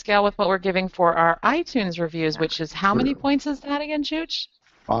keep it in scale with what we're giving for our iTunes reviews, which is how many True. points is that again, Chooch?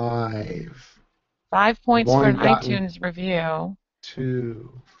 5. 5 points for an I've only gotten iTunes review.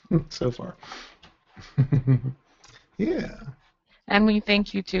 2 so far. Yeah, And we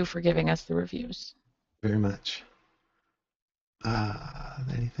thank you too for giving us the reviews. very much.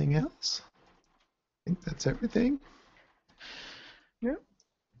 Anything else? I think that's everything. Yep.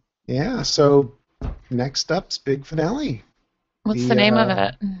 Yeah, so next up's big finale. What's the name of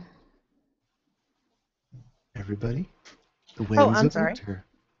it? Everybody? The Winds I'm of sorry. Winter.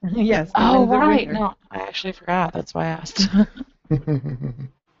 Yes. the Oh, Winds of right. Winter. No, I actually forgot. That's why I asked.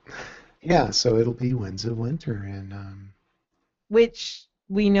 Yeah, so it'll be Winds of Winter, and Which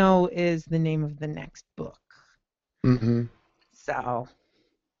we know is the name of the next book. mhm. So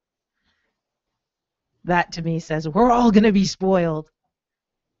that to me says we're all going to be spoiled.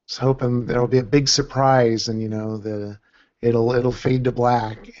 Just hoping there'll be a big surprise, and it'll fade to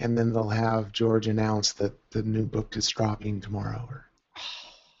black, and then they'll have George announce that the new book is dropping tomorrow. Or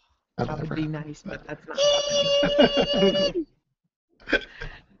That would be nice, but that's not happening.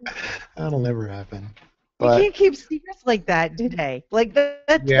 That'll never happen. They But can't keep secrets like that, do they? Like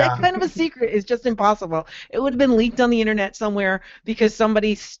that Yeah. kind of a secret is just impossible. It would have been leaked on the internet somewhere because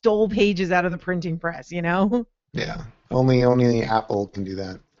somebody stole pages out of the printing press, yeah, only Apple can do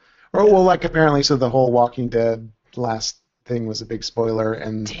that. Or well, like apparently, so the whole Walking Dead last thing was a big spoiler,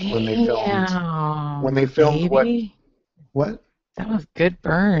 and when they filmed baby. what? That was good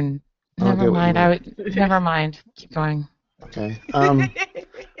burn. Oh, I Never get what you mind. mean. Never mind. Keep going. Okay.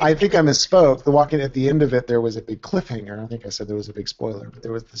 I think I misspoke. The Walking at the end of it, there was a big cliffhanger. I think I said there was a big spoiler, but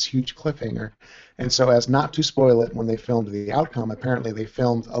there was this huge cliffhanger. And so, as not to spoil it, when they filmed the outcome, apparently they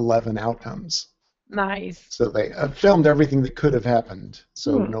filmed 11 outcomes. Nice. So they filmed everything that could have happened.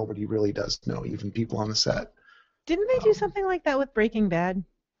 So nobody really does know, even people on the set. Didn't they do something like that with Breaking Bad?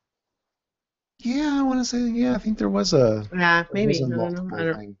 Yeah, I want to say, yeah, I think there was a Maybe. there I was a don't know.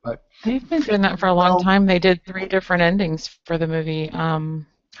 multiple thing, but They've been doing that for a long time. They did 3 different endings for the movie.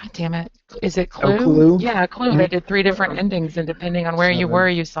 God damn it. Is it Clue? Oh, Clue? Yeah, Clue. They did 3 different endings, and depending on where you 7. were,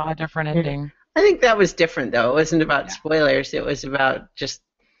 you saw a different ending. I think that was different, though. It wasn't about spoilers. It was about just,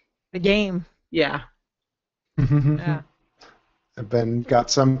 The game. yeah. Yeah. I've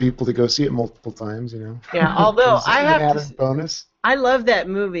got some people to go see it multiple times, you know. Yeah, although It's I an have to added bonus. I love that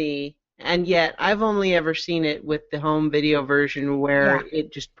movie, and yet I've only ever seen it with the home video version where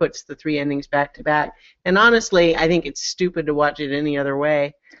it just puts the 3 endings back to back. And honestly, I think it's stupid to watch it any other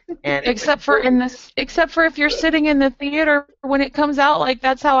way. And Except for if you're sitting in the theater when it comes out, like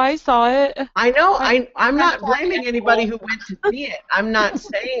that's how I saw it. I know I'm not blaming anybody who went to see it. I'm not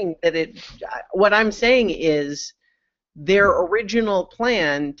saying that it. What I'm saying is their original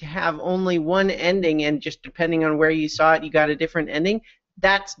plan to have only one ending, and just depending on where you saw it, you got a different ending.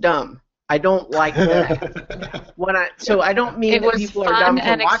 That's dumb. I don't like that. So I don't mean It that was people are dumb fun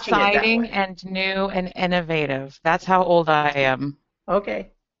for and watching it that exciting way. and new and innovative. That's how old I am.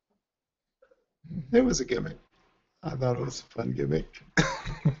 Okay. It was a gimmick. I thought it was a fun gimmick.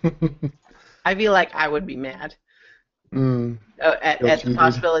 I feel like I would be mad at the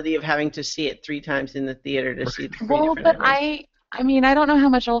possibility of having to see it 3 times in the theater to see the 3 Well, different but endings. I mean, I don't know how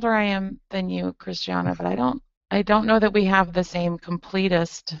much older I am than you, Christiana, but I don't know that we have the same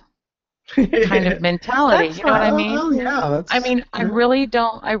completist kind of mentality. That's You know what I mean? Well, yeah, that's, I mean, I really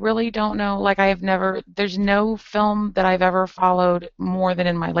don't know. Like, there's no film that I've ever followed more than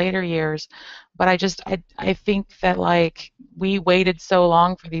in my later years. But I think that, like, we waited so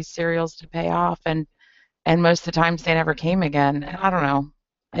long for these serials to pay off, and most of the times they never came again. And I don't know.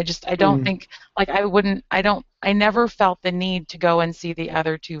 I don't think, like, I never felt the need to go and see the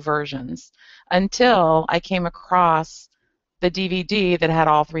other 2 versions until I came across the DVD that had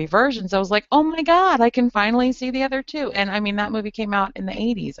all 3 versions. I was like, oh my God, I can finally see the other 2. And I mean, that movie came out in the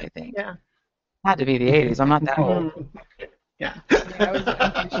 80s, I think. Yeah. Had to be the 80s. I'm not that old. Yeah.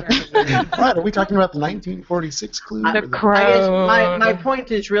 I'm pretty sure. Right, are we talking about the 1946 Clue? The or Crow. I guess my point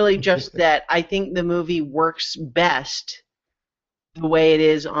is really just that I think the movie works best the way it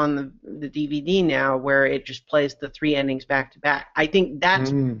is on the DVD now, where it just plays the 3 endings back to back. I think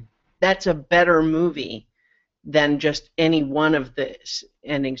that's a better movie than just any one of the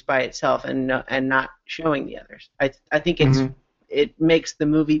endings by itself and not showing the others. I think it makes the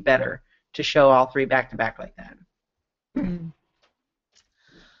movie better to show all 3 back to back like that.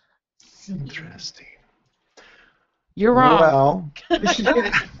 Interesting. You're wrong. Well,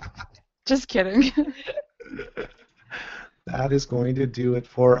 Just kidding. that is going to do it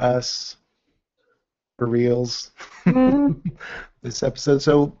for us, for reals, this episode.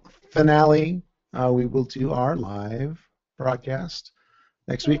 So, finale, we will do our live broadcast.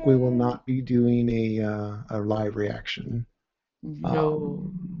 Next week, we will not be doing a live reaction.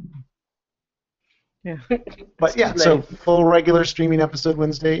 No. Yeah. But yeah, so full regular streaming episode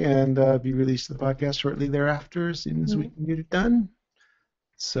Wednesday, and be released to the podcast shortly thereafter as soon as we can get it done.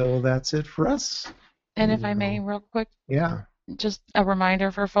 So that's it for us. And if I may, real quick, Yeah. just a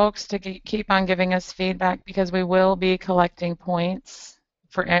reminder for folks to keep on giving us feedback, because we will be collecting points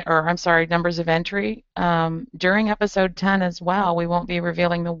numbers of entry during episode 10 as well. We won't be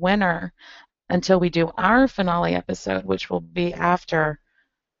revealing the winner until we do our finale episode, which will be after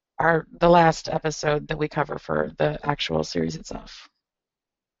the last episode that we cover for the actual series itself.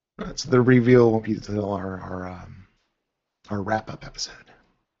 So the reveal won't be until our wrap-up episode.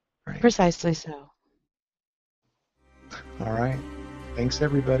 Right. Precisely so. All right. Thanks,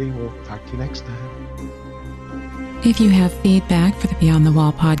 everybody. We'll talk to you next time. If you have feedback for the Beyond the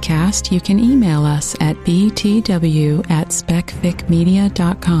Wall podcast, you can email us at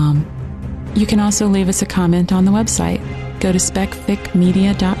btw@specficmedia.com. You can also leave us a comment on the website. Go to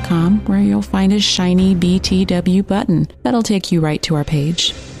specficmedia.com, where you'll find a shiny BTW button. That'll take you right to our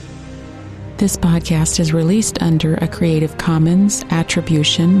page. This podcast is released under a Creative Commons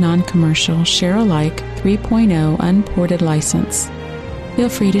Attribution Non-Commercial Share-alike 3.0 Unported license. Feel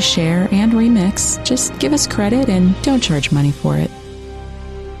free to share and remix. Just give us credit and don't charge money for it.